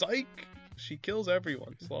 Psych. She kills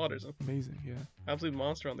everyone, slaughters them. Amazing, yeah. Absolute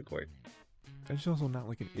monster on the court. And she's also not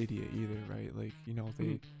like an idiot either, right? Like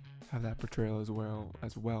they have that portrayal as well,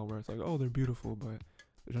 where it's like, oh, they're beautiful, but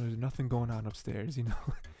there's nothing going on upstairs,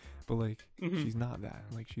 But like she's not that.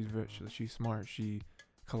 Like she's smart. She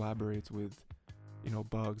collaborates with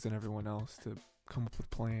Bugs and everyone else to come up with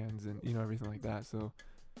plans and everything like that. So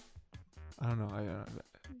I don't know.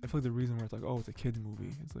 I feel like the reason where it's like, oh, it's a kids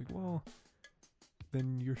movie. It's like, well,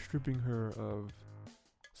 then you're stripping her of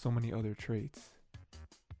so many other traits.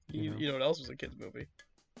 You know what else was a kids movie?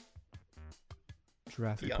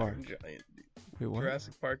 Jurassic the Park. Iron Giant. Wait, what?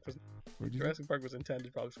 Jurassic Park was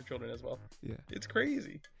intended probably for children as well. Yeah. It's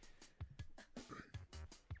crazy.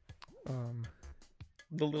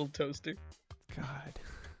 The little toaster. God.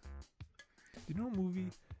 You know a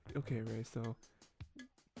movie? Okay, right, so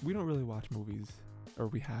we don't really watch movies, or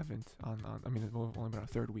we haven't I mean, it's only been our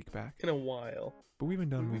third week back. In a while. But we haven't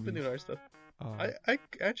done movies. We've been doing our stuff. I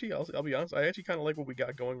actually, I'll be honest, I actually kind of like what we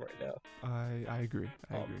got going right now. I agree.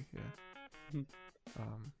 I agree, yeah. I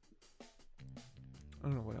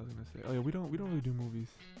don't know what I was gonna say. Oh yeah, we don't really do movies.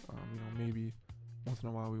 Maybe once in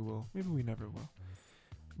a while we will. Maybe we never will.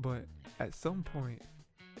 But at some point,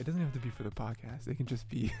 it doesn't have to be for the podcast. It can just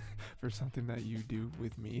be for something that you do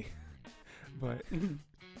with me. But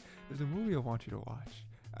there's a movie I want you to watch.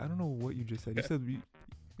 I don't know what you just said.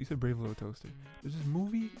 You said Brave Little Toaster. There's this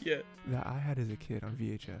movie that I had as a kid on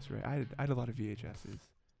VHS, right? I had a lot of VHSs.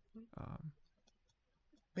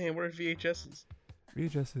 Man, what are VHSs?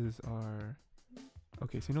 VHSs are...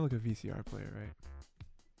 Okay, so like a VCR player, right?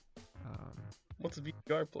 What's a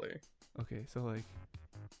VCR player? Okay, so like...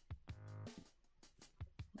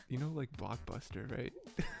 like Blockbuster, right?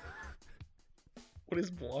 What is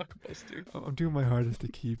Blockbuster? I'm doing my hardest to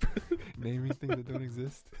keep naming things that don't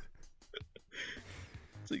exist.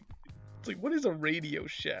 It's like, what is a Radio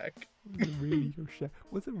Shack? Radio Shack.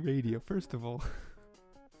 What's a radio? First of all,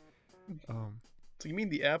 So you mean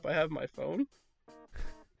the app I have on my phone?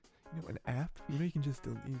 An app? You can just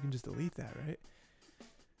delete that, right?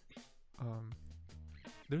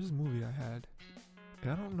 There's this movie I had,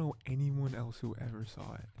 and I don't know anyone else who ever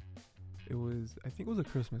saw it. I think it was a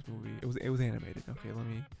Christmas movie. It was animated. Okay, let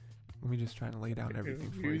me just try and lay down everything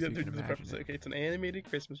for you so you can imagine it. Okay, it's an animated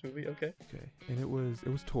Christmas movie. Okay. Okay, and it was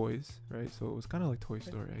toys, right? So it was kind of like Toy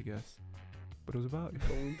Story, I guess. But it was about...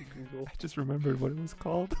 Going to Google. I just remembered what it was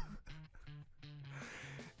called.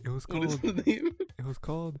 It was called... What is the name? It was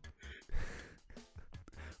called...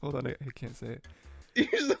 Hold on, I can't say it.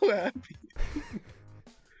 You're so happy.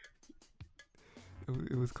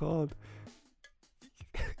 It was called...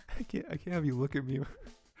 I can't have you look at me.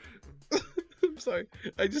 I'm sorry.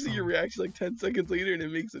 I just see your reaction like 10 seconds later and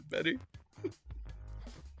it makes it better.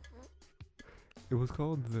 It was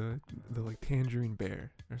called the like Tangerine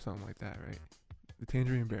Bear or something like that, right? The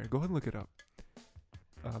Tangerine Bear. Go ahead and look it up.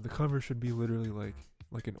 The cover should be literally like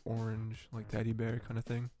like an orange like teddy bear kind of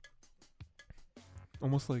thing,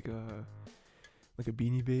 almost like a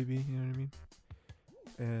Beanie Baby. You know what I mean?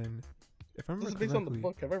 And if I remember This is based correctly, on the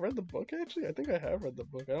book. Have I read the book actually? I think I have read the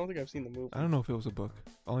book. I don't think I've seen the movie. I don't know if it was a book.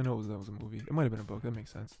 All I know was that it was a movie. It might have been a book. That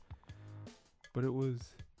makes sense. But it was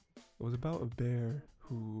about a bear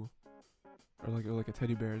who, or like a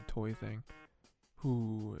teddy bear toy thing,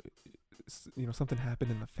 who, you know, something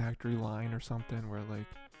happened in the factory line or something where like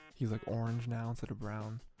he's like orange now instead of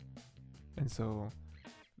brown, and so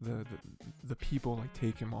the people like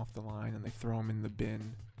take him off the line and they throw him in the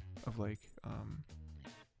bin of like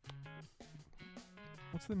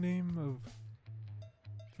what's the name of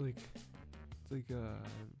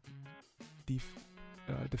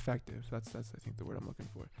defective. That's I think the word I'm looking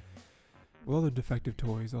for. Well, all the defective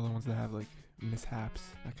toys, all the ones that have like mishaps,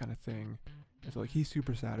 that kind of thing. And so like he's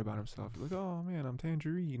super sad about himself. He's like, oh man, I'm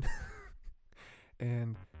Tangerine.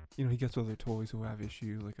 And you know, he gets other toys who have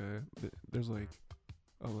issue. Like there's like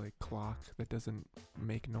a like clock that doesn't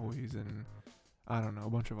make noise, and I don't know, a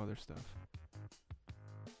bunch of other stuff.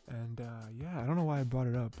 And yeah, I don't know why I brought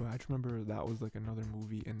it up, but I just remember that was like another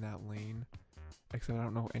movie in that lane. Except I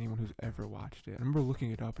don't know anyone who's ever watched it. I remember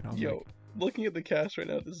looking it up and I was like, looking at the cast right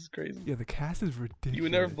now, this is crazy. yeah, the cast is ridiculous. You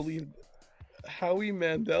would never believe Howie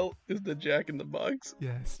Mandel is the Jack in the Box.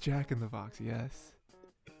 Yes, Jack in the Box, yes.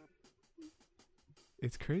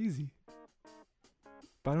 It's crazy.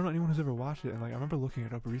 But I don't know anyone who's ever watched it, and like I remember looking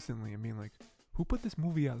it up recently and being like, who put this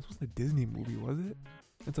movie out? This wasn't a Disney movie, was it?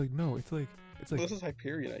 It's like, no, it's like Well, this is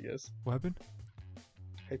Hyperion, I guess. What happened?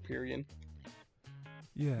 Hyperion.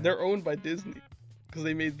 Yeah. They're owned by Disney because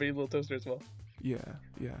they made Brave Little Toaster as well. Yeah.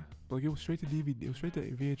 But like it was straight to DVD, it was straight to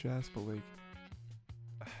VHS, but like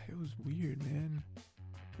it was weird, man.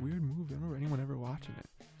 Weird movie. I don't remember anyone ever watching it.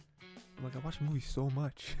 Like I watch movies so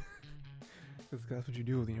much. Because that's what you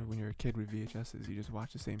do when you're a kid with VHSs. You just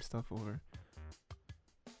watch the same stuff over.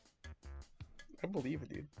 I believe it,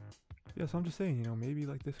 dude. Yeah, so I'm just saying, you know, maybe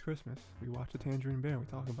like this Christmas, we watch the Tangerine Bear and we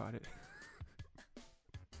talk about it.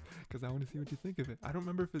 Because I want to see what you think of it. I don't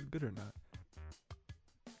remember if it's good or not.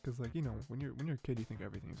 Because like, you know, when you're a kid, you think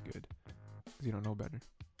everything's good. Because you don't know better.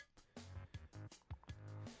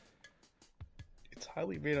 It's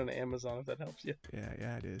highly rated on Amazon, if that helps you.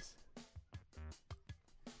 Yeah, it is.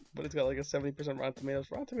 But it's got like a 70% Rotten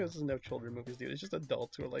Tomatoes. Rotten Tomatoes doesn't have children movies, dude. It's just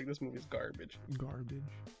adults who are like, this movie's garbage. Garbage.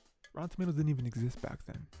 Rotten Tomatoes didn't even exist back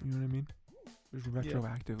then. You know what I mean? It was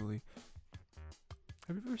retroactively. Yeah.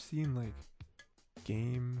 Have you ever seen like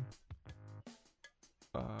game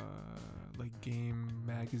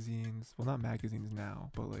magazines? Well, not magazines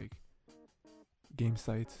now, but like game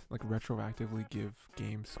sites like retroactively give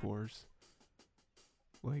game scores.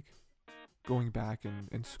 Like going back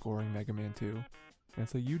and scoring Mega Man 2. And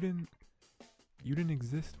it's like you didn't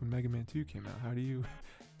exist when Mega Man 2 came out. How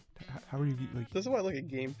are you like? This is why I look at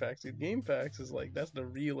GameFAQs. Dude, GameFAQs is like, that's the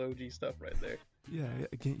real OG stuff right there. Yeah,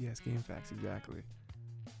 yes, GameFAQs, exactly.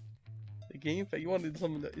 The GameFAQ, you wanted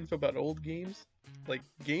some info about old games? Like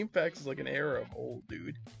GameFAQs is like an era of old,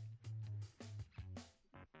 dude.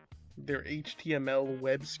 Their HTML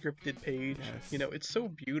web scripted page, yes. You know, it's so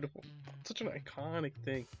beautiful. It's such an iconic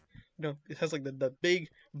thing. You know, it has like the big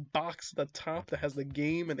box at the top that has the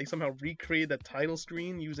game, and they somehow recreate that title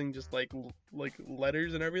screen using just like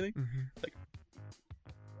letters and everything. Mm-hmm. Like,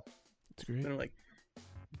 it's great. And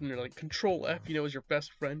they're like Control F, you know, is your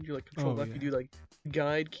best friend. You're like Control F, yeah. You do like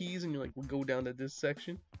guide keys, and you're like, we'll go down to this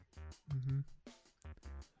section. Mm-hmm.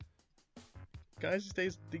 Guys these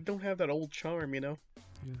days, they don't have that old charm, you know.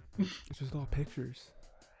 Yeah, it's just all pictures.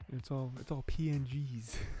 It's all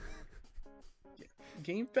PNGs.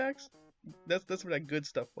 GameFAQs, that's where that good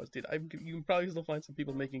stuff was, dude. You can probably still find some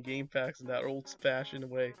people making GameFAQs in that old-fashioned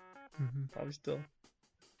way. Mm-hmm. Probably still.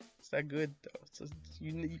 It's that good though.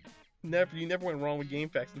 You never went wrong with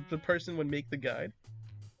GameFAQs. The person would make the guide,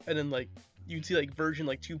 and then like you'd see like version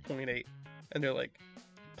like 2.8, and they're like,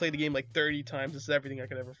 play the game like 30 times. This is everything I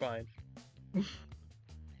could ever find.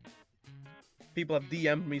 People have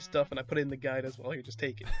DM'd me stuff, and I put it in the guide as well. I could just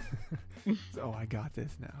take it. Oh, I got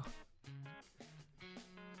this now.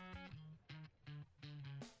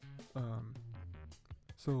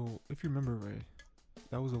 So, if you remember right,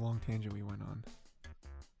 that was a long tangent we went on.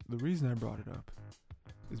 The reason I brought it up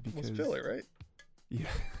is because... It's filler, right? Yeah.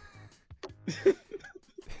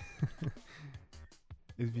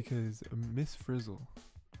 Is because Miss Frizzle,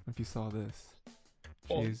 if you saw this,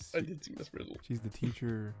 I did see Miss Frizzle. She's the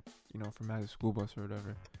teacher, you know, from Magic School Bus or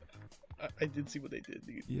whatever. I did see what they did,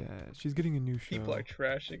 dude. Yeah, she's getting a new show. People are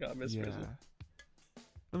trashing on Miss Frizzle.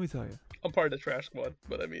 Let me tell you. I'm part of the trash squad,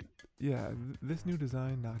 but I mean... Yeah, this new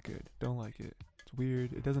design, not good. Don't like it. It's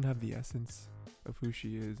weird. It doesn't have the essence of who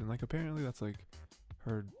she is, and like apparently that's like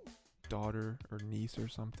her daughter or niece or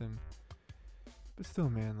something. But still,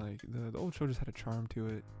 man, like the old show just had a charm to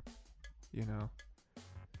it, you know.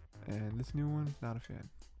 And this new one, not a fan.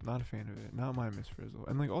 Not a fan of it. Not my Miss Frizzle.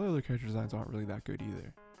 And like all the other character designs aren't really that good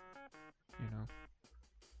either. You know.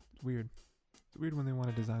 It's weird. It's weird when they want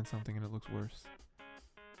to design something and it looks worse.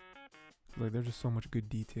 Like there's just so much good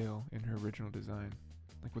detail in her original design.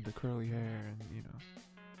 Like with the curly hair and you know.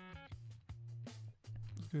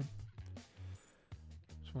 It's good.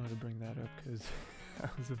 Just wanted to bring that up because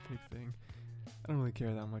that was a big thing. I don't really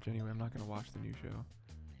care that much anyway. I'm not gonna watch the new show.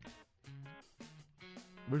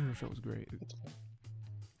 Original show was great.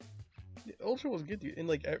 The old show was good, dude. And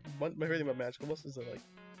like my favorite thing about Magical Bus is that like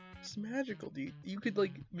it's magical, dude. You could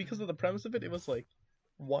like because of the premise of it, it was like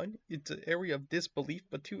one, it's an area of disbelief,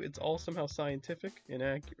 but two, it's all somehow scientific and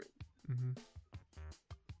accurate. Mm-hmm.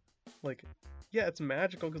 Like, yeah, it's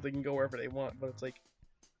magical because they can go wherever they want, but it's like,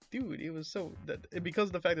 dude, it was so that because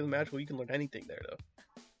of the fact that it's magical, you can learn anything there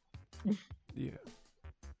though. Yeah.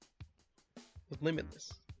 It's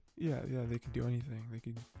limitless. Yeah, they could do anything. They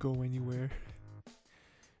could go anywhere.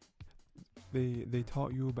 They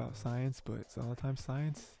taught you about science, but a lot of times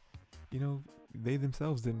science, you know, they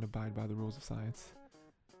themselves didn't abide by the rules of science.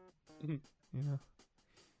 Mm-hmm. You know.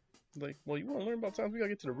 Like, well, you want to learn about science? We gotta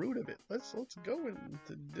get to the root of it. Let's go and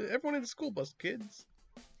everyone in the school bus, kids.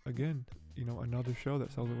 Again, you know, another show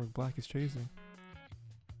that sells the word black is chasing.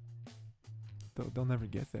 They'll never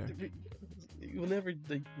get there. You'll never.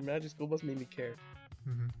 The Magic School Bus made me care.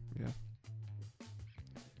 Mm-hmm. Yeah.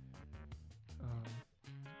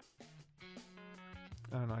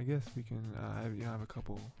 I don't know. I guess we can have a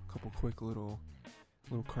couple quick little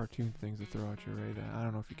cartoon things to throw at you, right? That I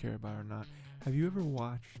don't know if you care about or not. Have you ever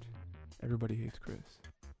watched Everybody Hates Chris?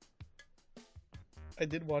 I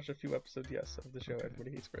did watch a few episodes, yes, of the show Okay.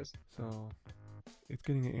 Everybody Hates Chris. So it's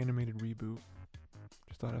getting an animated reboot.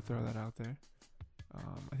 Just thought I'd throw that out there.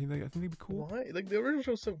 I think they'd be cool. Why? Like the original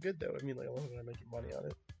show's so good though. I mean, like a lot of them are making money on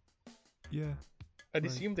it. Yeah. I'd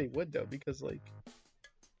assume they would though, because like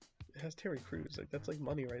it has Terry Crews. Like that's like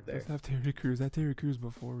money right there. Let's have Terry Crews. That Terry Crews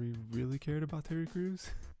before we really cared about Terry Crews.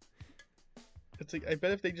 It's like I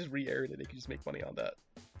bet if they just re-aired it, they could just make money on that.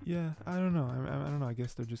 Yeah, I don't know. I don't know. I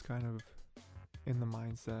guess they're just kind of in the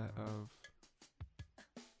mindset of.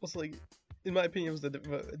 Also, like in my opinion, it was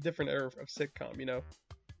a different era of sitcom. You know,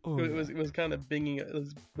 Oh, it was kind of binging. It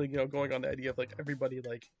was like, you know, going on the idea of like everybody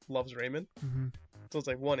like loves Raymond. Mm-hmm. So it's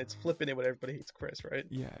like one, it's flipping it with Everybody Hates Chris, right?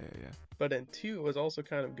 Yeah. But then two, it was also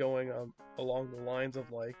kind of going along the lines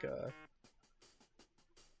of like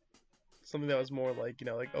something that was more like, you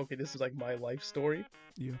know, like okay, this is like my life story.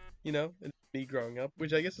 Yeah. You know, and me growing up,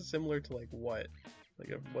 which I guess is similar to like what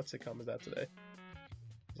sitcom is that today?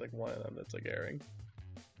 It's like one of them that's like airing.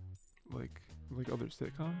 Like other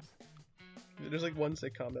sitcoms. There's like one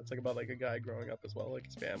sitcom that's like about like a guy growing up as well, like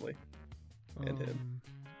his family and him.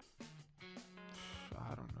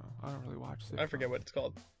 I don't know. I don't really watch sitcoms. I forget what it's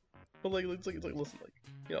called, but like it's like listen, like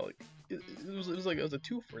you know, like it was a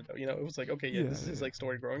twofer though. You know, it was like okay, yeah, this is like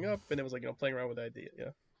story growing up, and it was like, you know, playing around with the idea.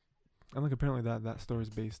 Yeah. And like apparently that story is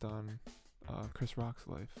based on Chris Rock's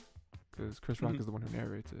life, because Chris Rock is the one who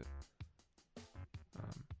narrates it.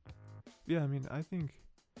 Yeah, I mean, I think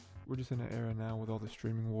we're just in an era now with all the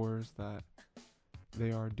streaming wars that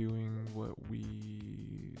they are doing what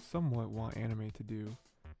we somewhat want anime to do,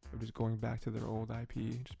 of just going back to their old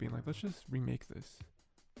IP, just being like, let's just remake this,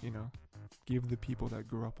 you know, give the people that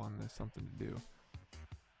grew up on this something to do.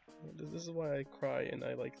 This is why I cry and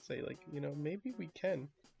I like say like, you know, maybe we can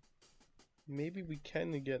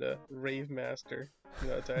get a Rave Master, you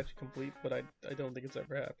know, it's actually complete, but I don't think it's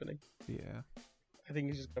ever happening. Yeah. I think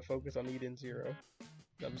he's just gonna focus on Eden Zero.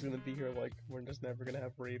 I'm just gonna be here like we're just never gonna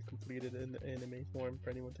have Rave completed in the anime form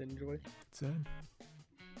for anyone to enjoy. It's sad.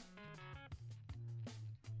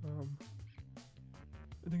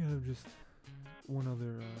 I think I have just one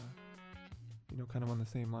other, you know, kind of on the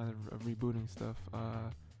same line of rebooting stuff. I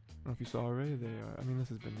don't know if you saw already. I mean, this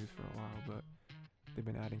has been news for a while, but they've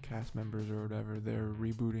been adding cast members or whatever. They're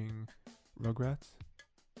rebooting Rugrats.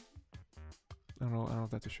 I don't know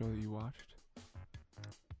if that's a show that you watched.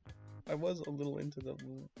 I was a little into the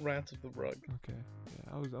Rats of the Rug. Okay,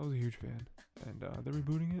 yeah, I was a huge fan, and they're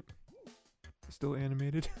rebooting it. It's still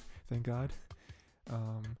animated, thank God. I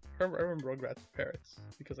remember Rugrats in Paris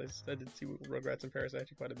because I did see Rugrats in Paris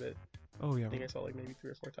actually quite a bit. Oh yeah, I think I saw like maybe 3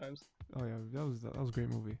 or 4 times. Oh yeah, that was a great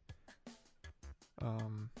movie.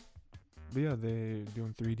 But yeah, they're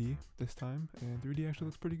doing 3D this time, and 3D actually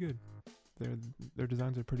looks pretty good. Their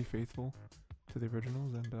designs are pretty faithful to the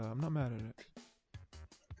originals, and I'm not mad at it.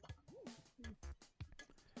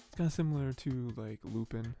 It's kind of similar to like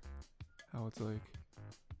Lupin, how it's like,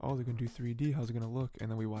 oh, they're gonna do 3D. How's it gonna look?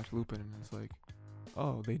 And then we watch Lupin, and it's like,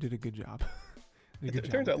 oh, they did a good job.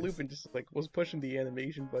 It turns out Lupin just like was pushing the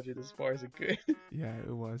animation budget as far as it could. Yeah,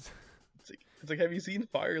 it was. It's like, have you seen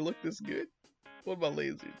fire look this good? What about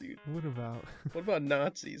lasers, dude? What about? What about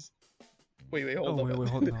Nazis? Wait, hold on. Wait,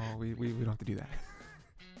 hold on. No, we don't have to do that.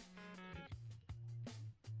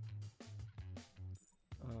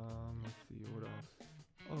 Let's see what else.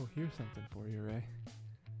 Oh, here's something for you, Ray.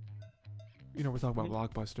 You know, we're talking about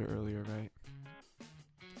Blockbuster earlier, right?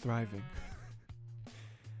 Thriving.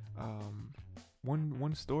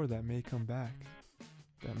 One store that may come back,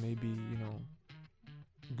 that may be, you know,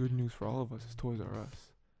 good news for all of us, is Toys R Us.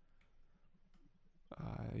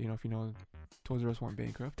 You know, if you know, Toys R Us went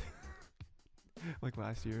bankrupt, like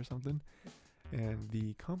last year or something, and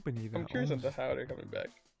the company that I'm curious as to how they're coming back.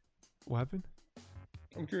 What happened?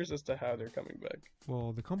 I'm curious as to how they're coming back.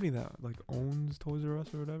 Well, the company that like owns Toys R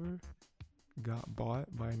Us or whatever got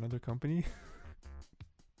bought by another company.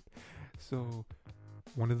 So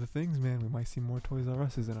one of the things, man, we might see more Toys R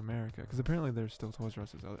Us's in America, because apparently there's still Toys R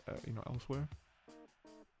Us's, you know, elsewhere.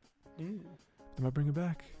 They might bring it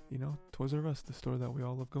back, you know, Toys R Us, the store that we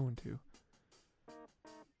all love going to.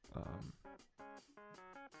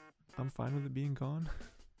 I'm fine with it being gone.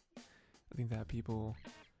 I think that people,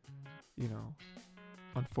 you know,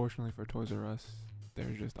 unfortunately for Toys R Us,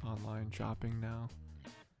 there's just online shopping now,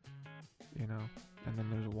 you know, and then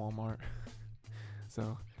there's Walmart.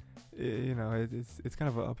 So, you know, it's kind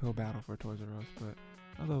of an uphill battle for Toys R Us, but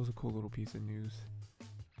I thought it was a cool little piece of news.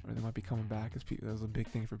 Or they might be coming back, because that was a big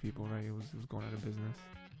thing for people, right? It was going out of business.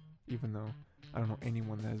 Even though I don't know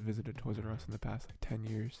anyone that has visited Toys R Us in the past like 10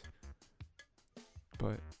 years.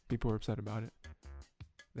 But people were upset about it.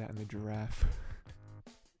 That and the giraffe.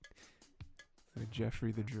 Like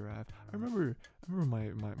Jeffrey the giraffe. I remember my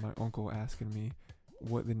uncle asking me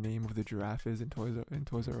what the name of the giraffe is in Toys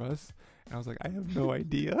R Us, and I was like, I have no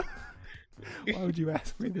idea. Why would you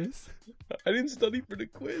ask me this? I didn't study for the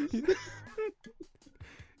quiz.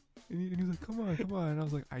 And he was like, come on. And I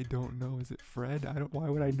was like, I don't know. Is it Fred? Why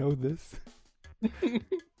would I know this?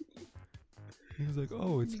 He was like,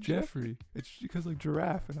 oh, it's Jeffrey. It's because like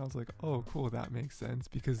giraffe. And I was like, oh, cool. That makes sense.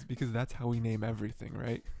 Because that's how we name everything,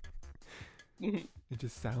 right? It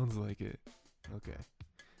just sounds like it. Okay.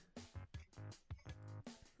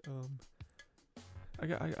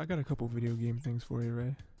 I got a couple video game things for you,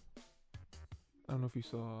 Ray. I don't know if you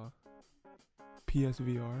saw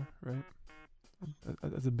PSVR, right?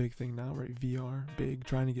 That's a big thing now, right? VR, big,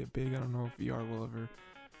 trying to get big. I don't know if VR will ever,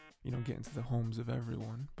 you know, get into the homes of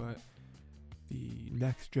everyone, but the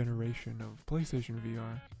next generation of PlayStation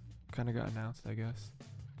VR kind of got announced, I guess.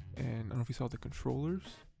 And I don't know if you saw the controllers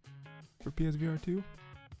for PSVR 2.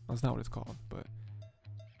 That's not what it's called, but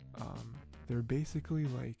they're basically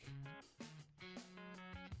like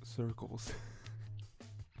circles.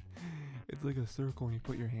 It's like a circle and you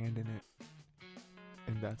put your hand in it,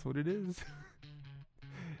 and that's what it is.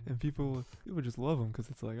 And people just love them because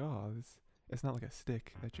it's like, oh, it's not like a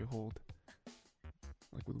stick that you hold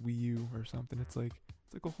like with Wii U or something. It's like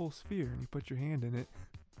a whole sphere and you put your hand in it.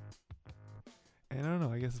 And I don't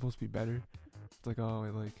know, I guess it's supposed to be better. It's like, oh,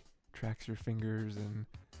 it like tracks your fingers and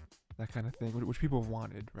that kind of thing, which people have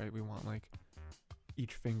wanted, right? We want like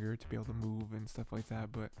each finger to be able to move and stuff like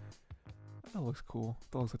that, but that looks cool.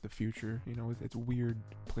 That looks like the future, you know. It's weird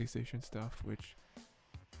PlayStation stuff, which,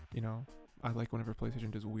 you know, I like whenever PlayStation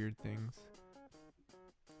does weird things,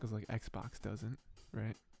 because like Xbox doesn't,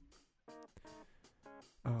 right?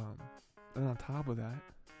 And on top of that,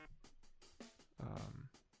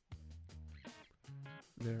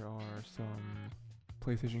 there are some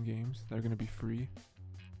PlayStation games that are going to be free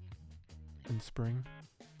in spring.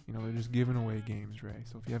 You know, they're just giving away games, right?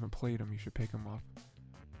 So if you haven't played them, you should pick them up.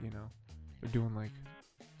 You know, they're doing like,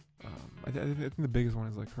 I think the biggest one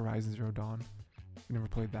is like Horizon Zero Dawn. If you never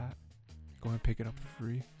played that, go ahead and pick it up for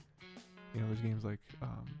free. You know, there's games like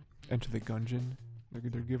Enter the Gungeon.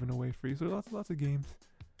 They're giving away free. So lots of games.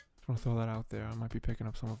 Just want to throw that out there. I might be picking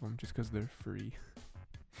up some of them just because they're free.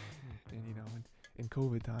 And you know, in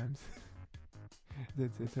COVID times,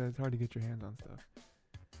 it's hard to get your hands on stuff.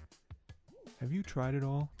 Have you tried it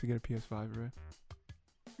all to get a PS5, Ray?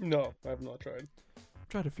 No, I have not tried. I've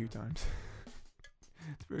tried a few times.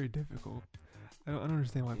 It's very difficult. I don't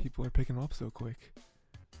understand why people are picking them up so quick.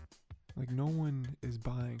 Like, no one is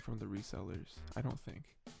buying from the resellers, I don't think.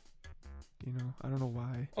 You know, I don't know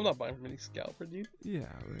why. I'm not buying from any scalper, dude.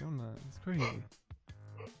 Yeah, like, I'm not. It's crazy.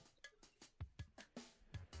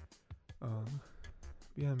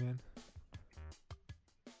 Yeah, man.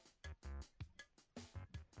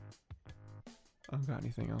 I don't got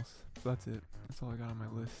anything else. So that's it. That's all I got on my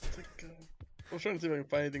list. It's like, I was trying to see if I can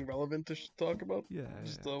find anything relevant to talk about. Yeah.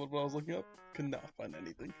 Just what I was looking up. Could not find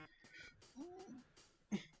anything.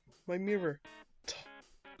 My mirror.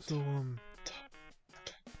 So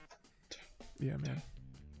yeah, man.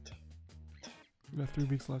 We got 3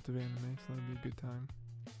 weeks left of anime, so that'll be a good time.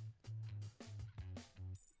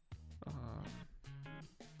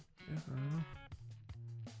 Yeah, I don't know.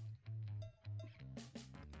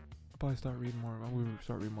 I'll probably start reading more. We will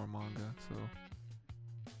start reading more manga, so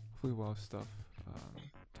hopefully we'll have stuff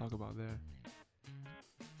talk about there.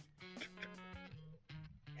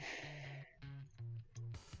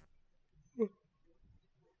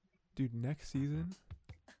 Dude, next season,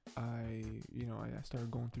 I started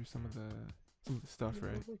going through some of the stuff,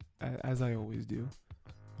 right? As I always do.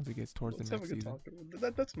 Once it gets towards the next season.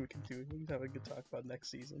 That's what we can do. We can have a good talk about next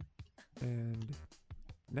season. And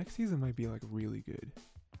next season might be like really good.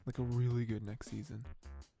 Like a really good next season.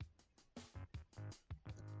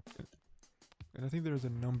 And I think there's a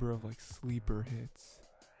number of like sleeper hits.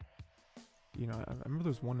 You know, I remember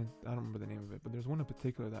there's one, I don't remember the name of it, but there's one in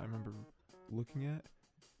particular that I remember looking at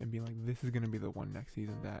and being like, this is going to be the one next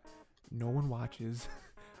season that no one watches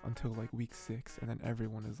until like week 6, and then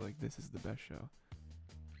everyone is like, this is the best show.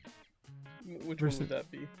 Which one would that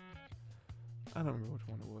be? I don't remember which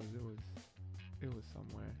one it was. It was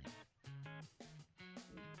somewhere.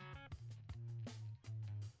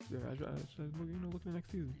 Yeah, I just look at the next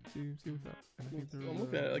season, see what's up. And I think I'm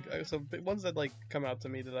looking at it, like so ones that like come out to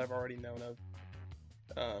me that I've already known of.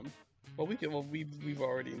 We've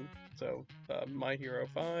already My Hero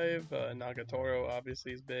 5, Nagatoro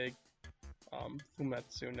obviously is big.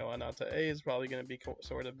 Fumetsu no Anata A is probably going to be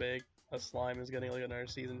sort of big. Slime is getting like another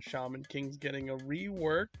season. Shaman King's getting a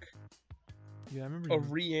rework. Yeah, I remember. A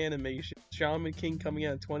reanimation. Shaman King coming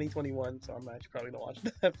out in 2021, so I'm actually probably gonna watch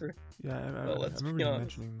that for. Yeah, I remember you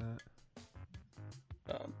mentioning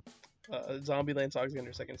that. Zombieland Saga's getting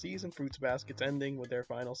their 2nd season. Fruits Basket's ending with their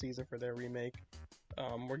final season for their remake.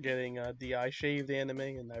 We're getting DI Shaved anime,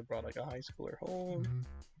 and I brought like a high schooler home,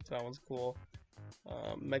 so that one's cool.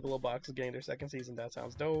 Megalobox is getting their 2nd season. That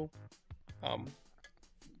sounds dope.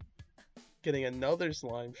 Getting another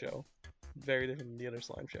slime show, very different than the other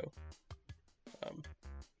slime show.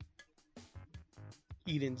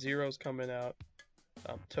 Eden Zero's coming out.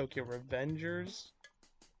 Tokyo Revengers.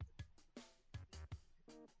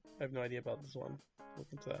 I have no idea about this one.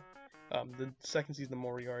 Look into that. The 2nd season of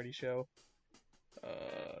Moriarty show.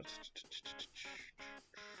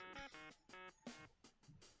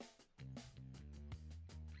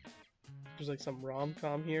 There's like some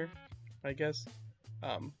rom-com here, I guess.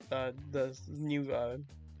 The new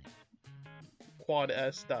Quad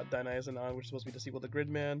S. Dynaizanon, which is supposed to be the sequel to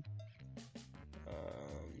Gridman.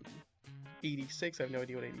 86, I have no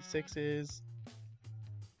idea what 86 is.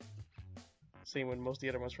 Same with most of the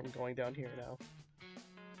other ones from Going Down Here now.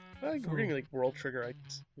 We're getting like World Trigger, I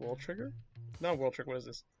guess. World Trigger? Not World Trigger, what is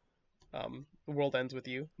this? World Ends With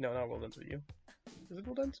You. No, not World Ends With You. Is it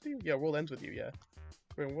World Ends With You? Yeah, World Ends With You, yeah.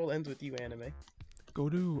 We're in World Ends With You anime. Go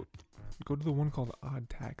to the one called Odd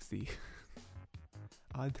Taxi.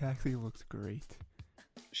 Odd Taxi looks great.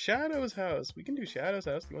 Shadow's House. We can do Shadow's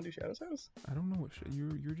House. Do you want to do Shadow's House? I don't know what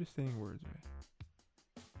you're just saying words, right?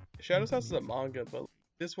 Shadow's House is a manga, but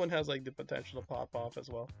this one has like the potential to pop off as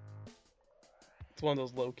well. It's one of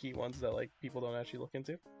those low-key ones that like people don't actually look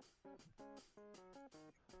into.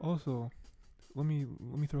 Also, let me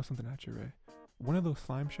throw something at you, Ray. One of those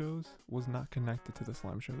slime shows was not connected to the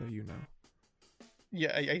slime show that you know.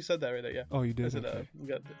 Yeah, I said that right there, yeah. Oh, you did? I said, okay.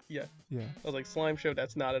 Yeah. Yeah. I was like, slime show,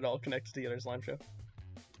 that's not at all connected to the other slime show.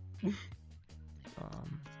 It's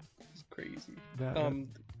crazy.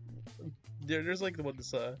 There's like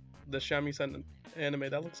the Shamisen anime,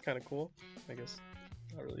 that looks kind of cool. I guess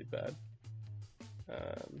not really bad.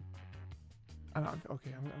 I'm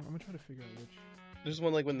gonna try to figure out which. There's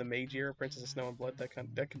one like when the Mage Year, Princess of Snow and Blood,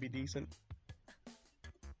 that could be decent.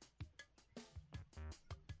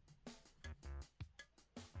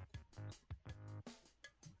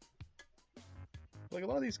 Like a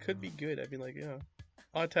lot of these could be good. I mean, like, you know,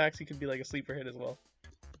 Odd Taxi could be like a sleeper hit as well.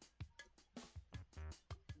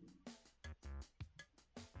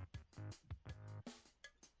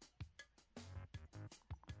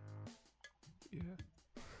 Yeah.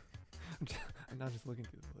 I'm not just looking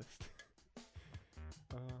through the list.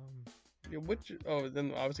 Yeah,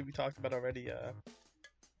 then obviously we talked about already.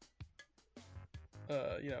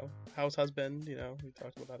 You know, House Husband. You know, we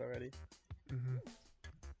talked about that already.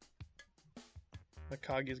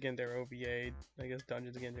 Kaguya's getting their OVA. I guess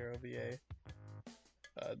Dungeon's getting their OVA.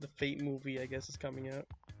 The Fate movie, I guess, is coming out.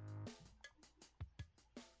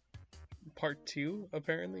 part 2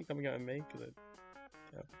 apparently coming out in May.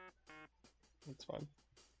 Yeah, it's fun.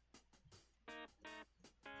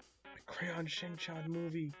 A Crayon Shin-chan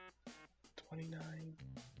movie. 29.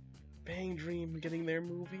 Bang Dream getting their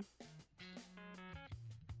movie.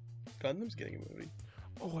 Gundam's getting a movie.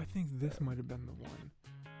 Oh, I think this might have been the one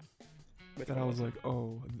Which that one I was it? like,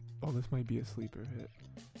 oh, this might be a sleeper hit.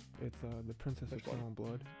 It's the Princess Which of one? Stone and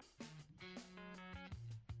Blood.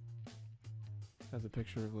 Has a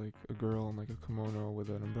picture of like a girl in like a kimono with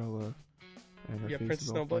an umbrella, and her Yeah, face Princess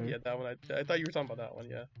is all Snowblood. fire. Yeah, that one. I thought you were talking about that one.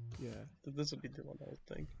 Yeah, Yeah. this would be the one I would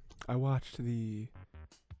think. I watched the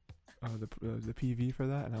PV for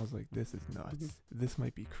that, and I was like, this is nuts. Mhm. This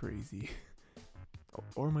might be crazy,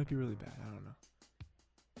 or it might be really bad. I don't know.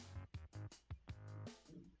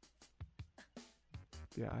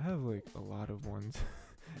 Yeah, I have like a lot of ones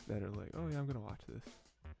that are like, oh yeah, I'm gonna watch this.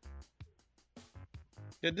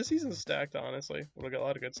 Yeah, this season's stacked, honestly. We'll get a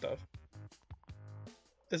lot of good stuff.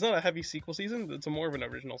 It's not a heavy sequel season, it's more of an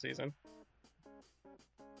original season.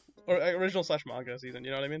 Or original / manga season,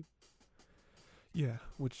 you know what I mean? Yeah,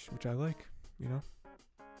 which I like, you know.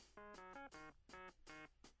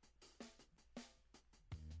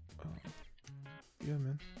 Yeah,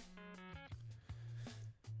 man.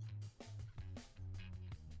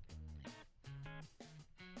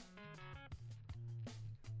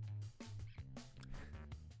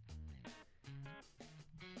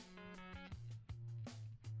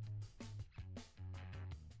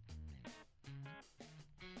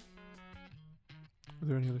 Were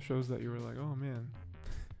there any other shows that you were like, oh man?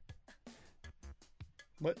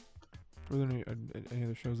 What? Were there any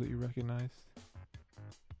other shows that you recognized?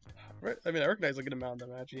 Right. I mean, I recognize a good amount of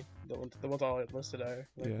them, actually. The ones all listed I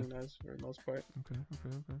recognize for the most part. Okay.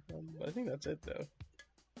 But I think that's it, though.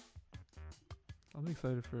 I'll be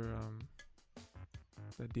excited for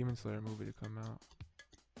that Demon Slayer movie to come out.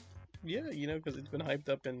 Yeah, you know, because it's been hyped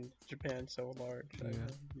up in Japan so large. Yeah.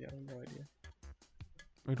 I have no idea.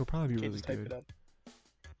 I mean, it'll probably be Can't really just type it good. up.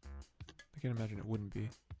 I can't imagine it wouldn't be.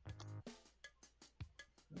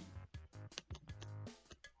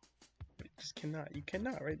 But you just cannot. You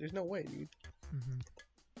cannot, right? There's no way, dude. Mm-hmm.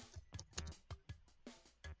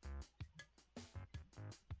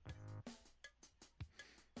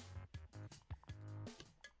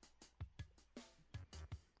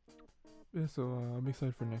 Yeah, so I'm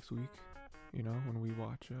excited for next week. You know, when we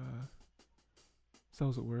watch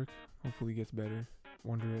Cells at Work. Hopefully, it gets better.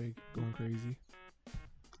 Wonder Egg going crazy.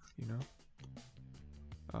 You know.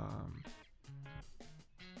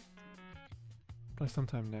 Probably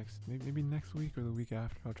sometime maybe next week or the week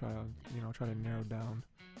after. I'll try to narrow down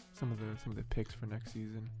some of the picks for next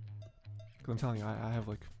season. Cause I'm telling you, I have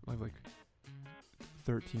like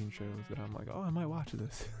 13 shows that I'm like, oh, I might watch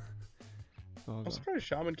this. So I'm surprised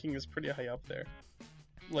Shaman King is pretty high up there.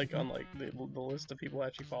 Like, on like the list of people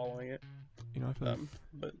actually following it. you know, I feel like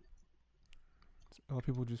But a lot of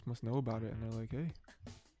people just must know about it, and they're like, hey.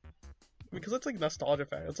 because it's like nostalgia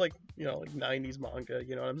factor. It's like, you know, like 90s manga,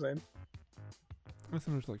 you know what I'm saying? That's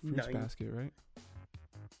similar to like Fruits Basket, right?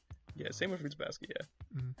 Yeah, same with Fruits Basket, yeah.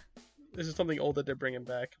 Mm-hmm. This is something old that they're bringing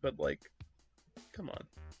back, but like, come on.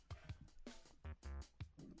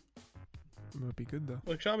 It would be good though.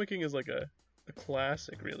 Like, Shaman King is like a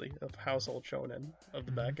classic, really, of household shonen of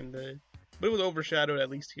the back in the day. But it was overshadowed, at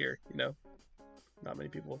least here, you know? Not many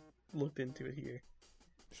people looked into it here.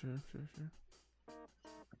 Sure.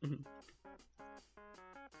 Mhm.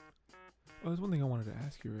 Well, there's one thing I wanted to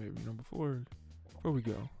ask you, right? You know, before we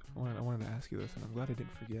go, I wanted to ask you this, and I'm glad I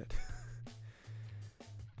didn't forget.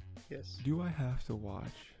 Yes. Do I have to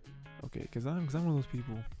watch? Okay, because I'm one of those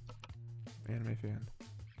people, anime fan.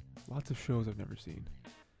 Lots of shows I've never seen.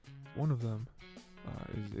 One of them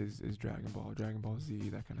is Dragon Ball Z,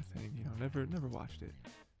 that kind of thing. You know, never watched it.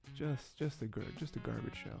 Just a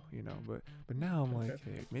garbage show, you know. But now I'm like,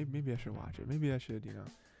 hey, maybe I should watch it. Maybe I should, you know,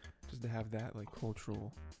 just to have that like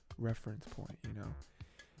cultural reference point, you know.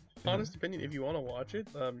 Honest opinion, if you want to watch it,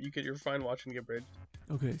 you're fine watching the abridged.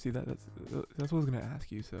 Okay, see that's what I was gonna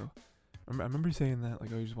ask you. So I remember you saying that,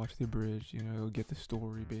 like, oh, you just watch the abridged, you know, get the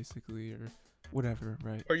story basically, or whatever,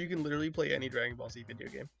 right? Or you can literally play any Dragon Ball Z video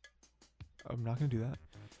game. I'm not gonna do that.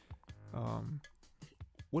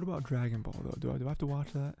 What about Dragon Ball though? Do I have to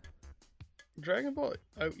watch that? Dragon Ball,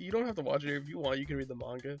 you don't have to watch it. If you want, you can read the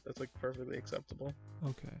manga. That's like perfectly acceptable.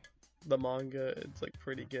 Okay. The manga, it's like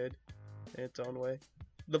pretty good in its own way.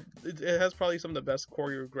 It has probably some of the best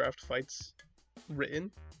choreographed fights written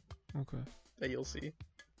Okay. that you'll see.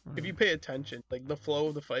 All If you right. pay attention, like the flow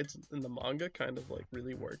of the fights in the manga kind of like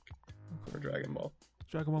really work for Okay. Dragon Ball.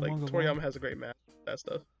 Dragon Ball Like manga Toriyama long? has a great map that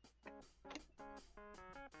stuff.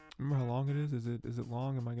 Remember how long it is? Is it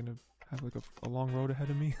long? Am I gonna have like a long road ahead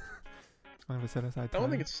of me. I have a set aside time. I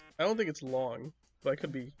don't think it's long, but I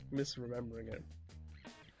could be misremembering it.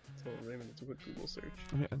 So Raymond, it's a quick Google search.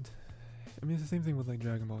 I mean, it's the same thing with like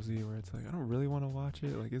Dragon Ball Z, where it's like I don't really want to watch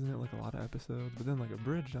it. Like, isn't it like a lot of episodes? But then like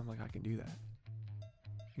abridged, I'm like I can do that.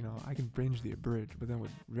 You know, I can binge the abridged. But then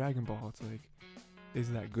with Dragon Ball, it's like,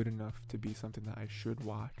 is that good enough to be something that I should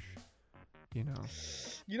watch? You know.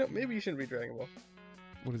 You know, maybe you shouldn't read Dragon Ball.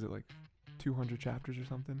 What is it, like 200 chapters or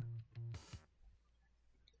something?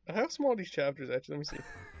 How small are these chapters actually? Let me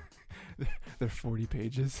see. They're 40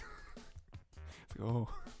 pages. It's like, oh.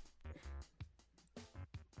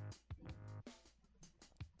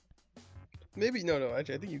 Maybe no.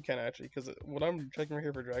 Actually, I think you can actually, because what I'm checking right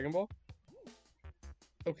here for Dragon Ball.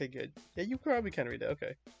 Okay, good. Yeah, you probably can read it.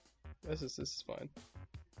 Okay, this is fine.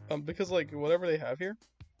 Because like whatever they have here,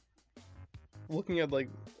 looking at like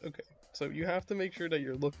okay, so you have to make sure that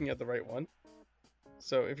you're looking at the right one.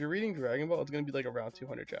 So if you're reading Dragon Ball, it's gonna be like around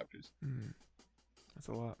 200 chapters. That's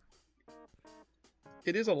a lot.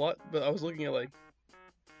 It is a lot, but I was looking at like,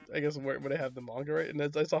 I guess where they have the manga, right?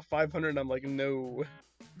 And I saw 500, and I'm like, no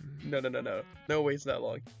way it's that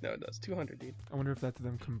long. No, that's 200, dude. I wonder if that's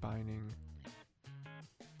them combining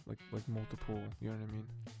like multiple. You know what I mean?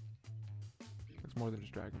 It's more than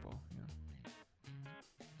just Dragon Ball.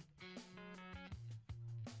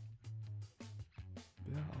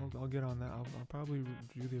 Yeah, I'll get on that. I'll probably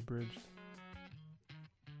do the abridged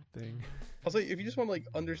thing. I'll say if you just want to like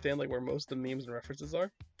understand like where most of the memes and references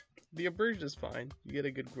are, the abridged is fine. You get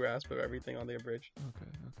a good grasp of everything on the abridged.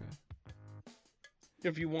 Okay.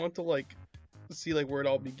 If you want to like see like where it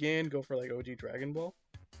all began, go for like OG Dragon Ball.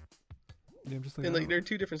 Yeah, I'm just like, and like they're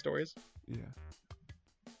two different stories. Yeah.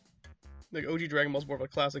 Like OG Dragon Ball's more of a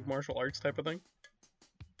classic martial arts type of thing.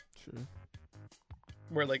 Sure.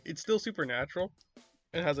 Where like it's still supernatural.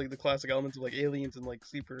 It has like the classic elements of like aliens and like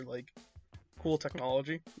super like cool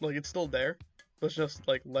technology. Like it's still there, but it's just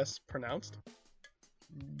like less pronounced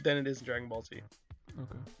than it is in Dragon Ball Z.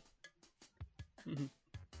 Okay.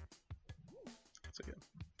 So yeah.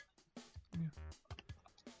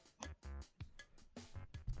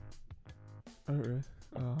 Alright.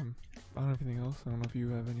 I don't have anything else. I don't know if you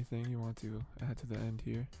have anything you want to add to the end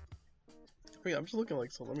here. I mean, I'm just looking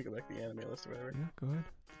like, so let me go back to the anime list or whatever. Yeah, go ahead.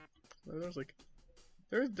 There was like,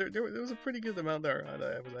 there was a pretty good amount there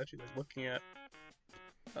that I was actually like looking at.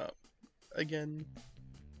 Again,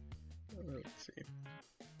 let's see.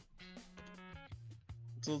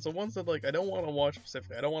 So it's the ones that like I don't want to watch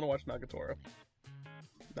specifically. I don't want to watch Nagatoro.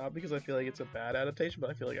 Not because I feel like it's a bad adaptation, but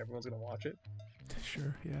I feel like everyone's gonna watch it.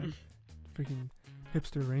 Sure, yeah. Freaking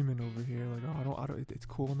hipster Rayman over here, like, oh, I don't. It's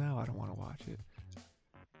cool now. I don't want to watch it.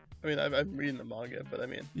 I mean, I'm reading the manga, but I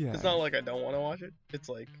mean, yeah. It's not like I don't want to watch it. It's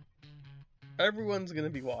like everyone's gonna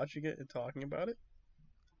be watching it and talking about it.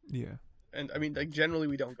 Yeah. And I mean, like generally,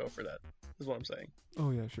 we don't go for that. Is what I'm saying.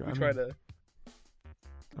 Oh yeah, sure. We try to.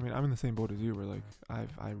 I mean, I'm in the same boat as you. Where like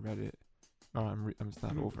I read it. Oh, I'm it's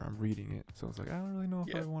not over. I'm reading it, so it's like I don't really know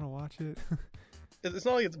if I want to watch it. It's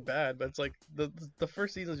not like it's bad, but it's like the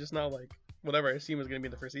first season is just not like whatever I assume is gonna be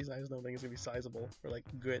in the first season. I just don't think it's gonna be sizable or like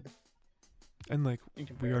good. And like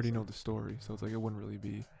we already know the story, so it's like it wouldn't really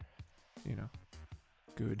be,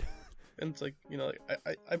 good. And it's like like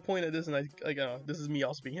I point at this and I like this is me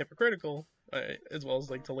also being hypocritical, as well as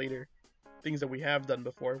like to later things that we have done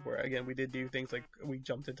before, where again we did do things like we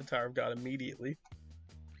jumped into Tower of God immediately.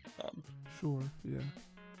 Sure.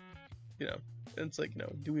 Yeah. And it's like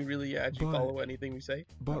do we really actually follow anything we say?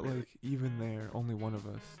 But like even there, only one of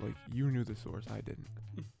us, like you knew the source, I didn't.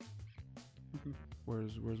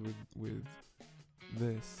 Whereas with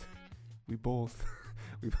this, we both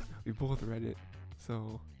we both read it,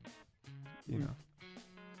 so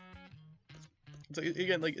It's like,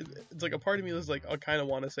 again, like it's like a part of me is like I kind of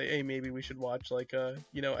want to say, hey, maybe we should watch like I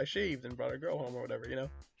shaved and brought a girl home or whatever,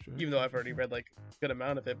 Sure. Even though I've already read like a good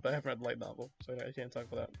amount of it, but I haven't read the light novel, so I can't talk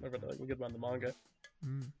about that. I've read like a good amount of the manga,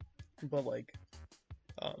 but like,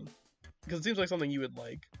 because it seems like something you would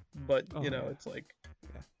like, but it's like,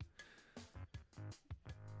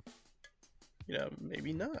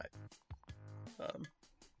 maybe not.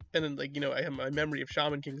 And then like I have my memory of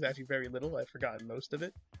Shaman King is actually very little. I've forgotten most of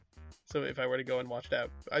it. So if I were to go and watch that,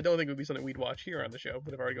 I don't think it would be something we'd watch here on the show.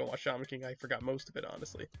 But if I were to go watch Shaman King, I forgot most of it,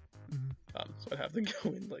 honestly. So I'd have to go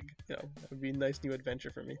in, like, it would be a nice new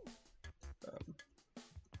adventure for me.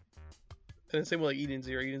 And the same with like Eden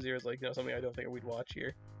Zero. Eden Zero is like something I don't think we'd watch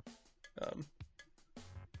here.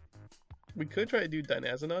 We could try to do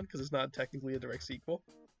Dynazenon because it's not technically a direct sequel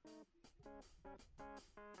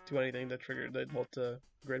to anything that triggered to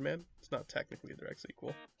Gridman. It's not technically a direct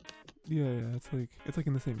sequel. Yeah, it's like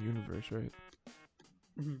in the same universe, right?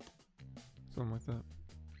 something like that.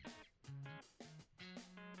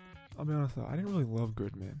 I'll be honest though, I didn't really love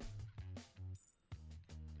Gridman.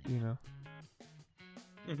 You know?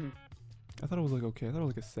 I thought it was like okay. I thought it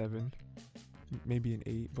was like a 7, maybe an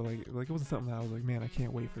 8, but like it wasn't something that I was like, man, I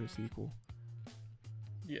can't wait for the sequel.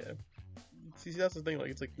 Yeah. See, that's the thing. Like,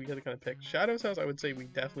 it's like we gotta kind of pick. Shadow's House, I would say we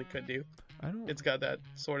definitely could do. It's got that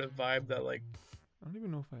sort of vibe that like. I don't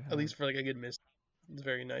even know if I have. At least for like a good mist, it's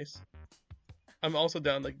very nice. I'm also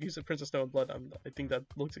down. Like you said, Princess Snow and Blood. I think that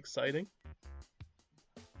looks exciting.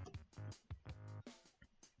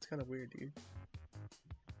 It's kind of weird, dude.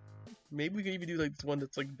 Maybe we can even do like this one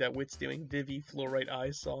that's like that Wit's doing, Vivi Fluorite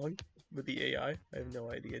Eyes song with the AI. I have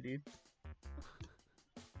no idea, dude.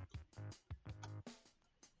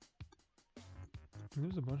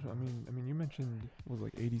 There's a bunch of. I mean, you mentioned was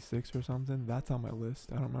like 86 or something. That's on my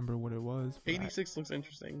list. I don't remember what it was. 86 looks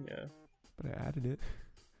interesting, yeah. But I added it.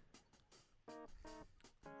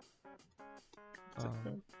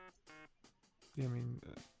 Yeah, I mean,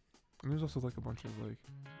 there's also like a bunch of like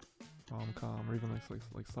rom-com or even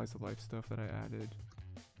like slice of life stuff that I added.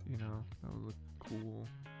 You know, that would look cool.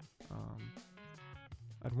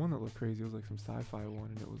 I had one that looked crazy. It was like some sci-fi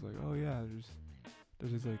one, and it was like, oh yeah,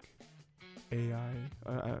 there's this like AI.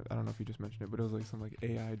 I don't know if you just mentioned it, but it was like some like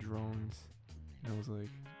AI drones, and it was like,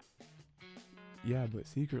 yeah, but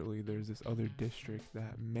secretly there's this other district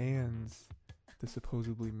that mans the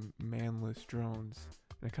supposedly manless drones,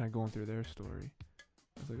 and kind of going through their story.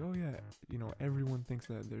 I was like, oh yeah, you know, everyone thinks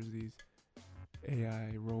that there's these AI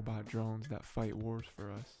robot drones that fight wars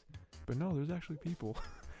for us, but no, there's actually people,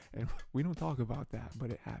 and we don't talk about that, but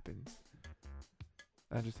it happens.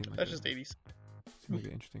 That just seemed like that's just 80s. Seemed like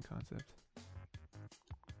an interesting concept.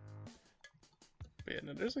 But yeah,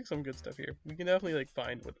 no, there's like some good stuff here. We can definitely like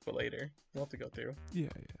find what for later. We'll have to go through. Yeah.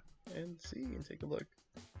 And see and take a look.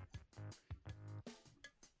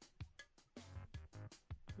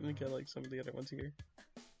 Let me get like some of the other ones here.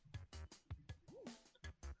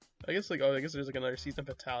 I guess like I guess there's like another season of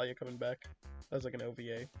Italia coming back. That's like an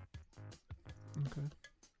OVA. Okay.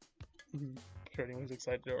 Sure anyone's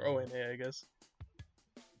excited, or ONA I guess.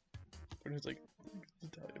 But it's like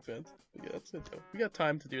Italia fans. But yeah, that's it though. We got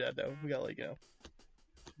time to do that though. We got like, you know,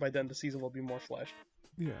 by then the season will be more fleshed.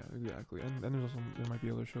 Yeah, exactly. And there's also there might be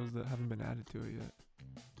other shows that haven't been added to it yet.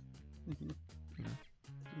 You know?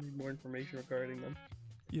 We need more information regarding them.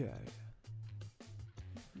 Yeah.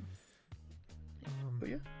 But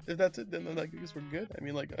yeah, if that's it, then I guess we're good. I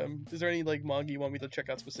mean, like, is there any like manga you want me to check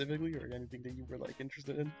out specifically, or anything that you were like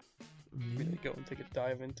interested in? Me to go and take a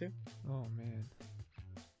dive into. Oh man,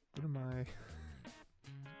 what am I?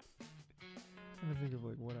 Trying to think of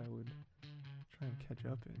like what I would try and catch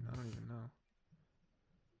up in. I don't even know.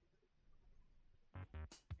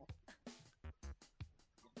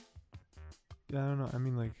 Yeah, I don't know. I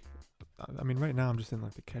mean, like, right now I'm just in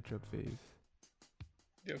like the catch-up phase.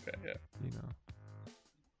 Okay, yeah. You know.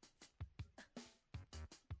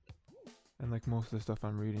 And like most of the stuff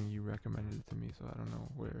I'm reading, you recommended it to me, so I don't know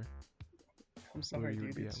where. I'm sorry,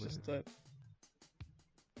 dude. It's just that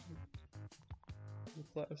the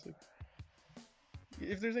classic.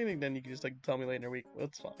 If there's anything, then you can just like tell me later in the week. Well,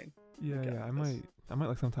 it's fine. Yeah. I might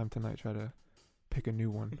like sometime tonight try to pick a new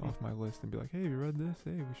one off my list and be like, hey, have you read this?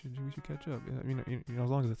 Hey, we should catch up. I mean, you know, as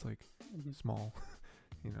long as it's like small,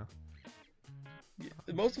 you know. Yeah,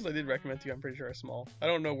 most of those I did recommend to you, I'm pretty sure are small. I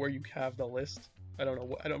don't know where you have the list. I don't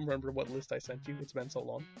know. I don't remember what list I sent you. It's been so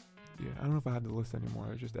long. Yeah, I don't know if I have the list anymore.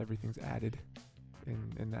 It's just everything's added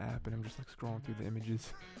in the app, and I'm just like scrolling through the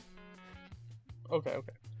images. Okay.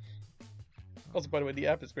 Also, by the way, the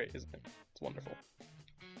app is great, isn't it? It's wonderful.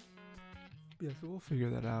 Yeah, so we'll figure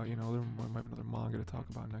that out. You know, there might be another manga to talk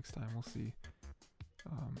about next time. We'll see.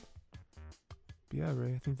 But yeah,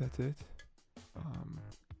 Ray, I think that's it.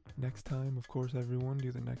 Next time, of course, everyone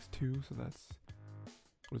do the next 2. So that's,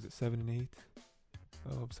 what is it, 7 and 8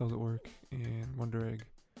 of Cells at Work and Wonder Egg.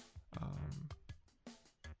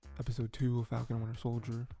 Episode 2 of Falcon and Winter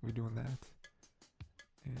Soldier. We're doing that.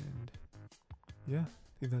 And yeah,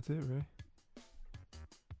 I think that's it, Ray.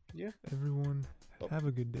 Yeah. Everyone, have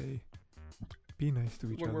a good day. Be nice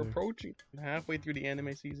to each other. We're approaching halfway through the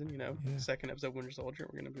anime season, you know. Yeah. Second episode of Winter Soldier.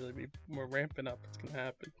 We're gonna really be more ramping up. It's gonna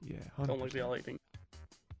happen. Yeah, 100%. Don't like the LA thing.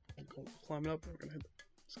 Climbing up. We're gonna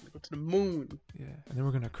just gonna go to the moon. Yeah, and then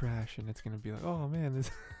we're gonna crash, and it's gonna be like, oh man, this.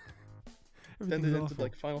 Then everything's it's awful.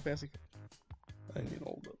 like Final Fantasy. I mean,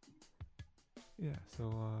 old. Yeah.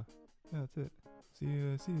 So yeah, that's it. See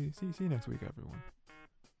you next week, everyone.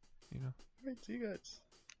 You know. Alright, see you guys.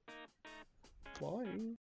 Bye.